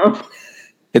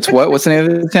 It's what? What's the name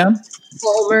of the town?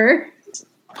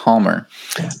 Palmer.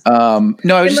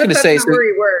 No, I was just going to say.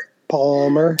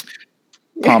 Palmer.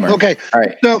 Okay. All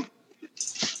right.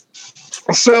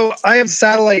 So I have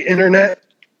satellite internet.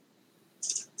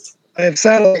 And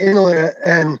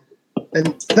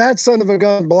that son of a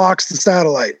gun blocks the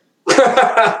satellite.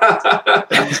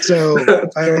 So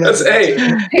I don't know.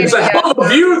 It's a hell of a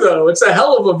view, though. It's a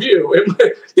hell of a view.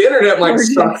 The internet might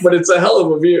suck, but it's a hell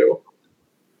of a view.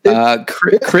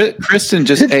 Kristen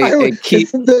just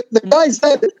the guy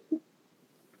said.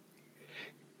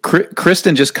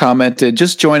 Kristen just commented,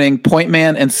 just joining. Point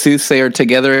Man and Soothsayer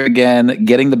together again,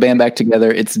 getting the band back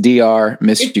together. It's DR.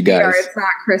 Missed you guys. DR, it's not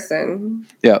Kristen.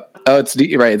 Yeah. Oh, it's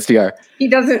It's DR. He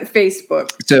doesn't Facebook.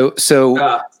 So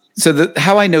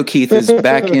how I know Keith is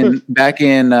back in I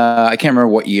can't remember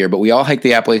what year, but we all hiked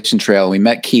the Appalachian Trail. We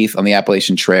met Keith on the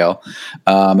Appalachian Trail,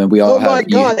 and we all. Oh my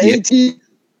God!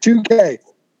 AT2K.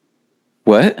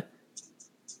 What?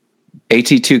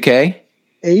 AT2K.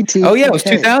 Oh yeah, it was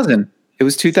 2000. It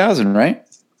was 2000, right?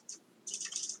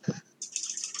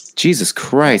 Jesus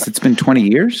Christ! It's been 20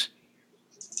 years.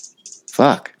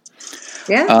 Fuck.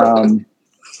 Yeah.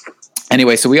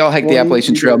 Anyway, so we all hiked the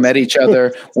Appalachian Trail, met each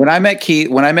other. When I met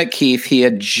Keith, he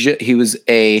was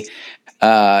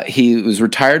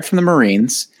retired from the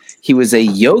Marines. He was a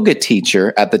yoga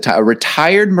teacher at the time, a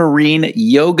retired Marine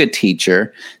yoga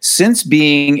teacher. Since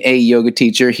being a yoga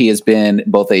teacher, he has been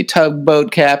both a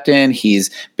tugboat captain,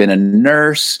 he's been a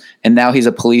nurse, and now he's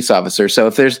a police officer. So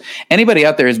if there's anybody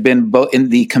out there who's been both in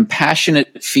the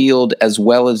compassionate field as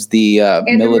well as the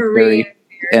military,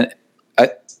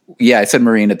 I said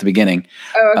Marine at the beginning.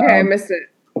 Oh, okay, I missed it.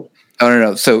 Oh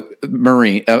no! So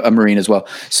Marine, a Marine as well.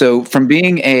 So from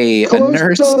being a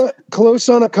nurse, close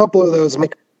on a couple of those.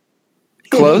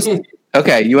 Close.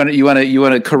 Okay, you want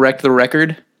to correct the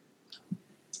record?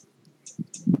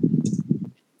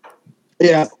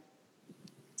 Yeah.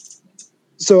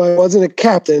 So I wasn't a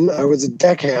captain. I was a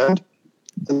deckhand.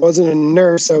 I wasn't a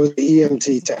nurse. I was an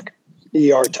EMT tech,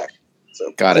 ER tech.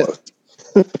 So got it.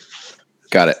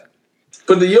 Got it.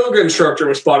 But the yoga instructor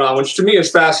was spot on, which to me is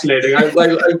fascinating. I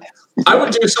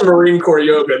would do some Marine Corps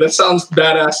yoga. That sounds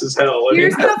badass as hell.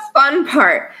 Here's the fun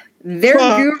part. Their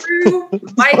guru,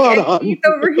 Mike and Keith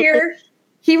over here,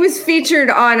 he was featured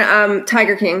on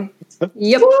Tiger King.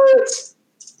 Yep. What?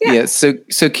 Yeah. So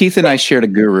Keith and I shared a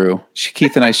guru.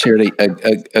 Keith and I shared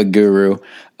a guru.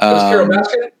 Was Carol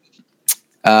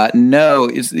Baskin? No,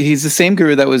 he's the same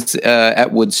guru that was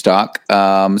at Woodstock,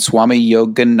 Swami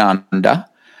Yogananda.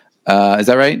 Is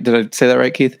that right? Did I say that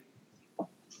right, Keith?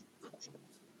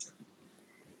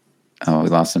 Oh, we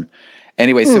lost him.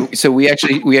 Anyway, so we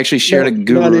actually shared a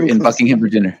guru in Buckingham,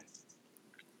 Virginia.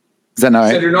 Is that not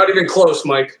right? Said you're not even close,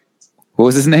 Mike. What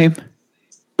was his name?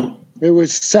 It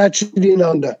was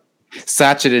Satchidananda.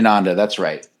 Satchidananda, that's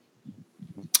right.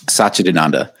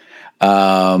 Satchidananda.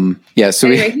 So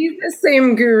anyway, he's the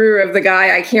same guru of the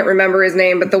guy, I can't remember his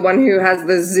name, but the one who has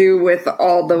the zoo with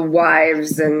all the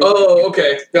wives and. Oh,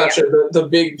 okay, gotcha. Yeah. The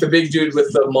big dude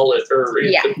with the mullet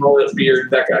the mullet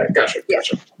beard, that guy. Gotcha.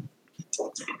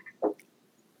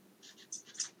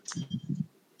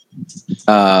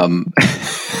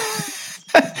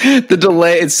 The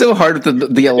delay, it's so hard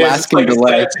with the Alaskan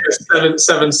delay. It's a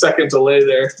 7 second delay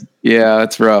there. Yeah,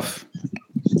 it's rough.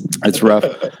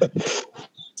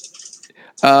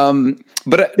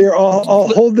 But here, I'll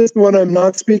hold this when I'm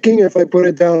not speaking. If I put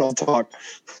it down, I'll talk.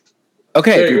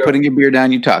 Okay, if you're putting your beer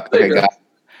down, you talk. Okay, got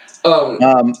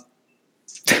it.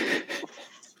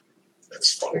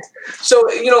 That's funny. So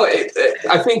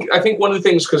I think one of the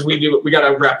things, because we got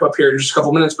to wrap up here in just a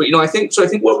couple minutes, but I think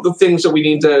one of the things that we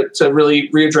need to really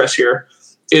readdress here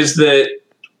is that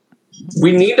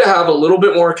we need to have a little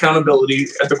bit more accountability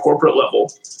at the corporate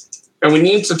level. And we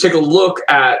need to take a look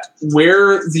at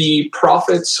where the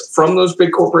profits from those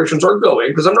big corporations are going.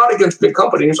 Because I'm not against big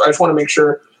companies. I just want to make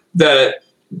sure that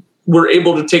we're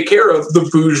able to take care of the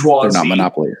bourgeoisie. They're not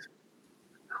monopolies.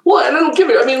 Well, and I don't give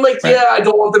it. I mean, I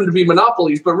don't want them to be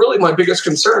monopolies. But really, my biggest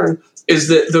concern is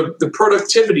that the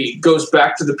productivity goes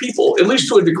back to the people, at least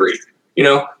to a degree.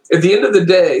 At the end of the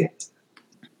day,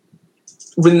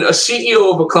 when a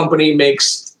CEO of a company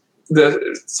makes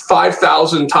the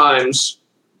 5,000 times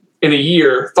in a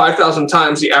year, 5,000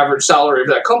 times the average salary of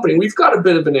that company, we've got a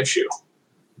bit of an issue.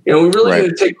 We really need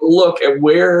to take a look at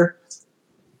where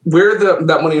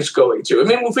that money is going to. I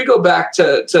mean, if we go back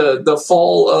to the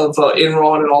fall of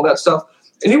Enron and all that stuff,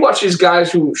 and you watch these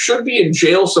guys who should be in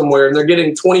jail somewhere, and they're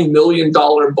getting $20 million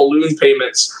balloon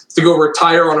payments to go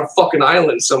retire on a fucking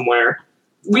island somewhere,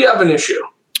 we have an issue,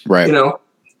 right?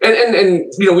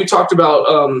 And we talked about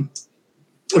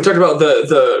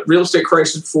the real estate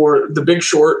crisis for The Big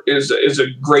Short is a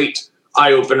great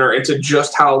eye opener into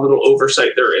just how little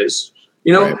oversight there is.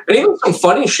 Right. And even some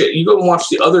funny shit. You go and watch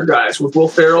the other guys with Will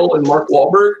Ferrell and Mark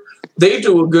Wahlberg. They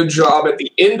do a good job at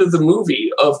the end of the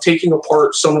movie of taking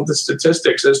apart some of the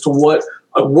statistics as to what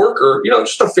a worker,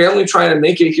 just a family trying to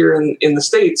make it here in the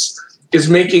States is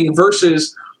making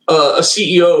versus a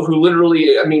CEO who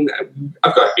literally, I mean,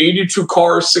 I've got 82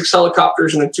 cars, 6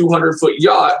 helicopters, and a 200-foot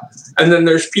yacht. And then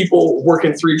there's people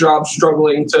working 3 jobs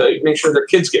struggling to make sure their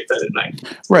kids get fed at night.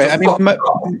 Right. I mean,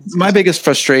 my biggest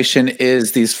frustration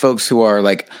is these folks who are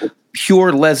like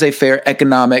pure laissez-faire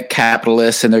economic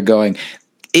capitalists, and they're going,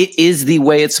 it is the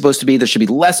way it's supposed to be. There should be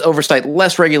less oversight,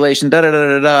 less regulation, da da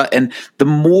da da da. And the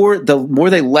more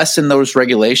they lessen those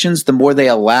regulations, the more they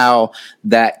allow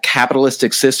that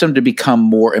capitalistic system to become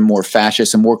more and more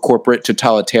fascist and more corporate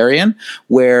totalitarian,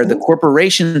 where the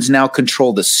corporations now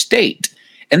control the state.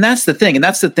 And that's the thing. And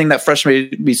that's the thing that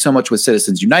frustrated me so much with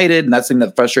Citizens United. And that's the thing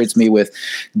that frustrates me with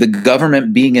the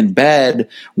government being in bed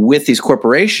with these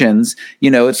corporations.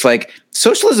 It's like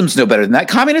socialism's no better than that.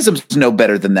 Communism's no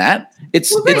better than that.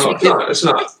 It's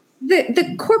not.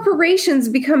 The corporations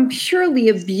become purely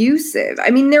abusive. I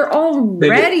mean, they're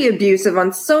already abusive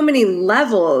on so many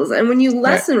levels. And when you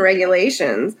lessen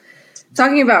regulations,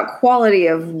 talking about quality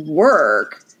of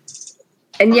work,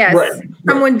 and yes,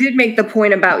 someone did make the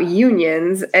point about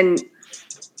unions, and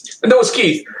that was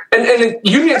Keith. And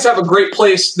unions have a great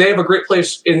place. They have a great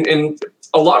place in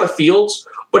a lot of fields,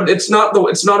 but it's not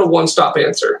a one-stop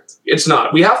answer. It's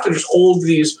not. We have to just hold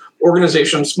these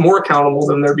organizations more accountable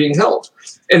than they're being held.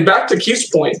 And back to Keith's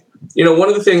point, one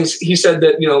of the things he said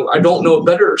that I don't know a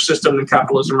better system than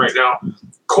capitalism right now.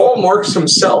 Karl Marx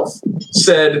himself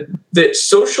said that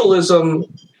socialism,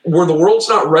 where the world's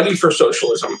not ready for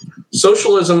socialism.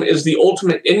 Socialism is the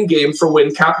ultimate end game for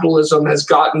when capitalism has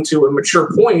gotten to a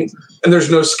mature point and there's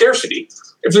no scarcity.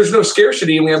 If there's no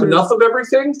scarcity and we have enough of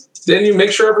everything, then you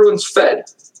make sure everyone's fed.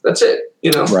 That's it,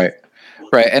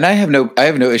 Right. And I have no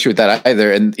issue with that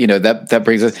either. And, that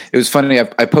brings us, it was funny.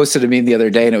 I posted a meme the other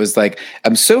day and it was like,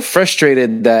 I'm so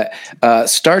frustrated that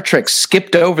Star Trek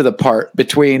skipped over the part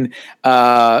between,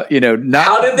 not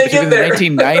how did they get there? The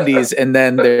 1990s and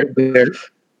then they're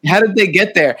how did they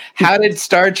get there? How did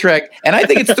Star Trek? And I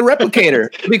think it's the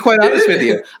replicator, to be quite honest with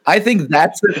you. I think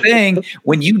that's the thing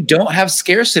when you don't have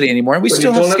scarcity anymore. And we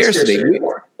still have scarcity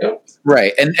anymore. Yep.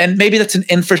 Right. And maybe that's an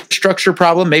infrastructure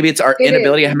problem. Maybe it's our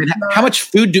inability. I mean, how much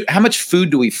food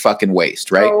do we fucking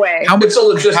waste, right? No way. It's a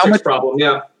logistics problem,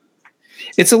 yeah.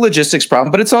 It's a logistics problem,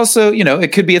 but it's also,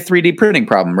 it could be a 3D printing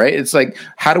problem, right? It's like,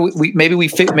 how do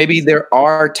maybe there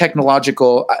are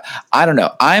technological, I don't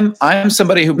know. I'm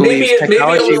somebody who believes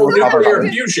technology will nuclear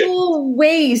fusion.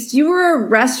 Waste. You were a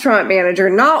restaurant manager.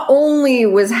 Not only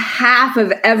was half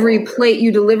of every plate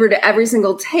you delivered to every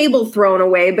single table thrown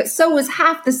away, but so was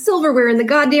half the silverware in the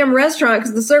goddamn restaurant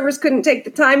because the servers couldn't take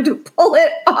the time to pull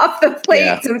it off the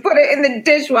plates and put it in the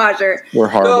dishwasher. We're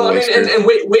horrible. And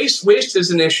waste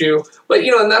is an issue. But,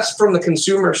 and that's from the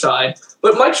consumer side.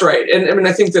 But Mike's right. And I mean,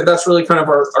 I think that's really kind of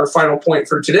our final point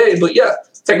for today. But yeah,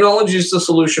 technology is the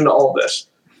solution to all this.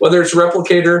 Whether it's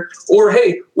replicator or,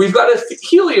 hey, we've got a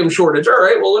helium shortage. All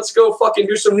right, well, let's go fucking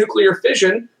do some nuclear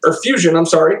fusion.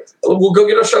 We'll go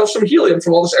get ourselves some helium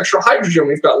from all this extra hydrogen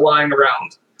we've got lying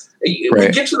around. We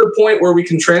get to the point where we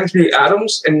can transmute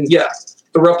atoms and,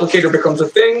 the replicator becomes a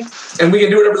thing and we can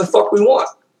do whatever the fuck we want.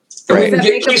 And we can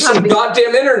get some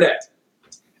goddamn internet.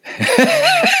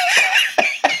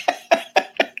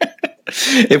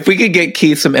 If we could get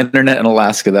Keith some internet in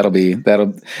Alaska,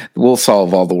 we'll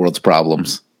solve all the world's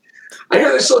problems. I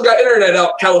hear they still got internet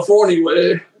out in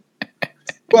California.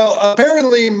 Well,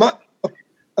 apparently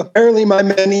my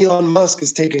man Elon Musk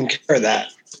is taking care of that.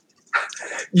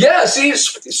 Yeah, see,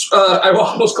 I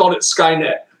almost called it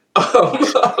Skynet. The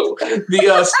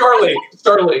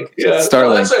Starlink. Yeah,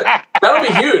 Starlink.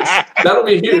 That'll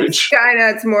be huge.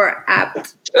 Skynet's more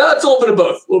apt. Yeah, it's a little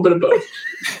bit of both.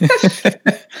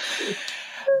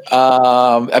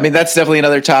 I mean, that's definitely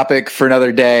another topic for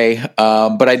another day.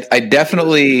 But I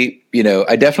definitely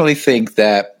think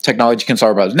that technology can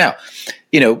solve problems. Now,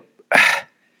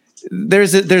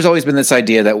 there's always been this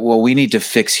idea that, well, we need to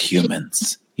fix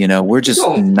humans. We're just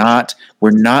we're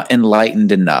not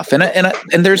enlightened enough,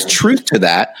 and there's truth to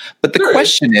that. But the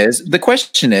question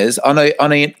is, on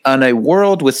a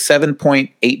world with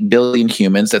 7.8 billion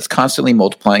humans that's constantly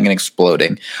multiplying and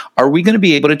exploding, are we going to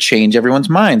be able to change everyone's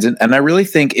minds? And I really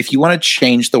think if you want to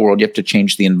change the world, you have to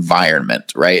change the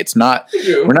environment, right?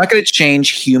 We're not going to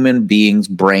change human beings'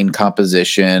 brain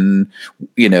composition,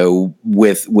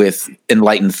 with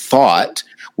enlightened thought.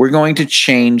 We're going to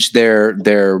change their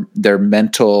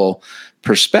mental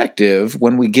perspective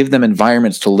when we give them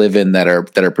environments to live in that are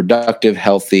productive,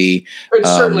 healthy. It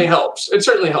certainly helps. It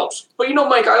certainly helps. But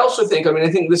Mike, I also think,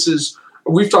 I think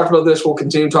we've talked about this. We'll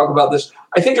continue to talk about this.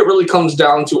 I think it really comes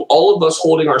down to all of us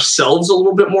holding ourselves a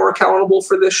little bit more accountable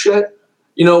for this shit.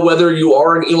 Whether you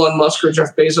are an Elon Musk or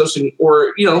Jeff Bezos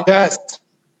Yes.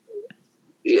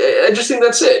 I just think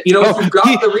that's it. If you've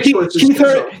got the resources.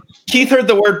 Keith heard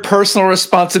the word personal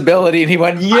responsibility and he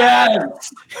went,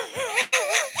 yes.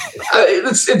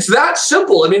 It's that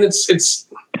simple. It's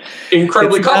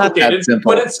incredibly complicated,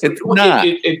 but it's not.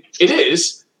 It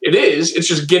is. It's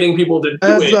just getting people to do it.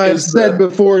 As I've said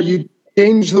before, you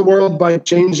change the world by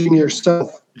changing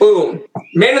yourself. Boom.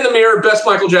 Man in the Mirror, best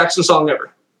Michael Jackson song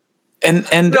ever. And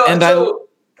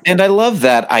I love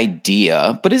that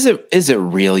idea, but is it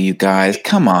real, you guys?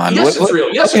 Come on. Yes, it's real.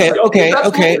 Yes, it's real.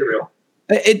 Okay. Real.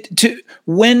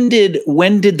 When did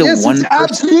the one it's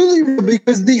absolutely real,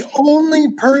 because the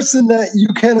only person that you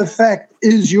can affect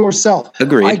is yourself.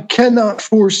 Agreed. I cannot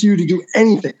force you to do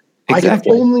anything. Exactly. I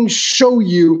can only show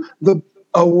you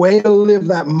a way to live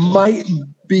that might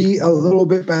be a little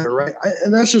bit better, right?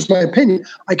 And that's just my opinion.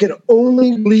 I can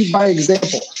only lead by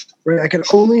example, right? I can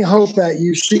only hope that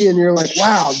you see and you're like,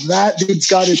 wow, that dude's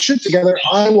got his shit together.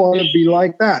 I want to be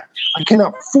like that. I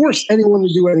cannot force anyone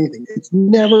to do anything. It's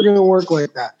never going to work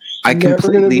like that. You're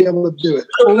never going to be able to do it.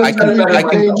 Only thing that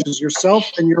changes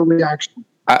yourself and your reaction.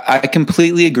 I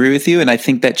completely agree with you, and I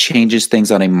think that changes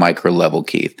things on a micro level,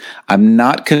 Keith. I'm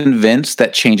not convinced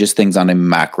that changes things on a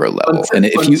macro level. And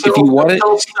if you want it,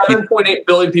 7.8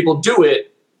 billion people do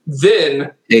it,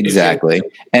 then exactly.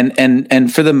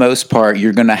 And for the most part,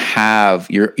 you're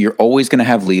always going to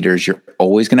have leaders. You're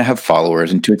always going to have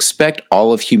followers, and to expect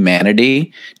all of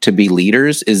humanity to be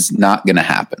leaders is not going to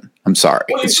happen. I'm sorry,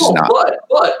 it's just not.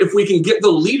 But if we can get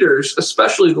the leaders,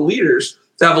 especially the leaders,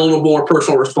 to have a little more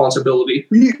personal responsibility,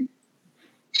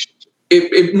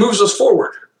 it moves us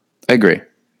forward. I agree.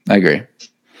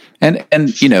 And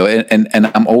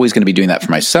I'm always going to be doing that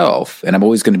for myself, and I'm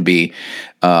always going to be,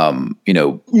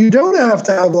 You don't have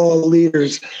to have all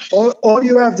leaders. All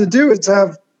you have to do is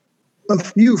have a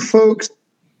few folks.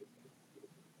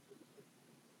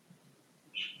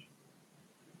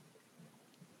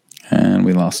 And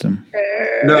we lost him.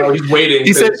 No, he's waiting.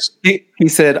 He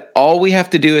said, all we have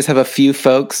to do is have a few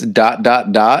folks ... and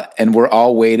we're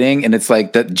all waiting. And it's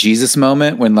like that Jesus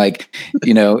moment when, I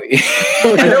know,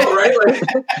 right?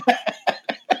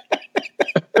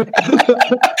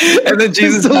 And then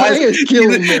Jesus dies.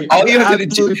 All you have to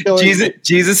do,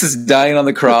 Jesus is dying on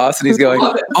the cross, and he's going,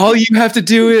 all you have to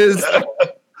do is.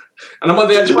 And I'm on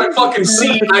the edge of my fucking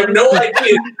seat. I have no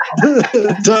idea.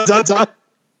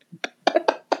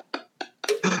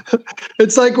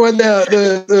 It's like when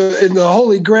the in the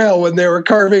Holy Grail, when they were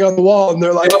carving on the wall, and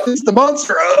they're like, "It's the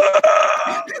monster."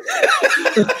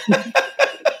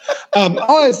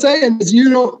 All I'm saying is, you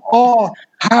don't all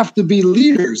have to be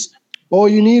leaders. All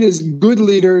you need is good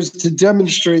leaders to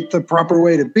demonstrate the proper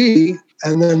way to be,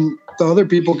 and then the other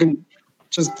people can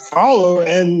just follow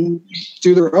and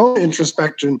do their own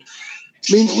introspection.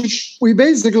 I mean, we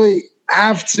basically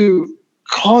have to.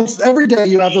 Every day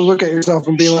you have to look at yourself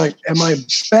and be like, am I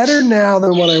better now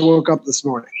than when I woke up this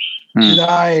morning? Did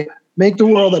I make the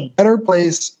world a better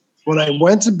place when I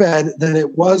went to bed than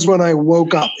it was when I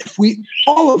woke up? If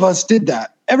all of us did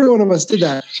that, every one of us did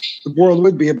that, the world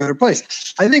would be a better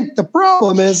place. I think the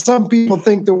problem is some people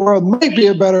think the world might be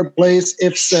a better place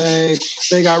if, say,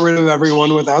 they got rid of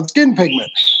everyone without skin pigment.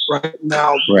 Right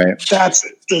now, that's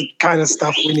the kind of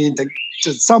stuff we need to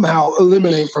somehow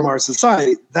eliminate from our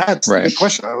society. That's the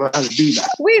question. I don't know how to do that.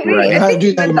 Wait. I know how to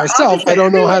do that in myself. I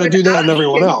don't know how to do that in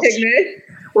everyone else.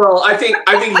 Well, I think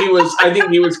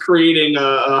he was creating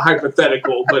a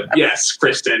hypothetical, but yes,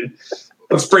 Kristen,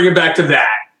 let's bring it back to that.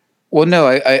 Well, no,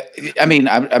 I mean,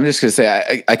 I'm just going to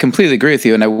say I completely agree with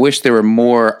you, and I wish there were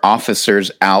more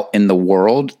officers out in the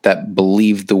world that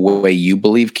believe the way you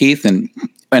believe, Keith, and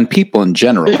people in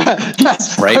general.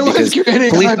 Yes, right? I was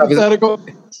creating a hypothetical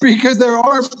because there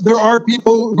are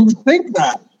people who think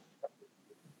that.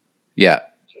 Yeah,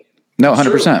 no,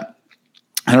 100%.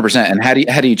 100%. And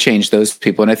how do you change those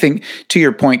people? And I think, to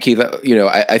your point, Keith,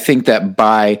 I think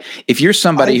that if you're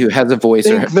somebody who has a voice,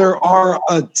 there are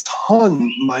a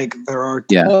ton, Mike. There are a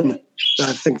ton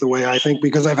that think the way I think,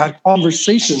 because I've had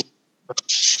conversations.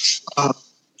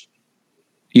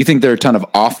 You think there are a ton of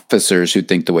officers who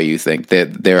think the way you think,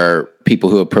 that there are people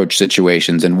who approach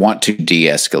situations and want to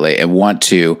de-escalate and want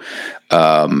to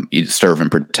serve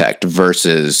and protect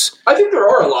versus. I think there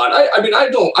are a lot. I mean, I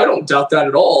don't doubt that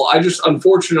at all. I just,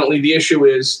 unfortunately, the issue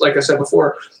is, like I said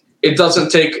before, it doesn't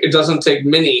take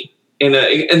many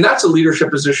and that's a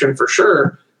leadership position for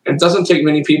sure. It doesn't take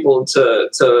many people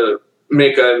to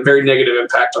make a very negative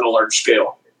impact on a large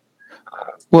scale.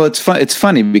 Well, it's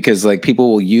funny because like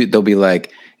people they'll be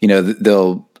like,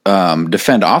 they'll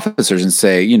defend officers and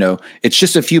say, it's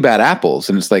just a few bad apples.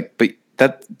 And it's like, but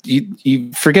that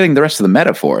you forgetting the rest of the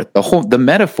metaphor. The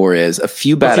metaphor is a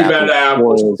few bad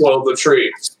apples spoil the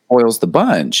tree, spoils the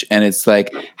bunch. And it's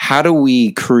like, how do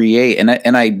we create?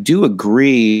 And I do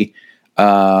agree.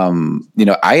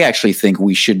 I actually think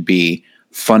we should be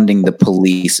funding the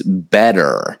police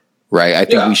better, right? I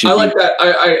think we should. I like that.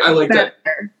 I like that.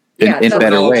 In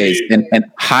better ways, and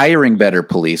hiring better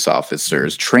police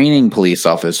officers, training police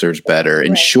officers better,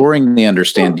 ensuring they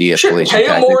understand de-escalation. Pay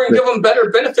them more and give them better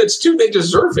benefits too. They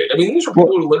deserve it. I mean, these are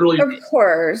people who literally, of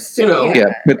course,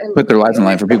 put their lives on the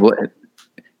line for people.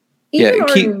 Even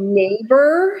our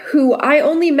neighbor, who I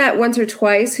only met once or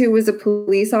twice, who was a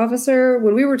police officer,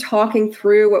 when we were talking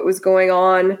through what was going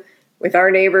on with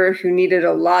our neighbor who needed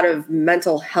a lot of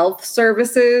mental health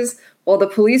services, while the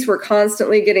police were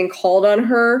constantly getting called on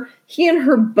her, he and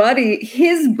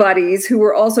his buddies, who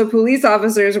were also police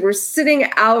officers, were sitting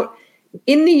out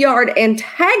in the yard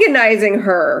antagonizing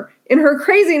her in her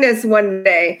craziness one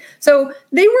day. So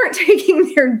they weren't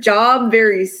taking their job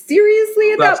very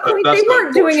seriously at that point. They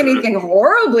weren't doing anything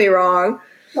horribly wrong.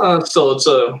 Still,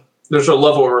 there's a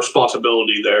level of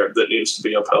responsibility there that needs to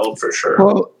be upheld for sure.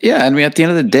 Well, yeah. I mean, at the end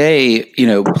of the day,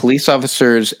 police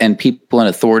officers and people in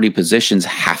authority positions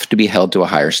have to be held to a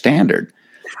higher standard.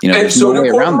 And so do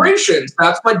corporations.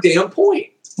 That's my damn point.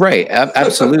 Right.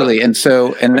 Absolutely. And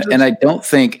so, and I don't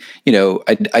think,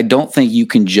 I don't think you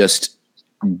can just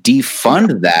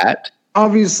defund that.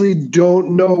 Obviously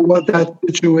don't know what that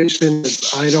situation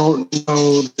is. I don't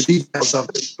know the details of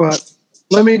it, but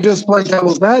let me just play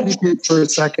devil's advocate for a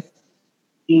second.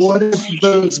 What if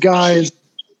those guys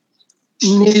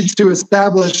need to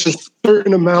establish a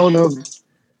certain amount of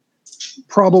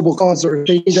probable cause, or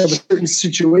they need to have a certain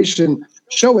situation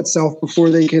show itself before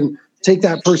they can take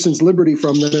that person's liberty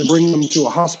from them and bring them to a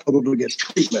hospital to get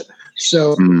treatment?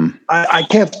 So I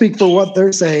can't speak for what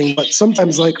they're saying, but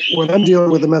sometimes, like when I'm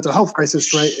dealing with a mental health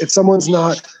crisis, right, if someone's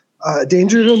not a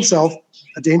danger to himself,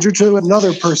 a danger to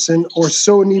another person, or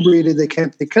so inebriated they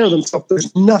can't take care of themselves,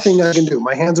 there's nothing I can do.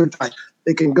 My hands are tied.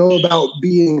 They can go about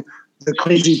being the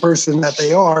crazy person that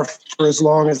they are for as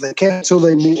long as they can until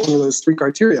they meet one of those three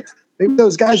criteria. Maybe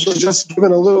those guys were just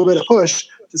given a little bit of push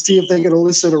to see if they can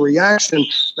elicit a reaction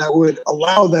that would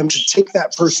allow them to take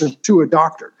that person to a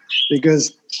doctor.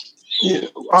 Because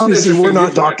obviously we're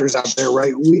not doctors out there,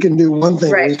 right? We can do one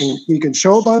thing. Right. We can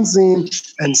show up on scene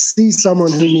and see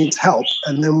someone who needs help,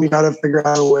 and then we got to figure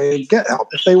out a way to get help.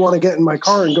 If they want to get in my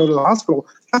car and go to the hospital,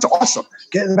 that's awesome.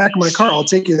 Get in the back of my car, I'll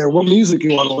take you there. What music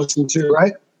you want to listen to,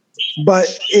 right?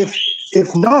 But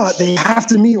if not, they have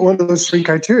to meet one of those three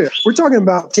criteria. We're talking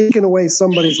about taking away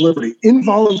somebody's liberty,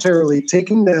 involuntarily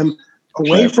taking them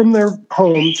away from their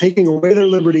home, taking away their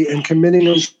liberty, and committing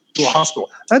them to a hospital.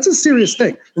 That's a serious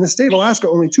thing. In the state of Alaska,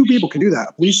 only two people can do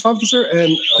that: a police officer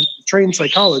and a trained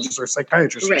psychologist or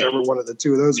psychiatrist, whichever one of the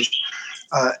two of those is.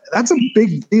 That's a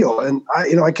big deal. And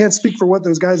I can't speak for what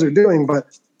those guys are doing, but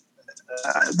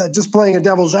that just playing a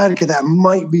devil's advocate, that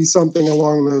might be something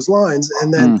along those lines.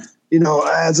 And then,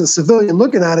 as a civilian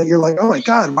looking at it, you're like, oh my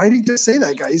God, why did he just say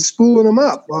that guy? He's spooling him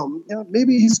up. Well,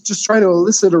 maybe he's just trying to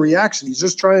elicit a reaction. He's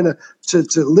just trying to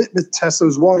litmus test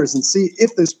those waters and see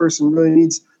if this person really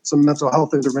needs some mental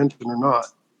health intervention or not.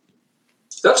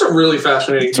 That's a really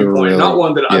fascinating point. Not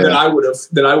one that I would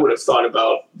have thought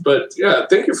about. But yeah,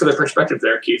 thank you for the perspective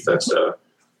there, Keith. That's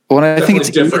I think it's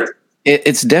different.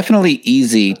 It's definitely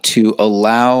easy to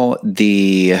allow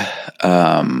the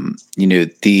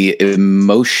the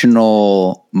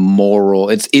emotional moral.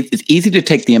 It's easy to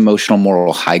take the emotional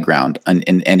moral high ground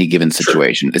in any given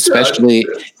situation, especially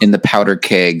in the powder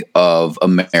keg of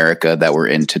America that we're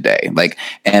in today.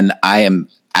 And I am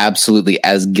absolutely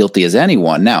as guilty as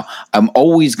anyone. Now, I'm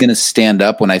always going to stand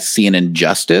up when I see an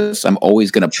injustice. I'm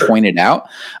always going to point it out.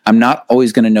 I'm not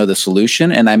always going to know the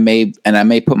solution, and I may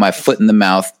put my foot in the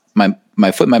mouth.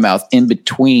 foot in my mouth in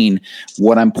between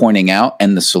what I'm pointing out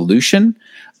and the solution.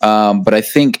 But I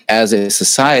think as a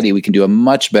society, we can do a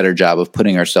much better job of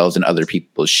putting ourselves in other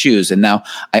people's shoes. And now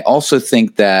I also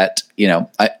think that,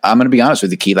 I'm going to be honest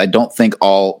with you, Keith, I don't think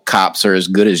all cops are as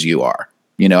good as you are.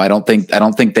 I don't think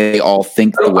they all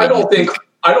think the way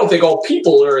I don't think all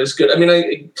people are as good. I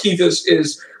mean, Keith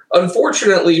is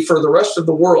unfortunately for the rest of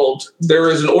the world, there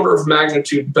is an order of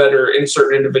magnitude better in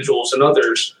certain individuals than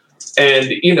others.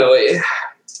 And,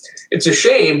 it's a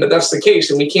shame, but that's the case,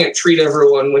 and we can't treat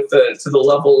everyone to the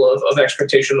level of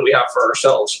expectation that we have for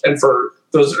ourselves and for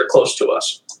those that are close to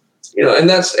us. And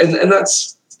that's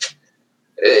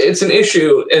it's an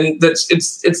issue, and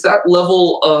it's that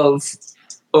level of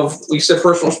we said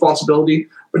personal responsibility,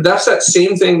 but that's that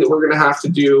same thing that we're going to have to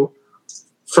do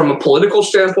from a political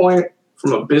standpoint,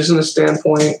 from a business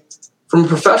standpoint, from a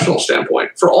professional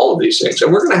standpoint, for all of these things,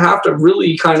 and we're going to have to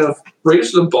really kind of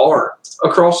raise the bar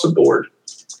across the board.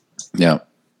 Yeah.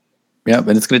 Yeah.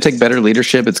 And it's going to take better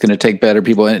leadership. It's going to take better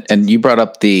people. And you brought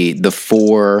up the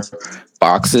 4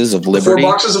 boxes of liberty.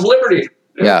 4 boxes of liberty.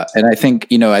 Yeah. And I think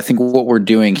what we're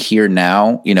doing here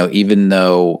now, even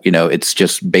though, it's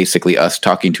just basically us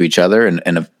talking to each other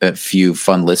and a few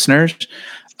fun listeners,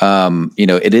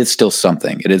 it is still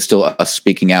something. It is still us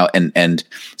speaking out and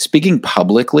speaking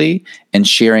publicly and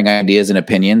sharing ideas and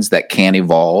opinions that can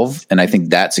evolve. And I think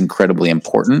that's incredibly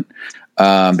important.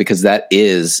 Because that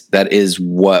is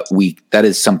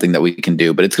something that we can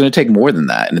do, but it's going to take more than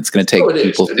that, and it's going to take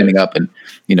people standing up and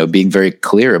being very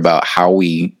clear about how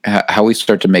we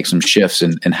start to make some shifts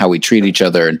and how we treat each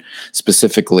other, and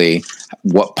specifically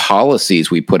what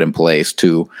policies we put in place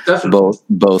to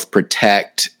both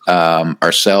protect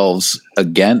ourselves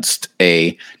against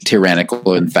a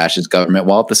tyrannical and fascist government,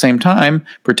 while at the same time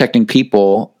protecting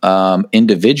people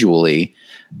individually.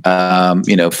 From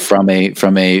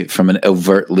an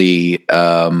overtly,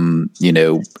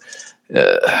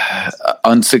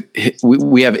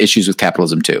 we have issues with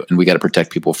capitalism too, and we got to protect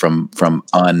people from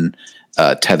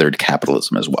untethered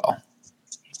capitalism as well.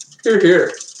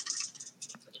 Here.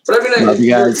 But love you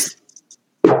guys.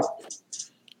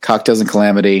 Cocktails and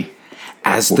Calamity.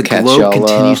 As the globe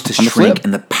continues to shrink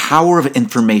and the power of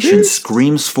information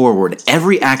screams forward,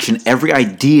 every action, every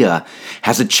idea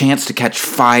has a chance to catch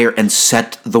fire and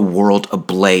set the world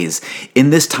ablaze.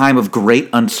 In this time of great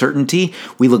uncertainty,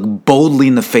 we look boldly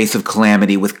in the face of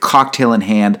calamity with cocktail in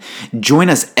hand. Join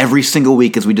us every single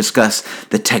week as we discuss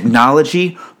the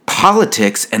technology,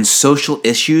 politics, and social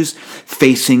issues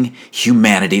facing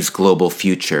humanity's global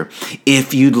future.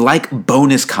 If you'd like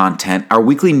bonus content, our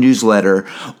weekly newsletter,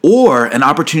 or an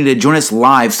opportunity to join us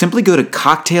live, simply go to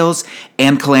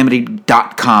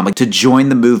cocktailsandcalamity.com to join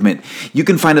the movement. You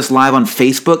can find us live on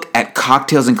Facebook at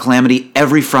Cocktails and Calamity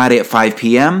every Friday at 5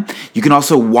 p.m. You can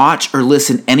also watch or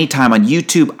listen anytime on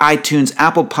YouTube, iTunes,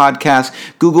 Apple Podcasts,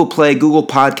 Google Play, Google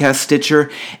Podcasts, Stitcher,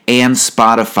 and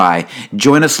Spotify.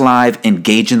 Join us live,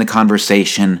 engage in the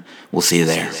conversation. We'll see you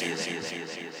there.